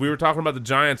 We were talking about the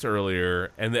Giants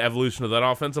earlier and the evolution of that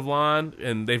offensive line,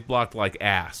 and they've blocked like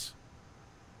ass.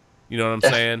 You know what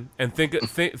I'm saying? And think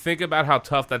about how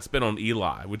tough that's been on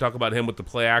Eli. We talk about him with the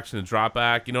play action and drop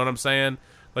back. You know what I'm saying?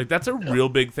 Like, that's a real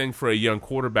big thing for a young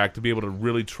quarterback, to be able to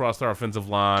really trust our offensive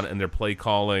line and their play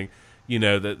calling.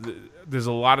 There's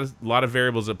a lot of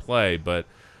variables at play, but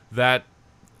that,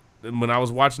 when I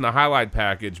was watching the highlight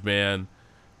package, man,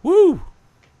 woo,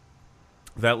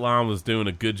 that line was doing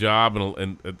a good job,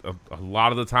 and a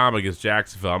lot of the time against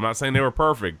Jacksonville. I'm not saying they were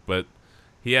perfect, but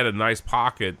he had a nice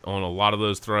pocket on a lot of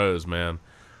those throws, man.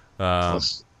 Go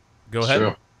ahead.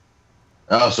 True.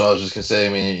 Oh, so I was just gonna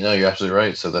say, you're absolutely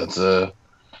right. So that's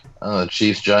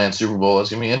Chiefs Giants Super Bowl. That's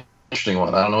gonna be an interesting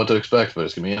one. I don't know what to expect, but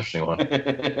it's gonna be an interesting one.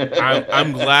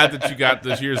 I'm glad that you got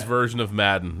this year's version of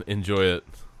Madden. Enjoy it.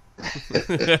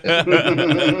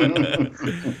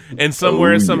 And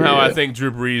somehow, I think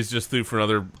Drew Brees just threw for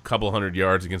another couple 100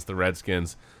 yards against the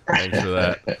Redskins. Thanks for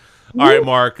that. All right,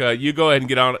 Mark, you go ahead and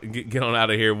get on out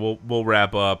of here. We'll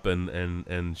wrap up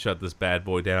and shut this bad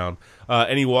boy down.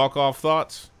 Any walk-off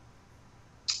thoughts?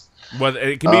 Well,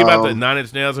 it can be about the 9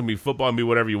 Inch Nails, and be football, and be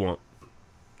whatever you want.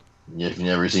 If you've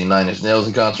never seen 9 Inch Nails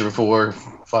in concert before,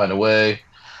 find a way.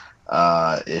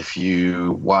 If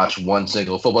you watch one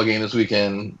single football game this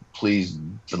weekend, please,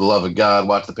 for the love of God,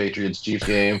 watch the Patriots-Chiefs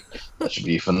game. That should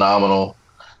be phenomenal.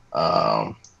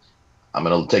 I'm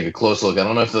going to take a close look. I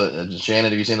don't know if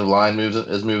Shannon, have you seen the line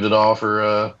has moved at all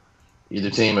for either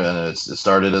team? And it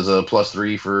started as a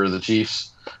 +3 for the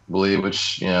Chiefs, I believe,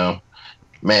 which,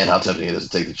 Man, how tempting it is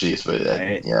to take the Chiefs, but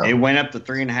it went up to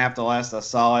 3.5 the last I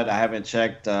saw it. I haven't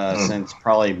checked since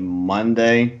probably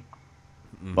Monday,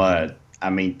 but I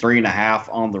mean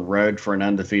 3.5 on the road for an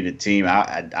undefeated team.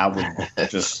 I would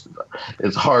just.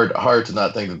 It's hard to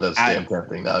not think that that's damn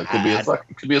tempting. Now it could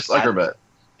be a sucker bet.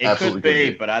 It Absolutely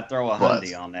could be, but I'd throw a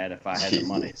 $100 on that if I had the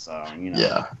money. So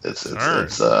Yeah, it's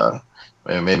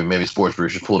maybe Sports Brew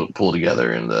should pull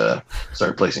together and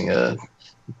start placing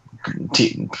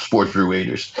Sports Brew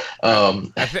wagers.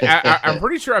 I'm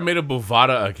pretty sure I made a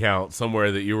Bovada account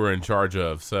somewhere that you were in charge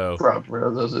of. So probably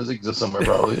those exist somewhere.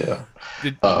 Probably, yeah.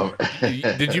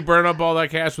 Did you burn up all that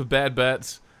cash with bad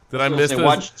bets? Did I miss this?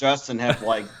 Watch Justin have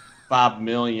like $5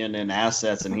 million in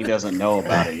assets and he doesn't know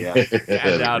about it yet.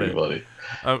 I doubt it. Funny.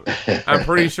 I'm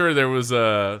pretty sure there was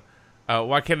a.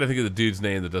 Why can't I think of the dude's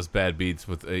name that does bad beats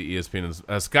with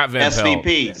ESPN? Scott Van Pelt.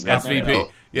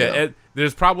 SVP. Yeah.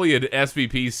 There's probably an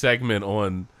SVP segment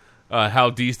on how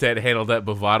D-Stat handled that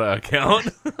Bovada account.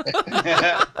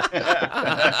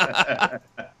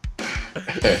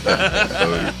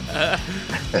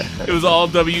 It was all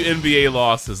WNBA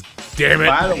losses. Damn it.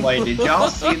 By the way, did y'all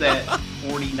see that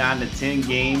 49-10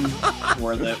 game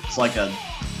where it's like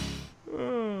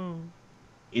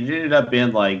it ended up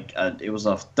being like it was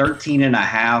a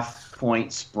 13.5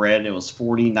 point spread. It was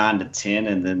 49-10,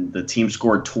 and then the team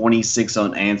scored 26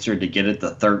 unanswered to get it to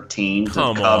 13 to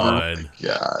cover. Come on,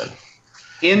 God!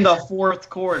 In the fourth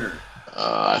quarter.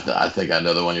 I think I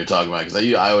know the one you're talking about because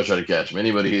I always try to catch him.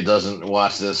 Anybody who doesn't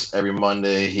watch this every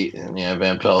Monday,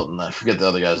 Van Pelt and I forget the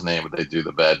other guy's name, but they do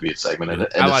the bad beat segment, and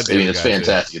it's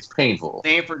fantastic. It's painful.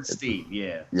 Stanford Steve,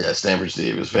 yeah, Stanford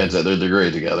Steve. It's fantastic. They're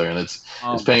great together, and it's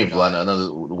painful. I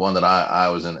know the one that I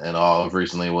was in awe of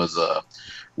recently was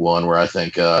one where I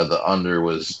think the under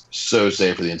was so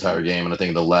safe for the entire game, and I think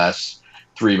in the last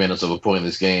 3 minutes of a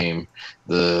pointless game,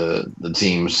 the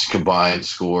teams combined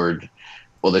scored.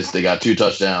 Well, they got 2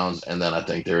 touchdowns, and then I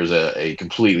think there was a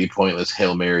completely pointless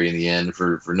Hail Mary in the end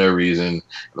for no reason.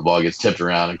 The ball gets tipped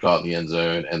around and caught in the end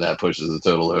zone, and that pushes the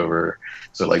total over.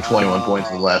 So, 21 points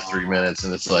in the last 3 minutes,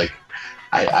 and it's like,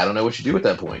 I don't know what you do at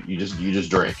that point. You just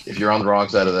drink. If you're on the wrong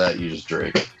side of that, you just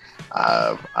drink.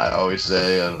 I always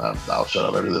say, and I'll shut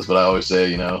up after this, but I always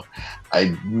say,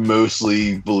 I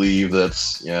mostly believe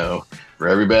that's, for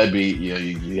every bad beat,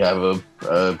 you have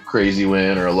a crazy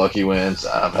win or a lucky win. So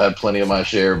I've had plenty of my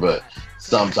share, but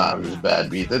sometimes there's a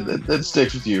bad beat that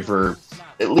sticks with you for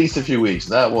at least a few weeks.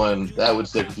 That would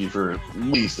stick with you for at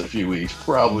least a few weeks,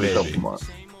 probably a couple months,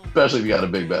 especially if you got a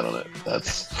big bet on it.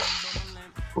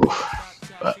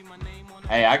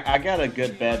 Hey, I got a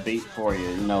good bad beat for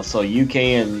you. So UK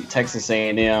and Texas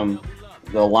A&M,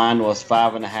 the line was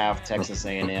 5.5 Texas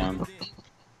A&M.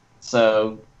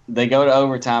 So they go to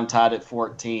overtime, tied at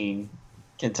 14.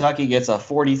 Kentucky gets a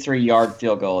 43-yard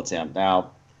field goal attempt.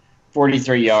 Now,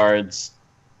 43 yards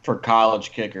for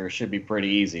college kicker should be pretty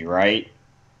easy, right?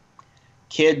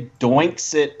 Kid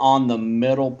doinks it on the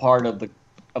middle part of the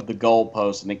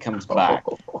goalpost, and it comes back.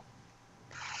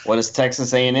 What does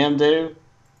Texas A&M do?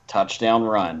 Touchdown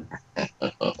run.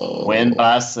 Win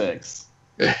by 6.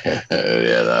 Yeah,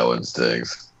 that one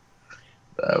stinks.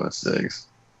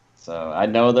 So I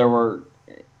know there were.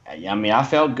 I mean, I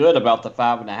felt good about the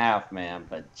 5.5, man,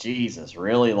 but Jesus,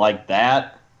 really like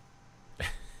that?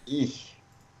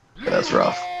 That's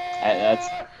rough. That's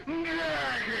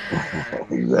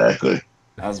exactly.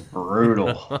 That's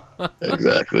brutal.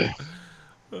 Exactly.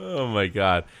 Oh my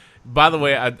God. By the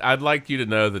way, I'd like you to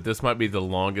know that this might be the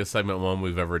longest segment 1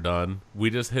 we've ever done. We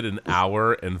just hit an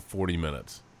hour and 40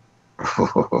 minutes,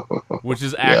 which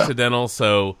is accidental.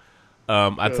 So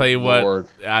I tell you what,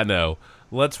 I know.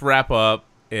 Let's wrap up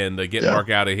and get Mark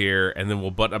out of here, and then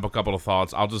we'll button up a couple of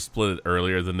thoughts. I'll just split it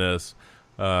earlier than this,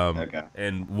 okay.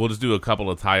 And we'll just do a couple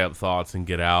of tie-up thoughts and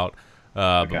get out.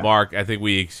 Okay. But Mark, I think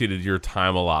we exceeded your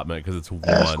time allotment because it's 1.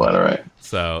 That's quite all right.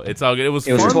 So it's all good. It was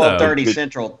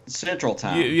 12:30 Central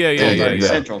time. Yeah.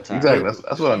 Central time. Exactly.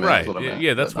 That's what I meant. Right. That's what I meant.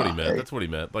 Yeah, that's what he meant. That's what he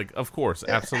meant. Like, of course,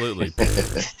 absolutely.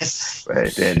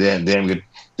 Right.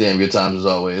 Damn good times as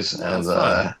always. And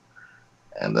yeah,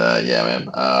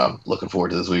 man. Looking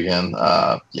forward to this weekend.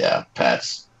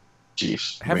 Pats,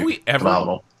 Chiefs. Have we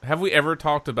ever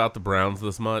talked about the Browns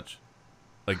this much?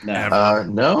 Like never.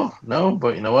 No.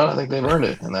 But you know what? I think they've earned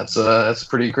it, and that's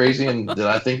pretty crazy. And did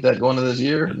I think that going into this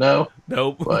year? No.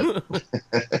 Nope. But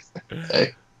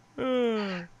hey,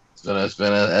 it's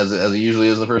been as it usually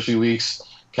is the first few weeks.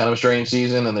 Kind of a strange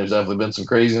season, and there's definitely been some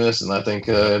craziness. And I think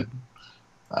the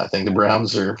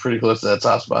Browns are pretty close to that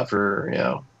top spot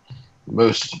for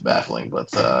most baffling. But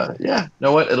yeah, you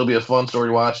know what? It'll be a fun story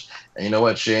to watch. And you know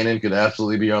what? Shannon could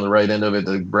absolutely be on the right end of it.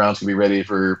 The Browns could be ready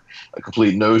for a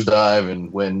complete nosedive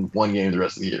and win one game the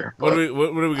rest of the year. What do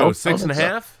we go? 6.5?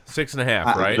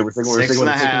 6.5, right? We're sticking with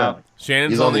 6.5.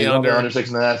 Shannon's He's on the under.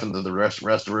 6.5, and the rest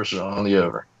of us are on the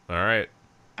over. All right.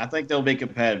 I think they'll be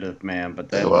competitive, man. But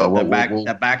that,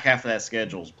 the back half of that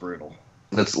schedule is brutal.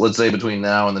 Let's say between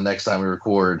now and the next time we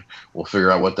record, we'll figure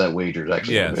out what that wager is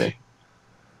actually going to be.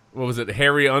 What was it?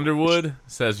 Harry Underwood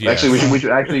says yes. Actually, we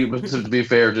should to be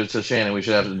fair to Shannon, we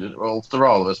should have to. Well, for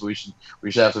all of us, we should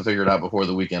have to figure it out before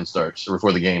the weekend starts, or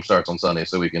before the game starts on Sunday,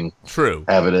 so we can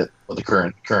have it at what the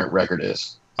current record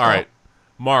is. All right,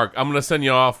 Mark, I'm going to send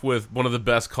you off with one of the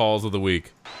best calls of the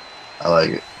week. I like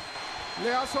it.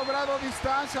 Le ha sobrado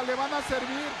distancia, le van a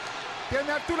servir.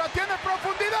 Tiene altura, tiene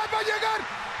profundidad, va a llegar.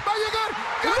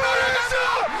 Gano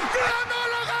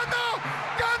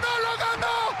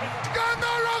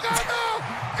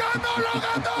lo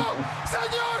ganó.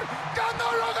 Señor, Gano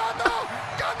lo ganó.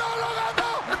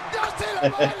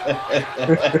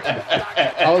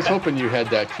 I was hoping you had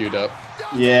that queued up.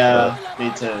 Yeah,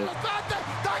 me too.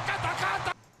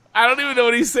 I don't even know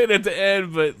what he's saying at the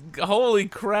end, but holy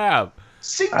crap.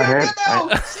 I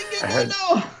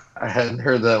hadn't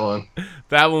heard that one.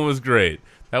 That one was great.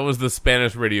 That was the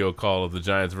Spanish radio call of the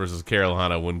Giants versus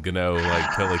Carolina when Gano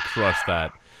totally crushed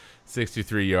that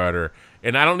 63-yarder.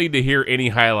 And I don't need to hear any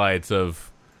highlights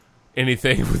of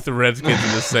anything with the Redskins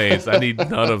and the Saints. I need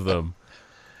none of them.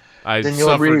 I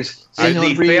suffered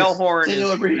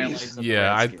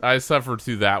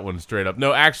through that one straight up.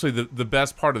 No, actually, the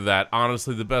best part of that,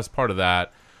 honestly, was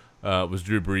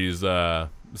Drew Brees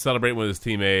celebrating with his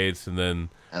teammates and then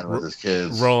with his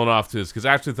kids, rolling off to his kids.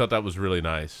 I actually thought that was really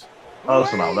nice. Oh, that was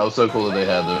phenomenal. That was so cool that they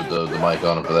had the mic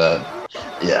on him for that.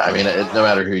 Yeah, I mean, no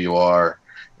matter who you are,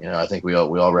 I think we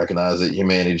all recognize that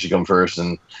humanity should come first,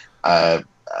 and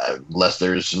unless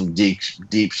there's some deep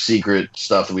secret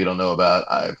stuff that we don't know about,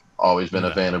 I've always been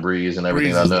a fan of Brees, and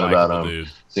everything I've known about him. Dude.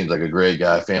 Seems like a great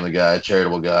guy, family guy,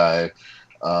 charitable guy.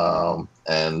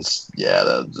 And yeah,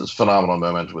 that was a phenomenal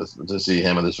moment to see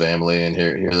him and his family and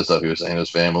hear the stuff he was saying to his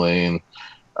family. And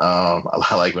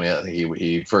I like when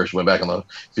he first went back on the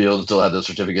field and still had the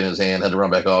certificate in his hand, had to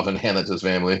run back off and hand it to his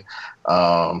family.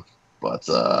 Yeah, that's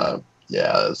a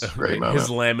great moment. His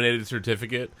laminated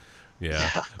certificate.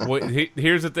 Yeah. Well,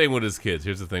 here's the thing with his kids.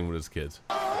 Hey,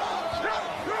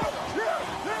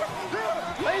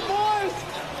 boys!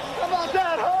 How about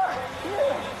that, huh?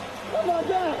 Yeah. How about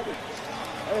that?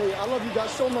 Hey, I love you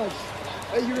guys so much.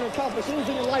 Hey, you're going to accomplish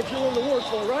anything in life you're willing to work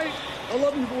for, right? I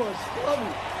love you, boys. Love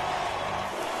you.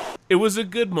 It was a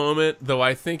good moment, though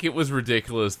I think it was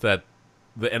ridiculous that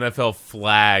the NFL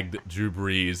flagged Drew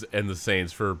Brees and the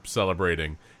Saints for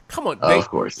celebrating. Come on. Of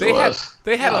course they had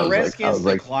the Redskins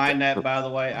declined that, by the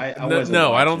way. I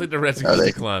don't think the Redskins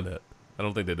declined it. I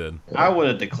don't think they did. I would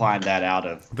have declined that out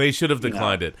of. They should have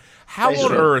declined it. How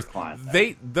on earth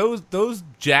those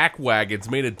jack wagons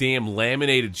made a damn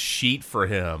laminated sheet for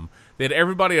him? They had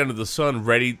everybody under the sun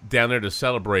ready down there to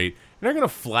celebrate, and they're going to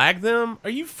flag them? Are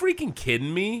you freaking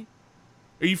kidding me?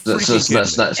 Are you freaking kidding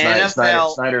me?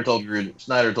 Snyder told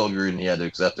Gruden he had to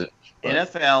accept it. But.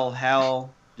 NFL, how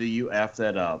do you F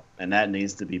that up? And that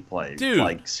needs to be played. Dude.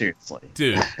 Like, seriously.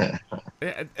 Dude.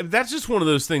 That's just one of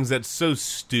those things that's so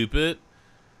stupid.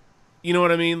 You know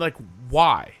what I mean? Like,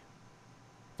 why?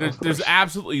 There's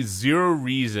absolutely zero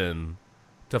reason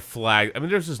to flag. I mean,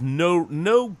 there's just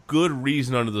no good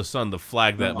reason under the sun to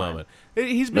flag that moment.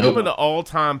 He's becoming an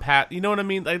all-time You know what I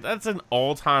mean? Like, that's an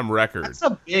all-time record. That's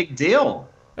a big deal.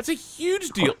 That's a huge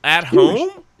deal. At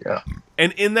home? Yeah.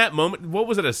 And in that moment, what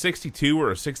was it, a 62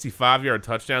 or a 65-yard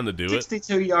touchdown to do it?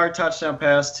 62-yard touchdown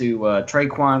pass to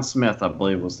Traquan Smith, I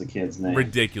believe was the kid's name.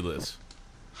 Ridiculous.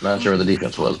 Not sure what the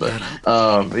defense was, but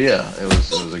yeah, it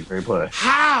was a great play.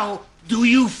 How do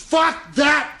you fuck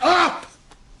that up?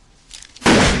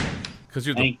 Because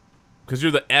you're the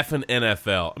effing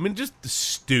NFL. I mean, just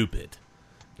stupid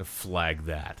to flag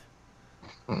that.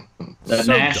 The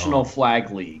National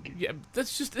Flag League. Yeah,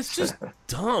 it's just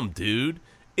dumb, dude.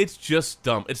 It's just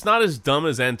dumb. It's not as dumb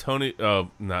as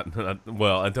Antonio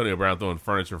Brown throwing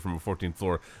furniture from a 14th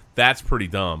floor. That's pretty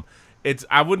dumb.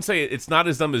 I wouldn't say it's not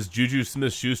as dumb as Juju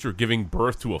Smith-Schuster giving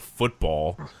birth to a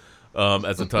football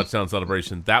as a touchdown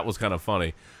celebration. That was kind of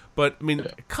funny. But, I mean,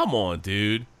 come on,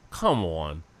 dude. Come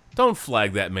on. Don't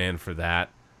flag that man for that.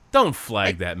 Don't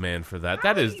flag that man for that.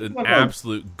 That is an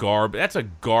absolute garbage. That's a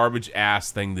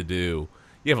garbage-ass thing to do.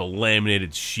 You have a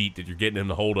laminated sheet that you're getting him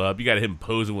to hold up. You got him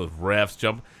posing with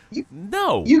refs.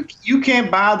 No. You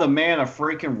can't buy the man a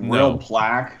freaking real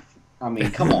plaque. I mean,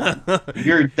 come on.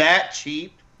 You're that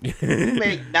cheap. You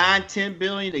make $9-10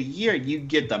 billion a year, you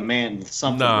get the man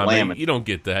something Nah, laminated. man, you don't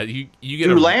get that. You get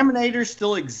Do laminators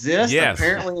still exist? Yes.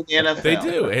 Apparently in the NFL. They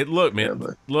do. Hey, look,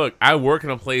 man. Look, I work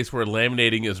in a place where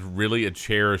laminating is really a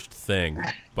cherished thing.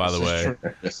 By the way,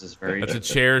 this is very. That's a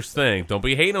cherished thing. Don't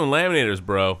be hating on laminators,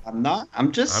 bro. I'm not.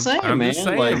 I'm just saying, I'm man. Just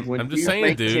saying. Like, when I'm just you saying,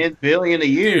 make dude. $10 billion a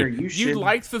year, dude, you should. You'd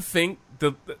like to think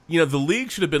the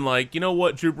league should have been like, you know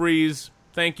what, Drew Brees,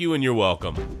 thank you and you're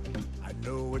welcome. I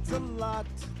know it's a lot.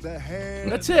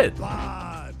 That's it.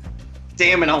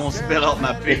 Damn it! I almost spit out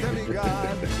my beer.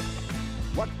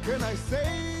 What can I say?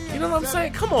 You know what I'm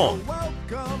saying? Come on.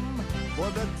 Welcome for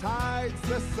the tides,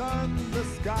 the sun, the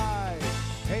sky.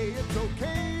 Hey, it's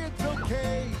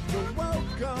okay, you're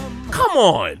welcome. Come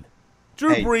on.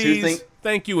 Drew Hey, Brees,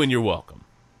 thank you and you're welcome.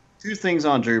 2 things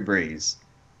on Drew Brees.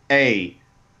 A,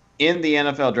 in the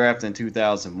NFL draft in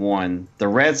 2001, the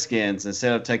Redskins,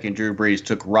 instead of taking Drew Brees,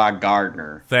 took Rod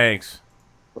Gardner. Thanks.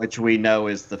 Which we know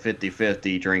is the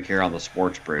 50-50 drink here on the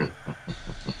Sports Brew.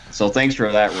 So thanks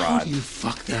for that, Rod. How do you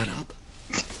fuck that up?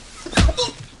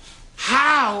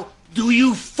 How do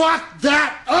you fuck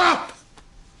that up?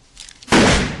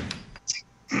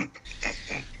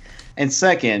 And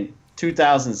second,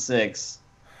 2006,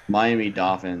 Miami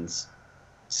Dolphins.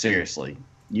 Seriously,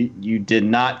 you did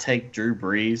not take Drew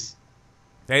Brees.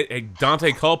 Hey,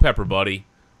 Dante Culpepper, buddy.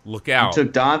 Look out. You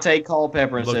took Dante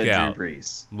Culpepper instead Look out. of Drew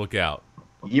Brees. Look out.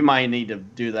 You might need to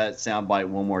do that soundbite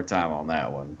one more time on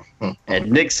that one.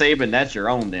 And Nick Saban, that's your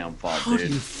own damn fault, How dude.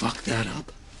 do you fuck that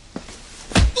up?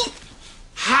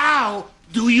 How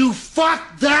do you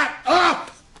fuck that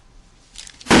up?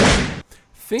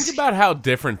 Think about how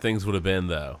different things would have been,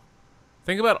 though.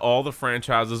 Think about all the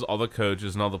franchises, all the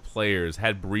coaches, and all the players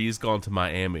had Brees gone to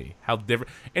Miami. How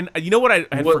different. And you know what I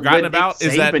had forgotten about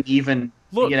Nick is that Saban even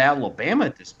get out of Alabama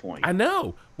at this point. I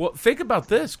know. Well, think about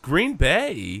this. Green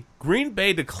Bay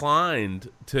declined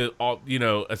to,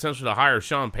 essentially to hire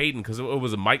Sean Payton because it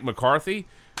was a Mike McCarthy.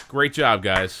 Great job,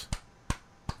 guys.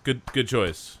 Good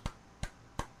choice.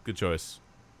 Good choice.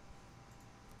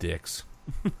 Dicks.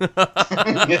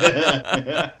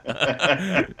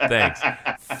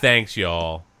 Thanks,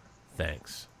 y'all.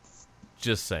 Thanks.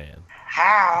 Just saying.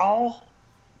 How?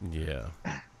 Yeah.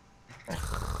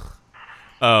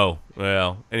 Oh,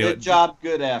 well. Anyway, Good job,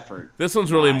 good effort. this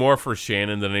one's really more for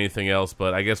Shannon than anything else,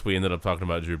 but I guess we ended up talking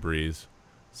about Drew Brees.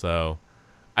 So,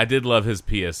 I did love his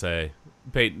PSA.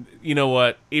 Peyton, you know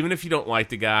what? Even if you don't like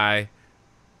the guy,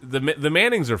 the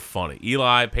Mannings are funny.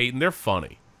 Eli, Peyton, they're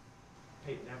funny.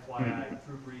 Peyton, FYI,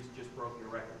 Drew Brees just broke your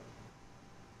record.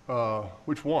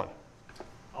 Which one?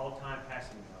 All-time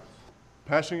passing yards.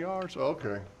 Passing yards? Oh,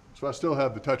 okay. So I still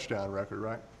have the touchdown record,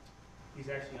 right? He's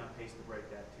actually on pace to break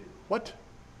that, too. What?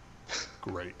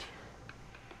 Great.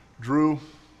 Drew,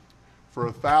 for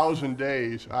 1,000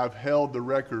 days, I've held the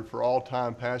record for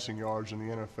all-time passing yards in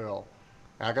the NFL.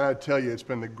 And I got to tell you, it's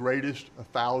been the greatest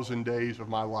 1,000 days of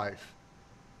my life.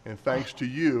 And thanks to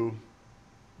you,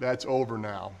 that's over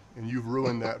now, and you've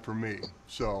ruined that for me.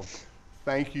 So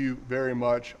thank you very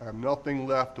much. I have nothing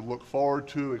left to look forward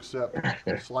to except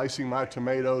slicing my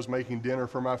tomatoes, making dinner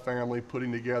for my family,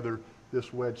 putting together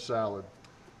this wedge salad.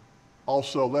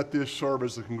 Also, let this serve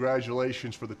as the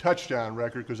congratulations for the touchdown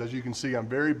record, because as you can see, I'm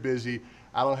very busy.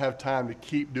 I don't have time to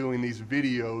keep doing these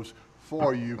videos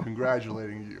for you,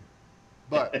 congratulating you.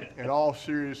 But in all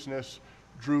seriousness,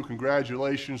 Drew,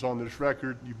 congratulations on this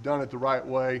record. You've done it the right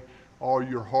way. All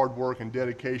your hard work and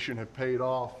dedication have paid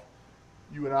off.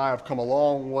 You and I have come a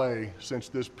long way since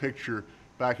this picture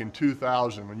back in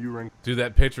 2000 when you were in. Dude,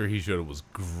 that picture he showed was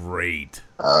great.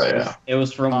 Oh, yeah. It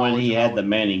was from when he had the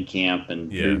Manning camp and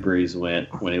Drew Brees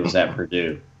went when he was at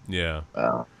Purdue. Yeah.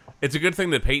 It's a good thing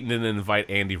that Peyton didn't invite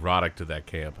Andy Roddick to that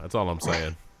camp. That's all I'm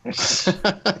saying.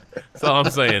 That's all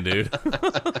I'm saying, dude.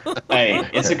 Hey,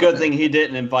 it's a good thing he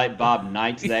didn't invite Bob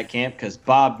Knight to that camp because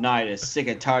Bob Knight is sick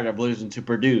and tired of losing to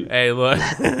Purdue. Hey, look.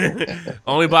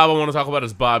 Only Bob I want to talk about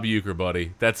is Bob Uecker,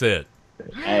 buddy. That's it.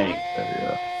 Hey.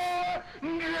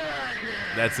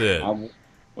 That's it. I'm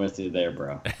with you there,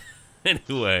 bro.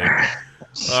 Anyway.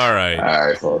 All right. All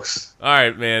right, folks. All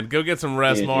right, man. Go get some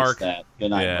rest, Mark. Good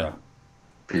night, bro.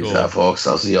 Peace out, folks.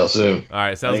 I'll see y'all soon. All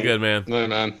right. Sounds good, man. No,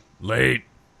 man. Late.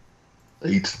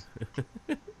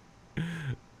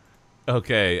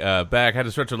 Okay, back. Had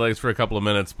to stretch our legs for a couple of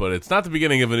minutes, but it's not the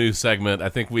beginning of a new segment. I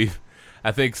think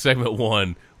segment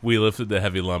 1, we lifted the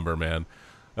heavy lumber, man.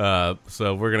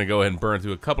 So we're going to go ahead and burn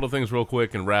through a couple of things real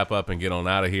quick and wrap up and get on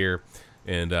out of here.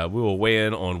 And we will weigh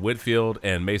in on Whitfield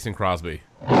and Mason Crosby.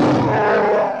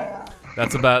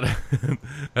 That's about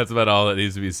all that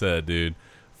needs to be said, dude.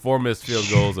 4 missed field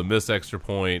goals, a missed extra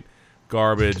point,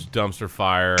 garbage, dumpster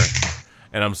fire.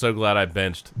 And I'm so glad I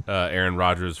benched Aaron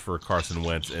Rodgers for Carson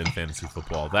Wentz in fantasy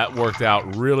football. That worked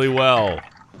out really well.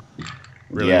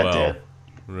 Really well. It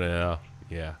did.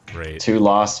 Yeah, great. 2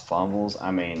 lost fumbles.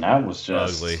 I mean, that was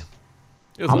just ugly.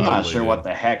 I'm not sure what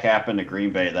the heck happened to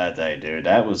Green Bay that day, dude.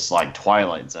 That was like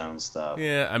Twilight Zone stuff.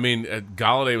 Yeah, I mean,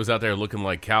 Galladay was out there looking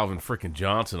like Calvin frickin'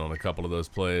 Johnson on a couple of those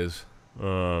plays.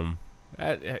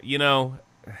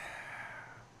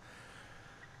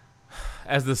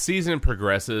 As the season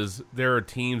progresses, there are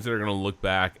teams that are going to look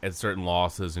back at certain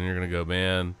losses, and you're going to go,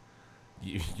 man,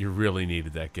 you really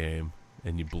needed that game,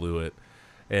 and you blew it.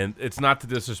 And it's not to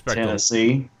disrespect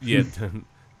Tennessee.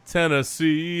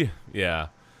 Tennessee. Yeah.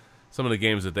 Some of the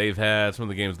games that they've had, some of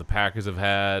the games the Packers have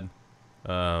had.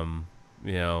 And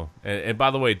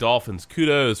by the way, Dolphins,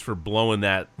 kudos for blowing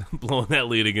that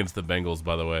lead against the Bengals,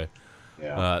 by the way.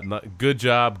 Yeah. Good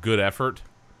job, good effort.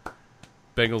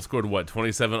 Bengals scored,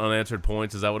 27 unanswered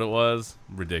points? Is that what it was?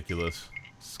 Ridiculous.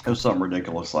 It was something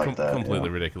ridiculous like that. Completely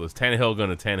ridiculous. Tannehill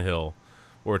going to Tannehill.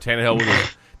 Or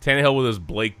Tannehill with his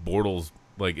Blake Bortles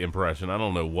impression. I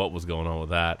don't know what was going on with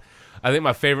that. I think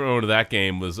my favorite moment of that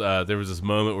game was there was this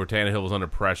moment where Tannehill was under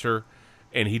pressure,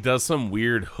 and he does some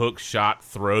weird hook shot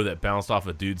throw that bounced off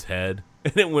a dude's head,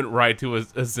 and it went right to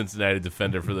a Cincinnati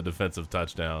defender for the defensive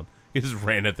touchdown. He just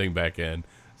ran that thing back in.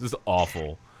 It's just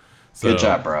awful. So, good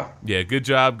job, bro. Yeah, good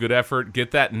job, good effort.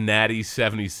 Get that Natty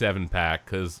 77 pack,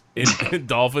 because in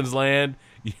Dolphins land,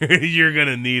 you're going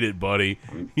to need it, buddy.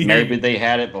 Maybe they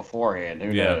had it beforehand.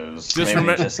 Who knows? Maybe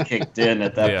it just kicked in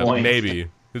at that point. Maybe.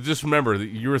 Just remember,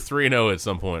 you were 3-0 at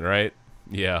some point, right?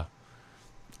 Yeah.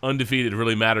 Undefeated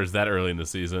really matters that early in the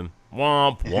season.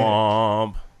 Womp,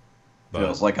 womp.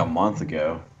 Feels like a month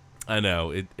ago. I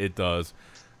know, it does.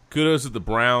 Kudos to the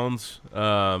Browns,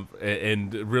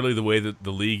 and really the way that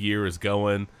the league year is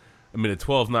going. I mean, a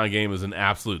 12-9 game is an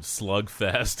absolute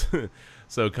slugfest,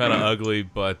 so kind of ugly.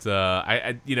 But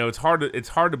it's hard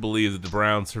to believe that the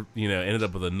Browns, ended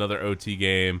up with another OT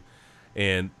game,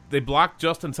 and they blocked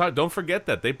Justin Tucker. Don't forget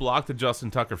that they blocked the Justin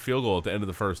Tucker field goal at the end of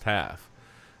the first half.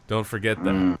 Don't forget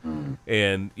that. Mm-hmm.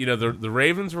 And the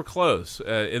Ravens were close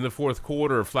in the fourth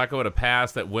quarter. Flacco had a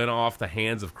pass that went off the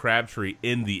hands of Crabtree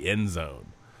in the end zone.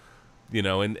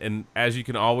 And as you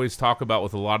can always talk about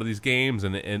with a lot of these games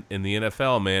in the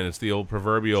NFL, man, it's the old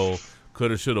proverbial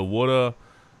coulda, shoulda, woulda.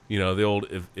 The old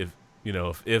if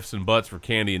ifs and buts were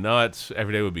candy and nuts,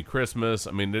 every day would be Christmas.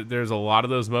 I mean, there's a lot of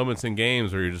those moments in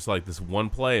games where you're just like, this one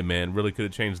play, man, really could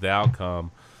have changed the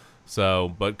outcome.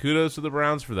 So, but kudos to the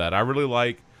Browns for that. I really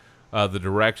like the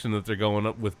direction that they're going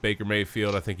up with Baker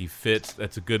Mayfield. I think he fits.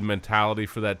 That's a good mentality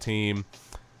for that team.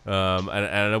 And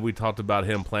I know we talked about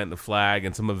him planting the flag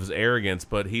and some of his arrogance,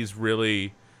 but he's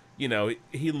really,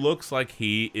 he looks like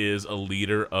he is a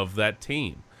leader of that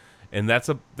team, and that's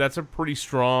a pretty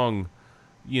strong,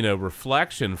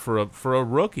 reflection for a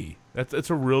rookie.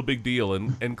 It's a real big deal,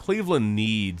 and Cleveland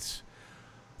needs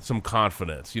some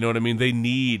confidence. You know what I mean? They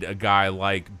need a guy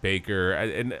like Baker,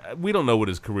 and we don't know what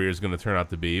his career is going to turn out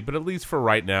to be, but at least for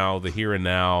right now, the here and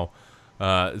now.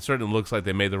 It certainly looks like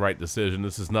they made the right decision.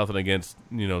 This is nothing against,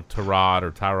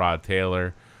 Tyrod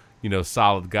Taylor,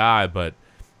 solid guy. But,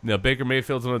 Baker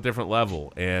Mayfield's on a different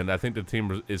level. And I think the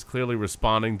team is clearly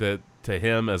responding to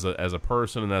him as a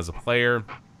person and as a player.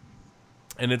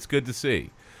 And it's good to see.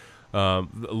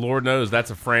 Lord knows that's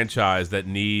a franchise that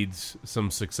needs some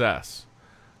success.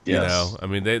 Yes. I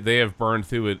mean, they have burned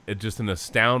through it just an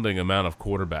astounding amount of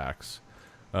quarterbacks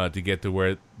to get to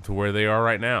where they are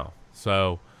right now.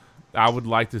 So I would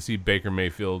like to see Baker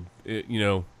Mayfield,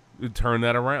 turn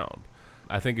that around.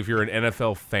 I think if you're an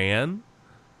NFL fan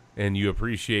and you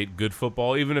appreciate good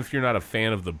football, even if you're not a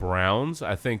fan of the Browns,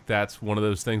 I think that's one of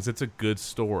those things. It's a good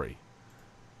story.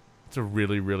 It's a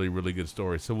really, really, really good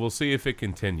story. So we'll see if it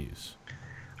continues.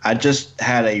 I just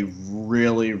had a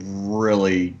really,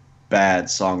 really bad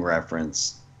song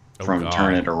reference from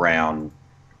Turn It Around.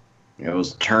 It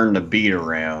was Turn the Beat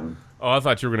Around. Oh, I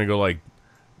thought you were going to go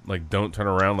like Don't Turn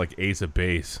Around, like Ace of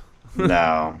Base.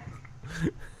 No.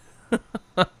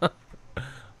 That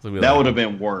would have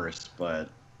been worse, but...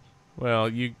 Well,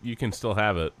 you can still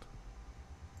have it.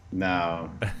 No.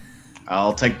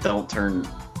 I'll take Don't Turn...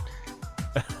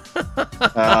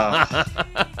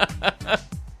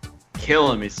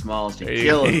 killing me, Smalls. You're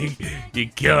killing me. You're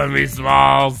killing me,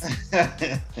 Smalls.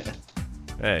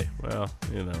 Hey, well,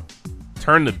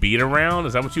 Turn the Beat Around?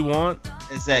 Is that what you want?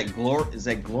 Is that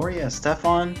Gloria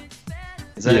Estefan?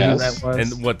 Is that who that was?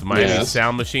 And what, the Miami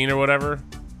Sound Machine or whatever?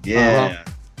 Yeah.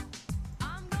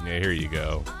 Yeah, here you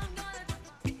go.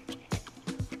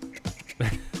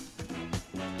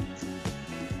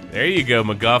 There you go,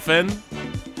 MacGuffin.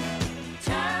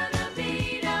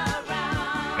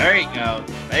 There you go.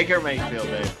 Baker Mayfield,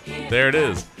 baby. There it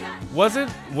is. Was it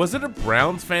a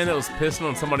Browns fan that was pissing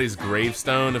on somebody's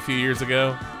gravestone a few years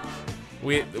ago?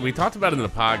 We talked about it in the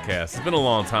podcast. It's been a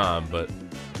long time, but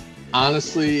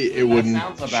honestly, it wouldn't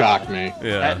shock me.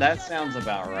 Yeah, that sounds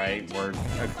about right. Where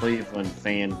a Cleveland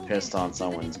fan pissed on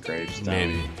someone's gravestone.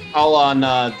 Maybe. All on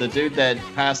the dude that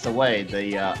passed away,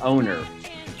 the owner.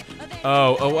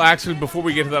 Oh, well, actually, before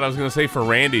we get to that, I was going to say for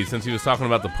Randy, since he was talking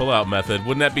about the pull-out method,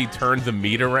 wouldn't that be turn the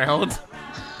meat around?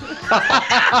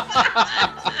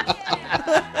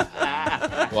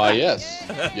 Why, yes.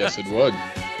 Yes, it would.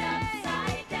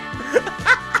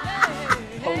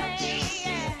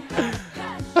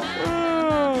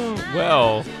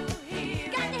 Well.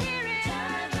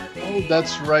 Oh,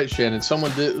 that's right, Shannon. Someone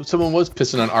was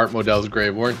pissing on Art Modell's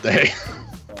grave, weren't they?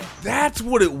 That's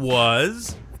what it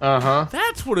was. Uh-huh.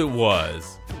 That's what it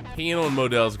was. Peeing on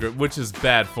Modell's grave, which is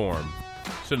bad form.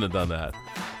 Shouldn't have done that.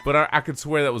 But I could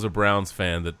swear that was a Browns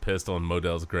fan that pissed on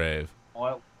Modell's grave.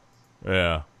 Well,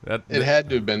 yeah. It had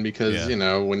to have been because,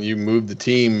 when you move the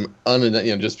team,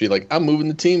 just be like, I'm moving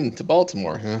the team to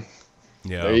Baltimore. Huh?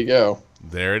 Yeah. There you go.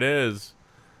 There it is.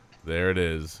 There it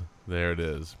is. There it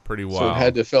is. Pretty wild. So it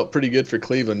had to felt pretty good for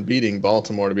Cleveland beating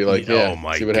Baltimore to be like, oh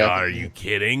my God, are you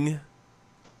kidding?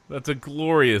 That's a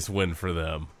glorious win for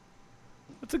them.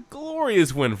 That's a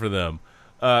glorious win for them.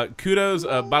 Kudos,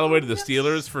 by the way, to the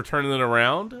Steelers for turning it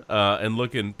around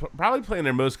and probably playing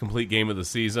their most complete game of the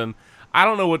season. I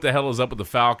don't know what the hell is up with the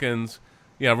Falcons.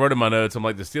 I wrote in my notes, I'm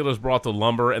like, the Steelers brought the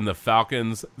lumber and the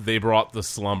Falcons, they brought the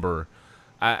slumber.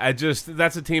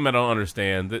 That's a team I don't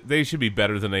understand. They should be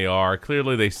better than they are.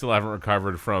 Clearly, they still haven't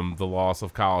recovered from the loss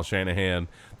of Kyle Shanahan.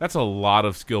 That's a lot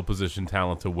of skill position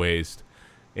talent to waste.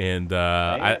 And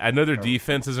I know their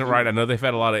defense isn't right. I know they've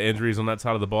had a lot of injuries on that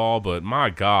side of the ball, but my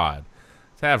God.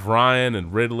 To have Ryan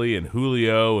and Ridley and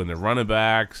Julio and their running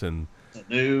backs and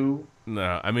Sanu.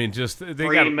 No, I mean, just they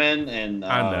Freeman and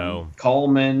I know.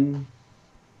 Coleman.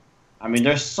 I mean,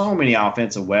 there's so many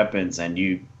offensive weapons, and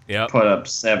you put up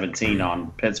 17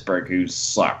 on Pittsburgh, who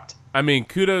sucked. I mean,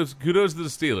 kudos to the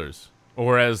Steelers,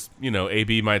 or as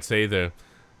AB might say, the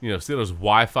Steelers'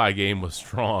 Wi-Fi game was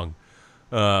strong.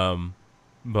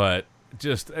 But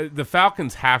just the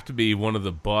Falcons have to be one of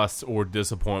the busts or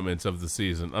disappointments of the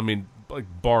season. I mean, like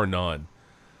bar none.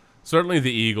 Certainly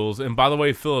the Eagles, and by the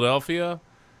way, Philadelphia,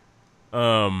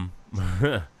 getting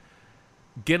a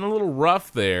little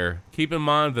rough there. Keep in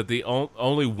mind that the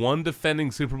only one defending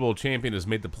Super Bowl champion has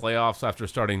made the playoffs after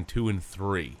starting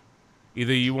 2-3.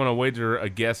 Either you want to wager a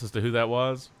guess as to who that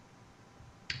was?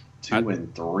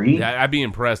 2-3? I'd be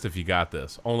impressed if you got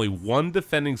this. Only one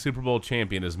defending Super Bowl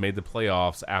champion has made the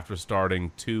playoffs after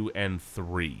starting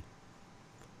 2-3.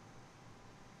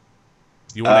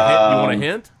 You want a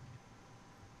hint?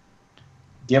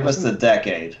 Give us the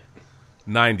decade.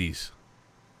 90s.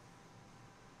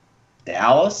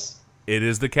 Dallas? It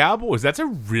is the Cowboys. That's a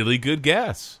really good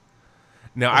guess.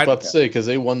 Now, I was about to say, because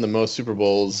they won the most Super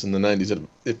Bowls in the 90s,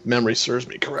 if memory serves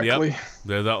me correctly. Yep.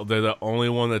 They're the only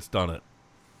one that's done it.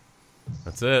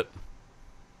 That's it.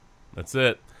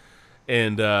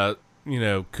 And,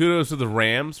 kudos to the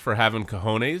Rams for having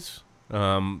cojones.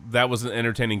 That was an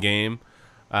entertaining game.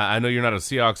 I know you're not a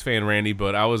Seahawks fan, Randy,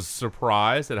 but I was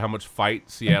surprised at how much fight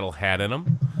Seattle had in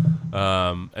them.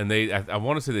 And I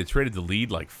want to say they traded the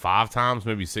lead like 5 times,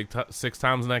 maybe six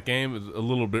times in that game. It was a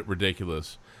little bit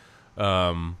ridiculous.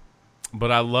 But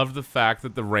I love the fact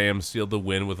that the Rams sealed the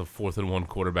win with a 4th-and-1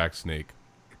 quarterback sneak.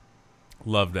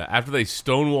 Love that. After they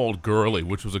stonewalled Gurley,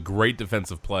 which was a great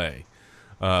defensive play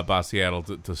by Seattle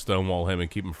to stonewall him and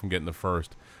keep him from getting the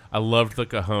first. I loved the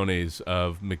cojones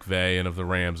of McVay and of the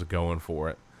Rams going for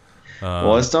it.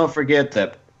 Well, let's don't forget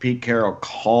that Pete Carroll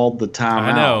called the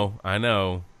timeout. I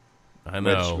know.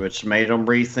 Which made them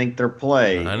rethink their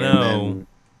play. I know.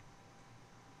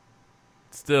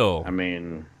 Still. I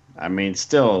mean,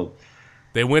 still.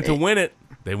 They went to win it.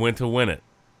 They went to finish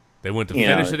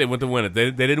it. They went to win it.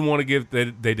 They didn't want to give.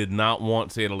 They did not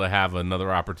want Seattle to have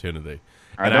another opportunity.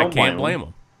 And I can't blame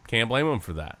them. Can't blame them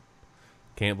for that.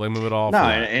 Can't blame him at all. No,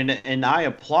 and I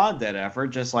applaud that effort,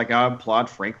 just like I applaud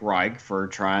Frank Reich for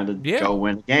trying to go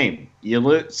win a game. You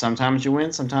lose, sometimes you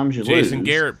win, sometimes you lose. Jason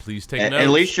Garrett, please take notes. At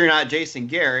least you're not Jason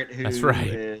Garrett, who That's right.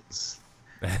 is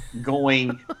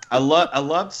going. I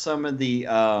loved some of the,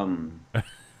 and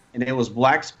it was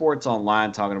Black Sports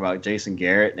Online talking about Jason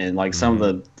Garrett, and like some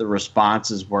of the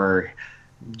responses were,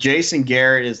 Jason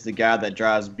Garrett is the guy that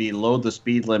drives below the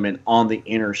speed limit on the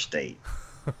interstate.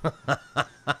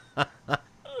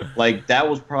 Like, that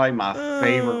was probably my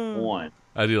favorite one.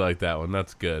 I do like that one.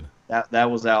 That's good.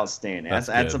 That was outstanding.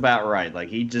 That's about right. Like,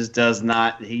 he just does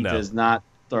not does not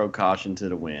throw caution to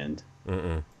the wind.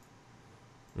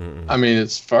 I mean,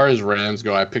 as far as Rams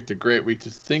go, I picked a great week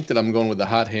to think that I'm going with the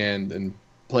hot hand and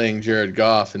playing Jared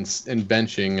Goff and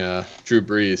benching Drew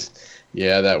Brees.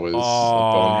 Yeah, that was a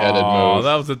boneheaded move.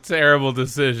 That was a terrible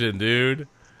decision, dude.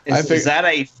 Is that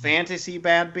a fantasy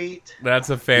bad beat? That's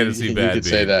a fantasy bad beat. You could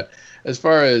say that. As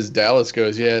far as Dallas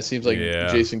goes, yeah, it seems like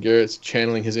Jason Garrett's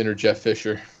channeling his inner Jeff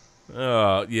Fisher.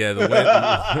 Oh, yeah, the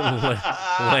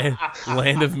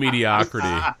land of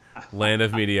mediocrity. Land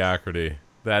of mediocrity.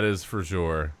 That is for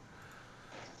sure.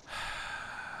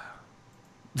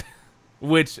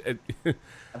 Which...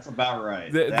 That's about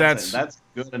right. That's a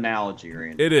good analogy,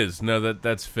 Randy. It is. No,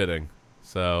 that's fitting.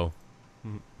 So,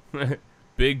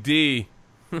 Big D.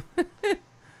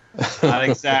 Not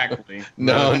exactly.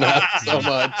 No, not so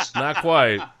much. Not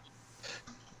quite.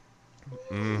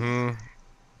 Mm-hmm.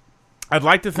 I'd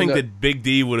like to think that Big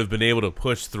D would have been able to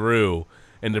push through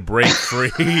and to break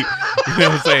free. You know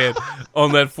what I'm saying?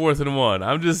 On that 4th and 1.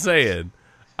 I'm just saying.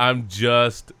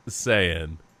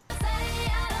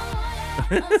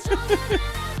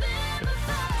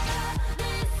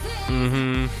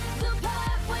 Mm-hmm.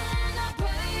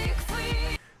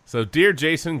 So, dear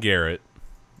Jason Garrett.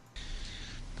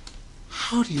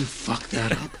 How do you fuck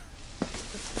that up?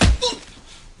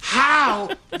 How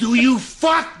do you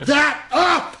fuck that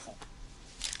up?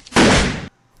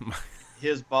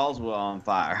 His balls were on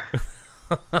fire.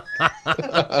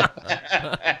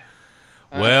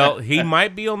 Well, he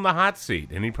might be on the hot seat,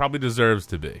 and he probably deserves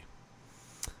to be.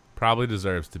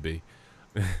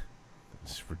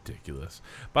 It's ridiculous.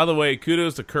 By the way,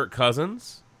 kudos to Kirk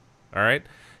Cousins. All right,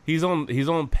 he's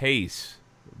on pace.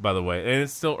 By the way, and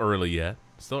it's still early yet.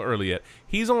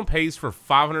 He's on pace for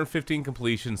 515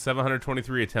 completions,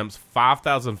 723 attempts,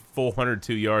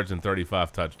 5,402 yards, and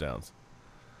 35 touchdowns.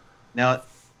 Now,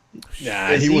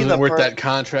 he wasn't worth that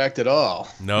contract at all.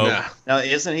 No. Nah. Now,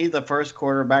 isn't he the first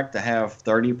quarterback to have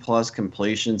 30-plus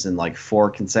completions in like 4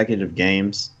 consecutive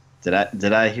games? Did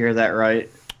I hear that right?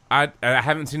 I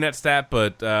haven't seen that stat,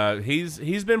 but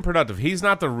he's been productive. He's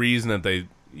not the reason that they,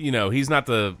 he's not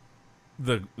the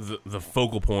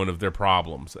focal point of their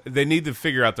problems. They need to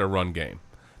figure out their run game.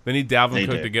 They need Dalvin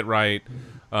Cook to get right.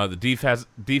 The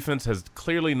defense has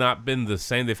clearly not been the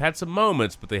same. They've had some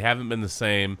moments, but they haven't been the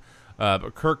same.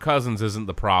 But Kirk Cousins isn't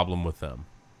the problem with them.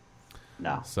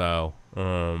 No. So,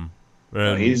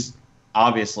 he's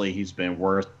been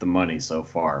worth the money so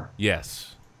far.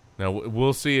 Yes. Now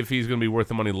we'll see if he's going to be worth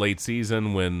the money late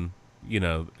season when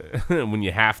when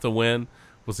you have to win.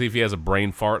 We'll see if he has a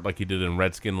brain fart like he did in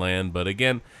Redskin land. But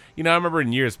again, I remember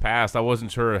in years past, I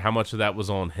wasn't sure how much of that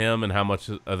was on him and how much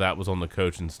of that was on the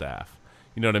coaching staff.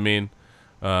 You know what I mean?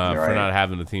 Right. For not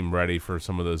having the team ready for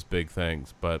some of those big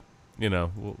things. But,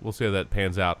 we'll see how that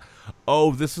pans out.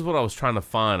 Oh, this is what I was trying to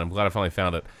find. I'm glad I finally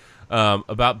found it.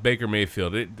 About Baker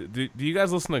Mayfield. Do you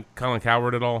guys listen to Colin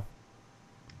Cowherd at all?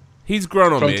 He's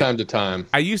grown on me. From time to time.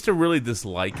 I used to really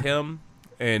dislike him,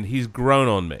 and he's grown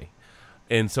on me.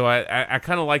 And so I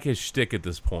kind of like his shtick at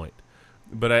this point.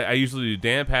 But I usually do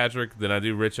Dan Patrick, then I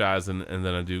do Rich Eisen, and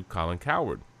then I do Colin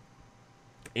Cowherd.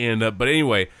 And but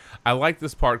anyway, I like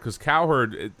this part because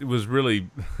Cowherd was really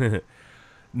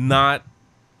not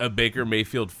a Baker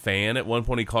Mayfield fan. At one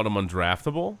point, he called him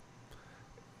undraftable.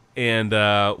 And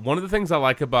one of the things I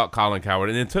like about Colin Cowherd,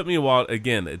 and it took me a while to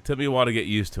get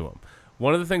used to him.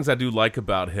 One of the things I do like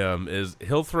about him is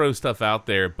he'll throw stuff out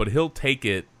there, but he'll take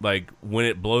it, like, when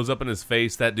it blows up in his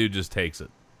face, that dude just takes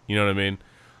it. You know what I mean?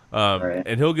 Right.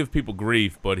 And he'll give people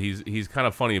grief, but he's kind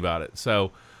of funny about it.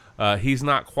 So he's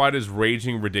not quite as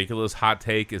raging, ridiculous hot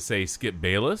take as, say, Skip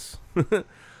Bayless.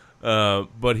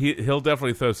 But he'll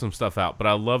definitely throw some stuff out. But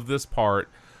I love this part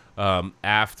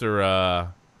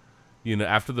after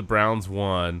the Browns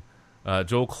won,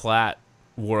 Joel Klatt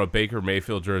wore a Baker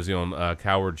Mayfield jersey on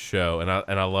Cowherd's show, and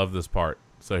I love this part.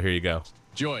 So here you go.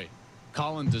 Joy,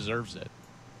 Colin deserves it.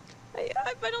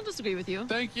 I don't disagree with you.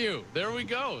 Thank you. There we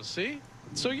go. See?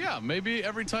 So yeah, maybe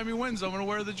every time he wins, I'm going to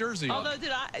wear the jersey. Although,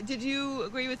 did you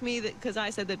agree with me that because I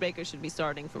said that Baker should be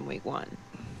starting from week 1?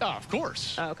 Oh, of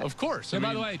course. Oh, okay. Of course. Hey,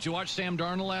 by the way, did you watch Sam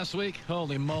Darnold last week?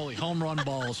 Holy moly, home run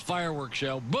balls, fireworks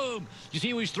show, boom! You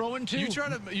see who he's throwing to? You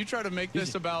try to make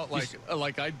this about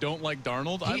like I don't like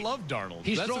Darnold. I love Darnold.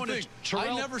 He's That's throwing the thing.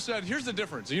 I never said. Here's the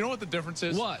difference. You know what the difference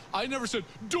is? What? I never said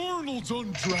Darnold's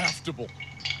undraftable.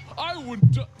 I would.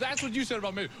 That's what you said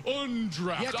about me.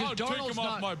 Undraftable. Yeah, I'll take him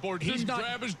off my board. He didn't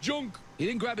grab his junk. He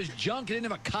didn't grab his junk. He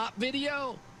didn't have a cop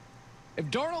video. If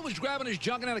Darnold was grabbing his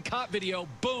junk and had a cop video,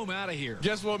 boom, out of here.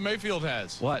 Guess what Mayfield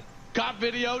has? What? Cop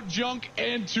video, junk,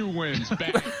 and 2 wins.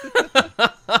 Bang.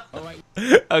 All right.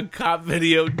 A cop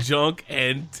video, junk,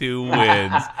 and 2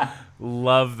 wins.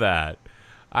 Love that.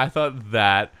 I thought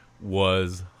that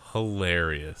was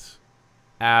hilarious.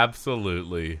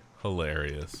 Absolutely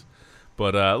hilarious.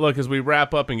 But look, as we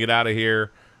wrap up and get out of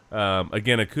here,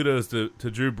 again, a kudos to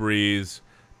Drew Brees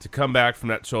to come back from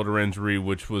that shoulder injury,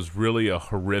 which was really a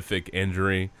horrific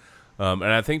injury. And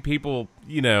I think people,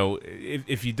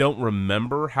 if you don't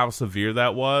remember how severe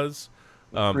that was,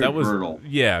 that was brutal.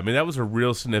 Yeah, I mean, that was a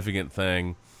real significant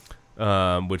thing,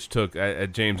 which took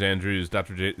at James Andrews,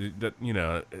 Dr. J,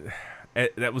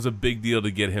 that was a big deal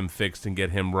to get him fixed and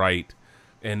get him right.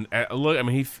 And look, I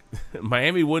mean,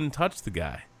 Miami wouldn't touch the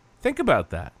guy. Think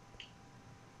about that.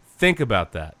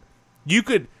 You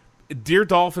could, dear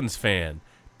Dolphins fan,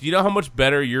 do you know how much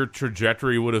better your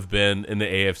trajectory would have been in the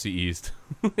AFC East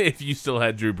if you still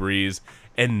had Drew Brees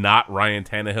and not Ryan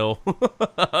Tannehill?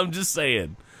 I'm just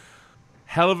saying.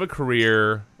 Hell of a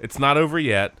career. It's not over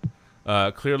yet.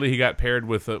 Clearly, he got paired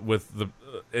with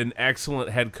an excellent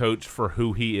head coach for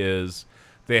who he is.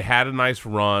 They had a nice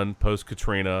run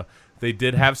post-Katrina. They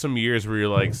did have some years where you're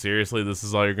like, seriously, this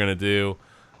is all you're going to do?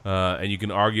 And you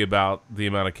can argue about the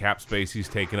amount of cap space he's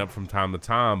taken up from time to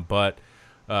time, but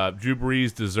Drew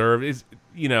Brees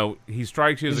he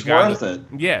strikes you as a guy worth it.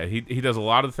 Yeah, he does a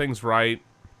lot of things right.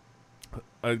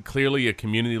 Clearly a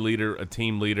community leader, a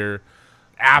team leader,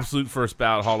 absolute first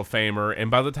ballot Hall of Famer.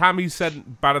 And by the time his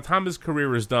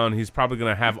career is done, he's probably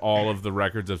going to have all of the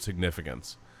records of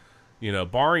significance.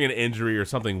 Barring an injury or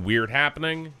something weird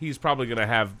happening, he's probably going to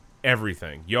have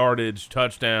everything: yardage,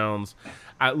 touchdowns.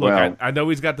 I know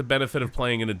he's got the benefit of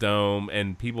playing in a dome,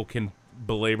 and people can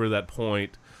belabor that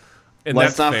point. And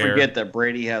let's not forget that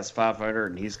Brady has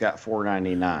 500 and he's got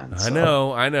 499.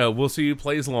 So. I know. We'll see who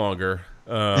plays longer.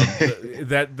 He and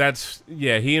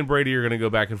Brady are going to go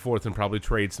back and forth and probably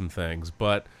trade some things.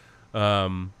 But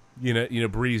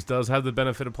Brees does have the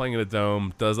benefit of playing in a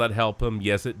dome. Does that help him?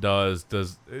 Yes, it does.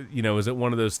 Is it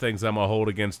one of those things I'm gonna hold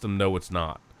against him? No, it's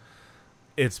not.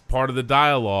 It's part of the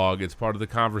dialogue. It's part of the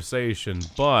conversation.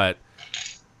 But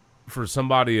for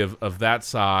somebody of that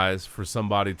size, for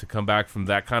somebody to come back from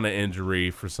that kind of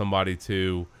injury, for somebody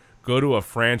to go to a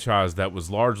franchise that was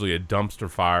largely a dumpster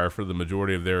fire for the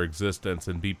majority of their existence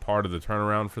and be part of the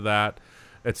turnaround for that,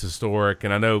 it's historic.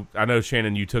 And I know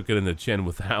Shannon, you took it in the chin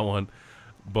with that one,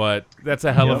 but that's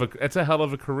a hell of a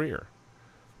career.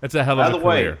 That's a hell of a career. By the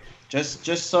way,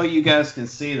 just so you guys can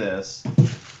see this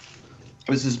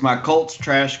is my Colts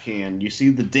trash can. You see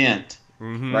the dent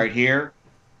right here?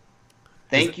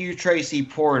 Thank you, Tracy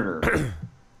Porter.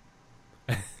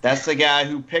 That's the guy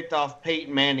who picked off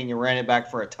Peyton Manning and ran it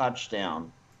back for a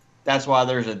touchdown. That's why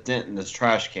there's a dent in this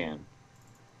trash can.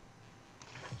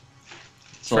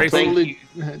 So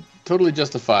totally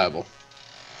justifiable.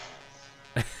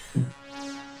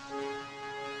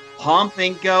 Pump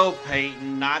and go,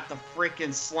 Peyton, not the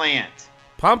freaking slant.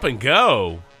 Pump and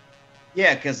go?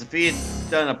 Yeah, because if he had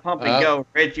done a pump and go,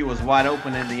 Reggie was wide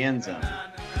open in the end zone.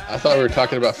 I thought we were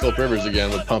talking about Philip Rivers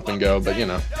again with pump and go, but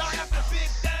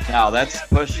No, that's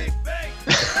pushing.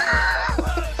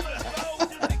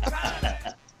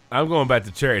 I'm going back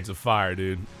to Chariots of Fire,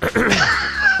 dude. But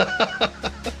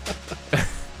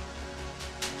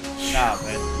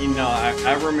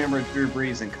I remember Drew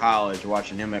Brees in college,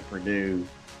 watching him at Purdue,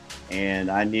 and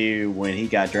I knew when he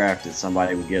got drafted,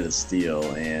 somebody would get a steal.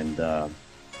 And the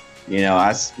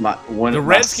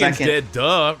Redskins did.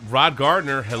 Duh, Rod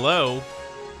Gardner. Hello,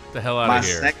 get the hell out of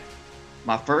here.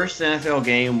 My first NFL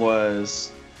game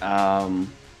was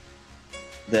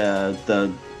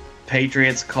the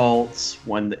Patriots Colts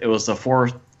when it was the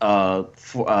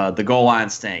the goal line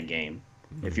stand game.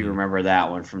 If you remember that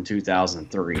one from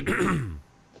 2003.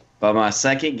 But my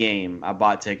second game I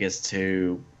bought tickets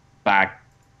to back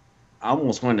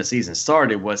almost when the season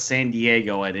started was San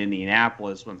Diego at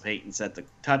Indianapolis when Peyton set the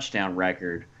touchdown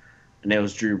record, and it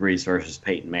was Drew Brees versus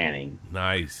Peyton Manning.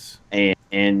 Nice.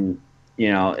 And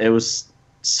it was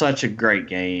such a great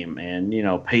game, and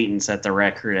Peyton set the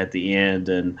record at the end,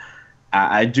 and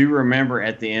I do remember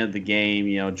at the end of the game,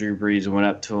 Drew Brees went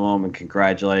up to him and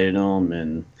congratulated him,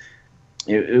 and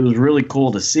it was really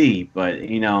cool to see. But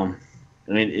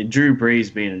Drew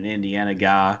Brees being an Indiana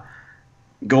guy,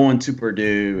 going to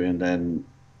Purdue, and then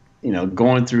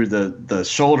going through the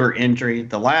shoulder injury,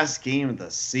 the last game of the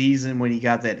season when he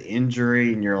got that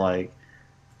injury, and you're like,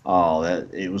 oh,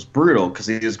 it was brutal because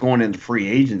he was going into free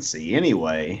agency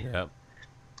anyway. Yep.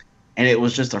 And it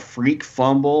was just a freak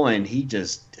fumble, and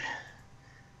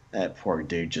that poor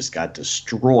dude just got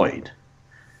destroyed.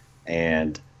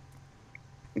 And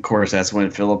of course, that's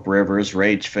when Philip Rivers,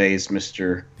 rage face,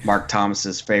 Mr. Mark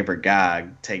Thomas's favorite guy,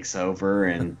 takes over,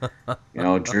 and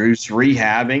Drew's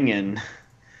rehabbing, and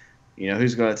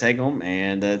who's going to take them?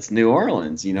 And it's New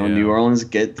Orleans. New Orleans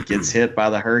gets hit by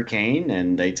the hurricane,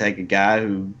 and they take a guy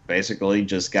who basically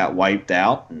just got wiped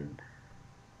out. And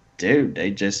dude,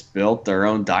 they just built their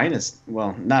own dynasty.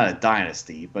 Well, not a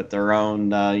dynasty, but their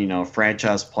own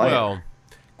franchise player. Well,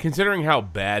 considering how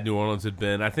bad New Orleans had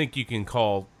been, I think you can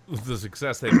call the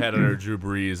success they've had under Drew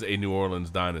Brees a New Orleans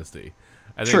dynasty.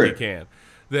 I think you can.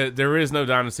 There is no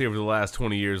dynasty over the last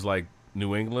 20 years like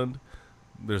New England.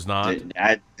 There's not.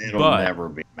 It'll never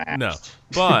be matched. No,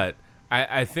 but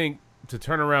I think to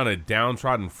turn around a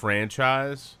downtrodden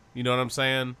franchise, you know what I'm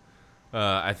saying?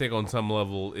 I think on some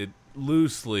level it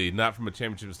loosely, not from a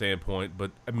championship standpoint,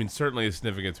 but I mean certainly a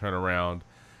significant turnaround.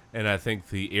 And I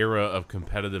think the era of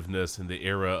competitiveness and the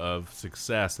era of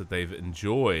success that they've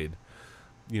enjoyed,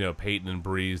 Peyton and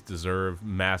Brees deserve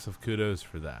massive kudos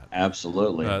for that.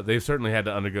 Absolutely. They've certainly had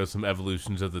to undergo some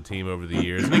evolutions of the team over the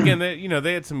years. And again,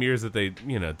 they had some years that they,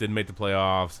 didn't make the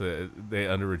playoffs. They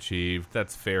underachieved.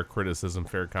 That's fair criticism,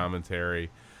 fair commentary.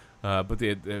 But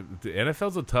the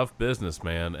NFL's a tough business,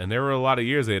 man. And there were a lot of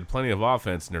years they had plenty of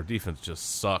offense and their defense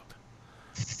just sucked.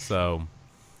 So,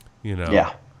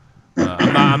 Yeah.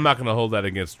 I'm not going to hold that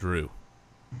against Drew.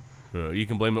 You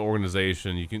can blame the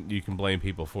organization. You can blame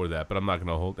people for that, but I'm not going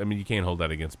to hold. I mean, you can't hold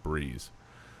that against Brees.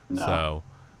 No. So,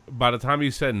 by the time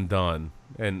he's said and done,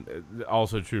 and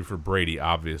also true for Brady,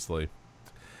 obviously.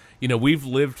 We've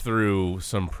lived through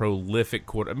some prolific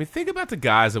quarter. I mean, think about the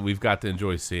guys that we've got to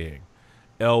enjoy seeing: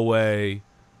 Elway,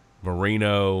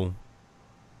 Marino,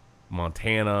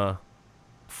 Montana,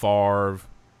 Favre.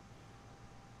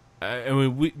 I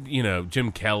mean,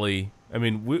 Jim Kelly. I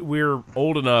mean, we're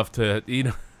old enough to,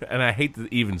 and I hate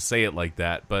to even say it like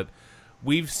that, but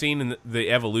we've seen the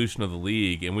evolution of the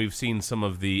league, and we've seen some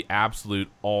of the absolute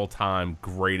all-time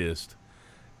greatest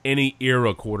any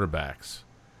era quarterbacks.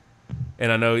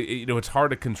 And I know, it's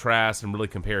hard to contrast and really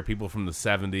compare people from the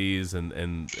 70s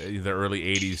and the early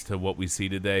 80s to what we see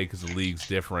today because the league's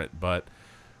different, but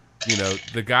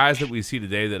the guys that we see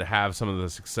today that have some of the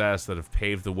success that have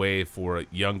paved the way for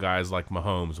young guys like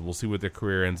Mahomes, we'll see what their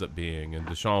career ends up being, and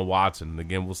Deshaun Watson,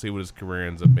 again, we'll see what his career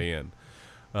ends up being.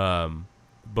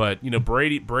 But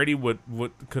Brady would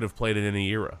could have played in any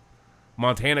era.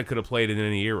 Montana could have played in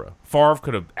any era. Favre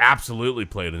could have absolutely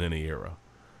played in any era.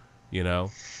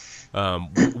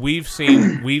 We've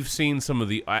seen some of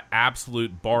the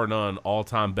absolute bar none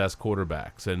all-time best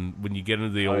quarterbacks, and when you get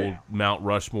into the old Mount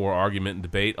Rushmore argument and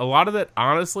debate, a lot of that,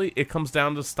 honestly, it comes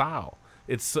down to style.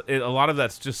 A lot of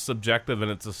that's just subjective, and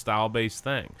it's a style-based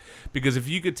thing. Because if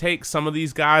you could take some of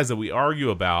these guys that we argue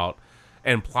about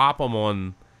and plop them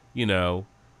on,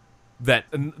 that,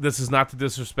 and this is not to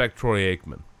disrespect Troy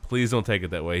Aikman. Please don't take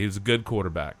it that way. He was a good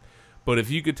quarterback. But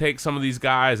if you could take some of these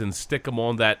guys and stick them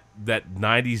on that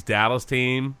 90s Dallas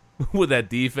team with that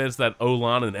defense, that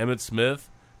O-line and Emmitt Smith,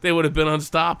 they would have been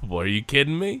unstoppable. Are you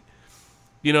kidding me?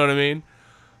 You know what I mean?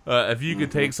 If you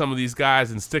could take some of these guys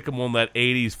and stick them on that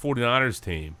 80s 49ers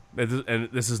team, and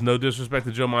this is no disrespect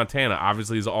to Joe Montana.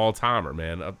 Obviously, he's an all-timer,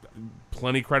 man.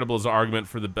 Plenty credible as an argument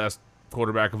for the best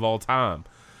quarterback of all time.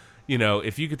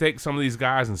 If you could take some of these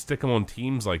guys and stick them on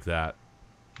teams like that,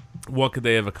 what could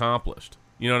they have accomplished?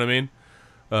 You know what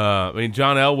I mean?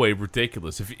 John Elway,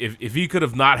 ridiculous. If he could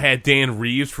have not had Dan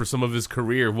Reeves for some of his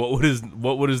career, what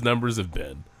would his numbers have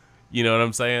been? You know what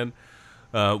I'm saying?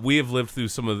 We have lived through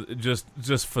some of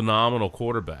just phenomenal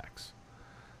quarterbacks,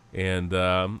 and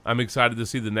I'm excited to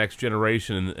see the next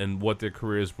generation and what their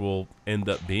careers will end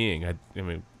up being. I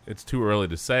mean, it's too early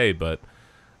to say, but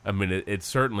I mean, it's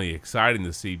certainly exciting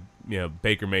to see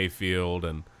Baker Mayfield,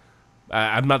 and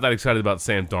I'm not that excited about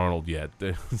Sam Darnold yet.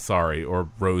 Sorry, or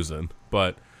Rosen,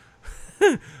 but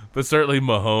certainly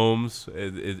Mahomes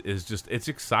is just, it's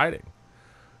exciting,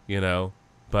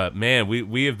 But man,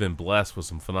 we have been blessed with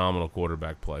some phenomenal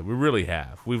quarterback play. We really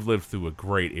have. We've lived through a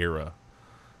great era,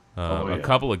 a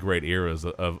couple of great eras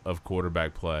of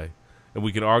quarterback play, and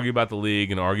we can argue about the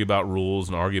league and argue about rules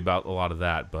and argue about a lot of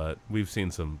that, but we've seen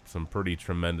some pretty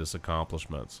tremendous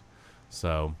accomplishments.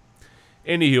 So.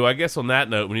 Anywho, I guess on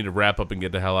that note, we need to wrap up and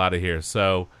get the hell out of here.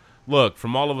 So, look,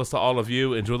 from all of us to all of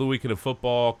you, enjoy the weekend of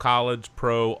football, college,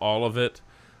 pro, all of it.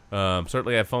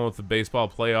 Certainly have fun with the baseball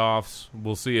playoffs.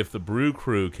 We'll see if the Brew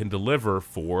Crew can deliver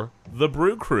for the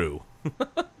Brew Crew.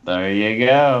 There you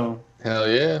go. Hell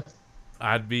yeah.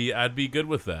 I'd be good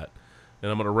with that. And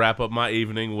I'm going to wrap up my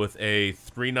evening with a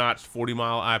 3-notch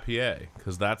 40-mile IPA,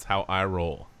 because that's how I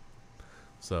roll.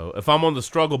 So if I'm on the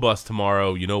struggle bus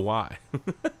tomorrow, you know why.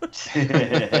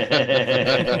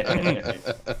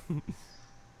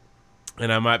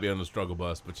 And I might be on the struggle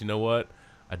bus, but you know what?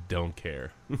 I don't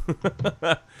care.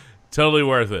 Totally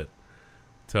worth it.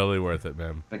 Totally worth it,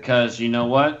 man. Because you know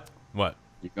what? What?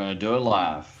 You're going to do it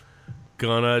live.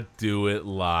 Gonna do it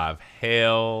live.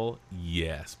 Hell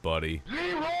yes, buddy.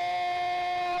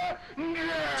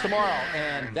 Tomorrow,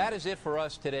 and that is it for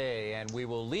us today. And we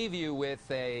will leave you with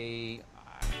a.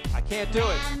 I can't do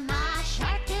it.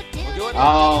 We'll do it.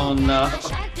 Oh no.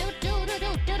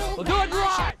 We'll do it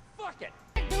live. Fuck it.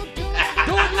 Do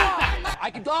it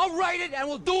live. I'll write it and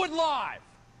we'll do it live.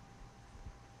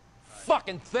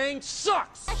 Fucking thing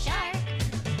sucks.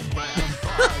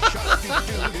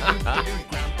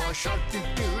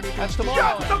 That's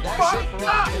tomorrow. That's it for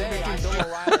us today. I'm Bill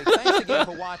O'Reilly. Thanks again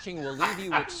for watching. We'll leave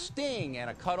you with Sting and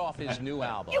a cut off his new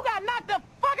album. You got knocked the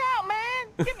fuck out, man.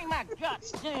 Give me my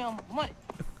goddamn money.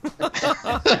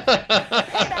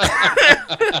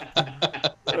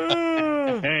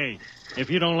 Hey, if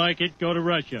you don't like it, go to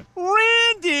Russia.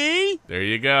 Randy! There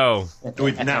you go. Do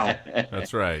it now.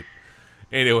 That's right.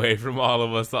 Anyway, from all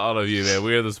of us to all of you, man,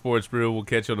 we are the Sports Brew. We'll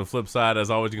catch you on the flip side.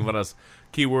 As always, you can find us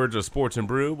keywords of Sports and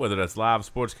Brew, whether that's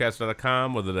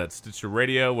livesportscaster.com, whether that's Stitcher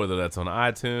Radio, whether that's on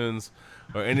iTunes,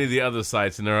 or any of the other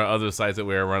sites. And there are other sites that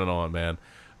we are running on, man.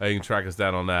 You can track us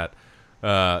down on that.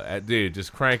 Dude,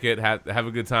 just crank it, have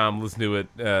a good time, listen to it,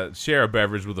 share a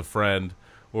beverage with a friend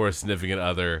or a significant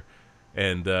other,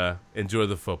 and enjoy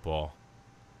the football.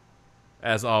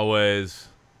 As always,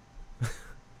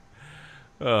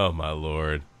 oh my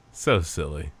Lord, so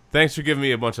silly. Thanks for giving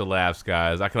me a bunch of laughs,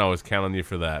 guys. I can always count on you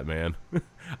for that, man.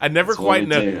 I never quite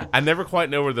know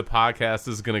where the podcast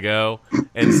is gonna go,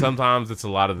 and sometimes it's a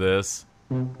lot of this.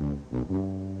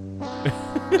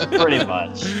 Pretty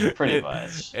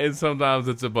much. And sometimes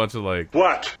it's a bunch of like,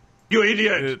 What? You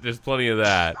idiot! There's plenty of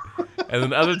that. And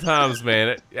then other times,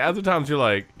 man, you're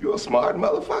like, You're a smart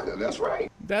motherfucker. That's right.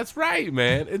 that's right,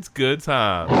 man. It's good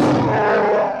times.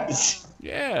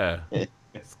 Yeah.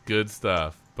 It's good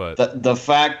stuff. But The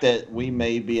fact that we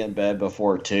may be in bed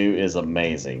before 2 is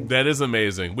amazing. that is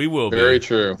amazing. We will be. Very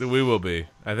true. We will be.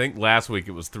 I think last week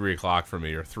it was 3 o'clock for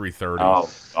me, or 3:30. Oh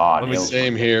God,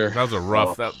 Same here. That was a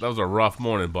rough. That was a rough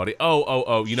morning, buddy.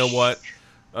 Oh! You know what?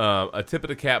 A tip of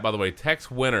the cap, by the way.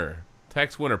 Tex Winter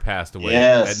passed away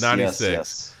at 96.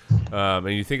 Yes.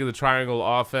 And you think of the triangle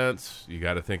offense, you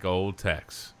got to think of old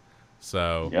Tex.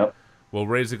 So we'll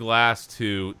raise a glass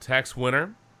to Tex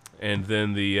Winter, and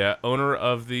then the owner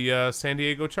of the San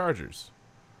Diego Chargers.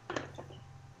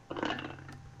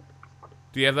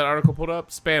 Do you have that article pulled up?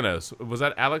 Spanos. Was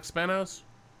that Alex Spanos?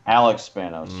 Alex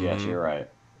Spanos. Yes, you're right.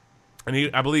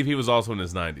 And I believe he was also in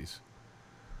his 90s.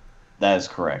 That is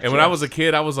correct. And when I was a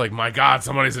kid, I was like, my God,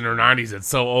 somebody's in their 90s. It's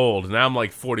so old. And now I'm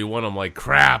like 41. I'm like,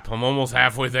 crap, I'm almost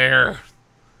halfway there.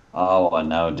 Oh, I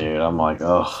know, dude. I'm like,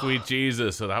 oh. Sweet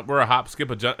Jesus. So we're a hop, skip,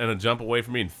 and a jump away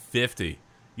from being 50.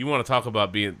 You want to talk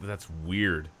about that's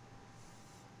weird.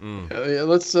 Yeah,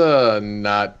 let's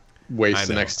not waste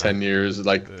the next 10 years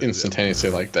like instantaneously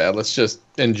like that. Let's just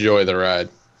enjoy the ride.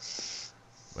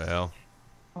 Well,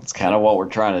 that's kind of what we're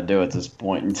trying to do at this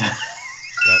point in time.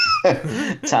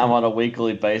 Time on a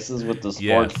weekly basis with the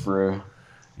Sports Brew.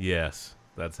 Yes,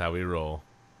 that's how we roll.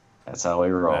 That's how we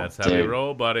roll. That's how we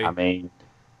roll, buddy. I mean,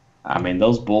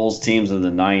 those Bulls teams of the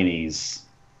 '90s.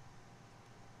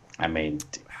 I mean,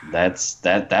 that's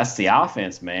the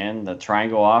offense, man. The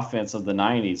triangle offense of the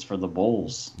 '90s for the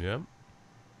Bulls. Yep.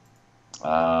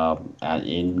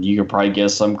 And you could probably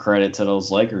give some credit to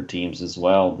those Laker teams as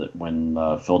well. That when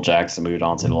Phil Jackson moved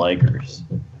on to the Lakers.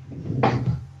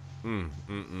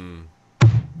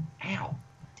 Ow!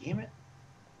 Damn it!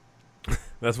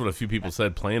 That's what a few people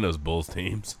said playing those Bulls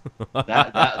teams.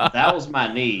 that was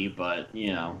my knee, but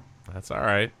you know. That's all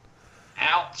right.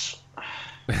 Ouch!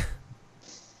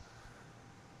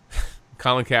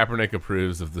 Colin Kaepernick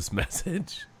approves of this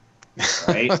message.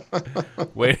 Right?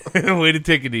 Way to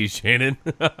take a knee, Shannon.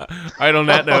 All right, on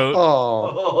that note.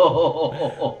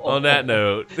 On that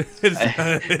note.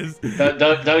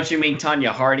 Don't you mean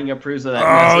Tanya Harding approves of that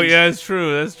message? Oh, yeah, that's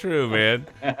true, man.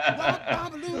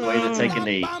 Way to take a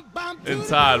knee. And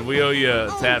Todd, we owe you a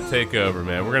tap takeover,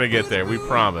 man. We're going to get there. We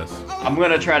promise. I'm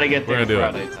going to try to get there. We're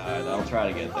going to do it. Todd. I'll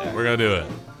try to get there. We're going to do it.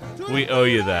 We owe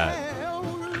you that.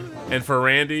 And for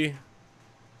Randy,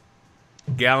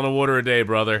 gallon of water a day,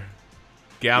 brother.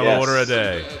 Gallon of water a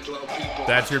day.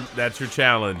 That's your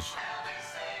challenge.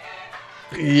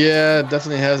 Yeah, it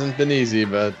definitely hasn't been easy,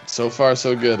 but so far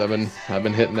so good. I've been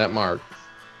hitting that mark.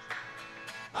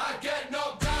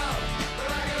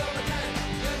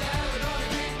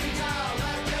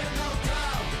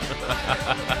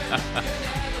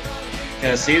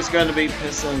 Because he's going to be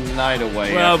pissing the night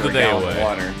away. Well, after the day a away.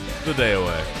 Water. The day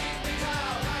away.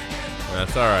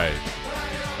 That's all right.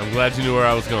 I'm glad you knew where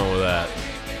I was going with that.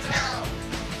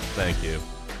 Thank you.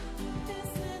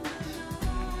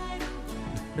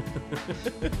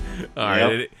 All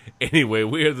right. Anyway,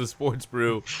 we are the Sports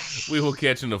Brew. We will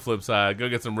catch you on the flip side. Go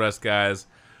get some rest, guys.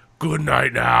 Good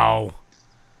night now.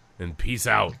 And peace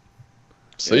out.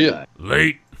 See ya.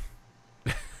 Late.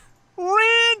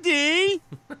 Randy!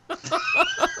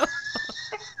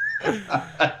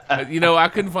 You know, I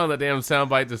couldn't find that damn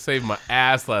soundbite to save my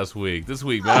ass last week. This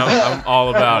week, man, I'm all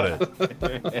about it. You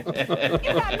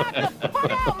got knocked the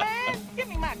fuck out, man. Give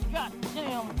me my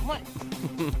goddamn money.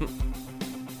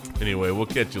 Anyway, we'll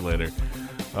catch you later.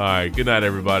 All right, good night,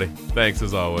 everybody. Thanks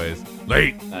as always.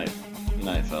 Late. Good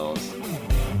night, fellas.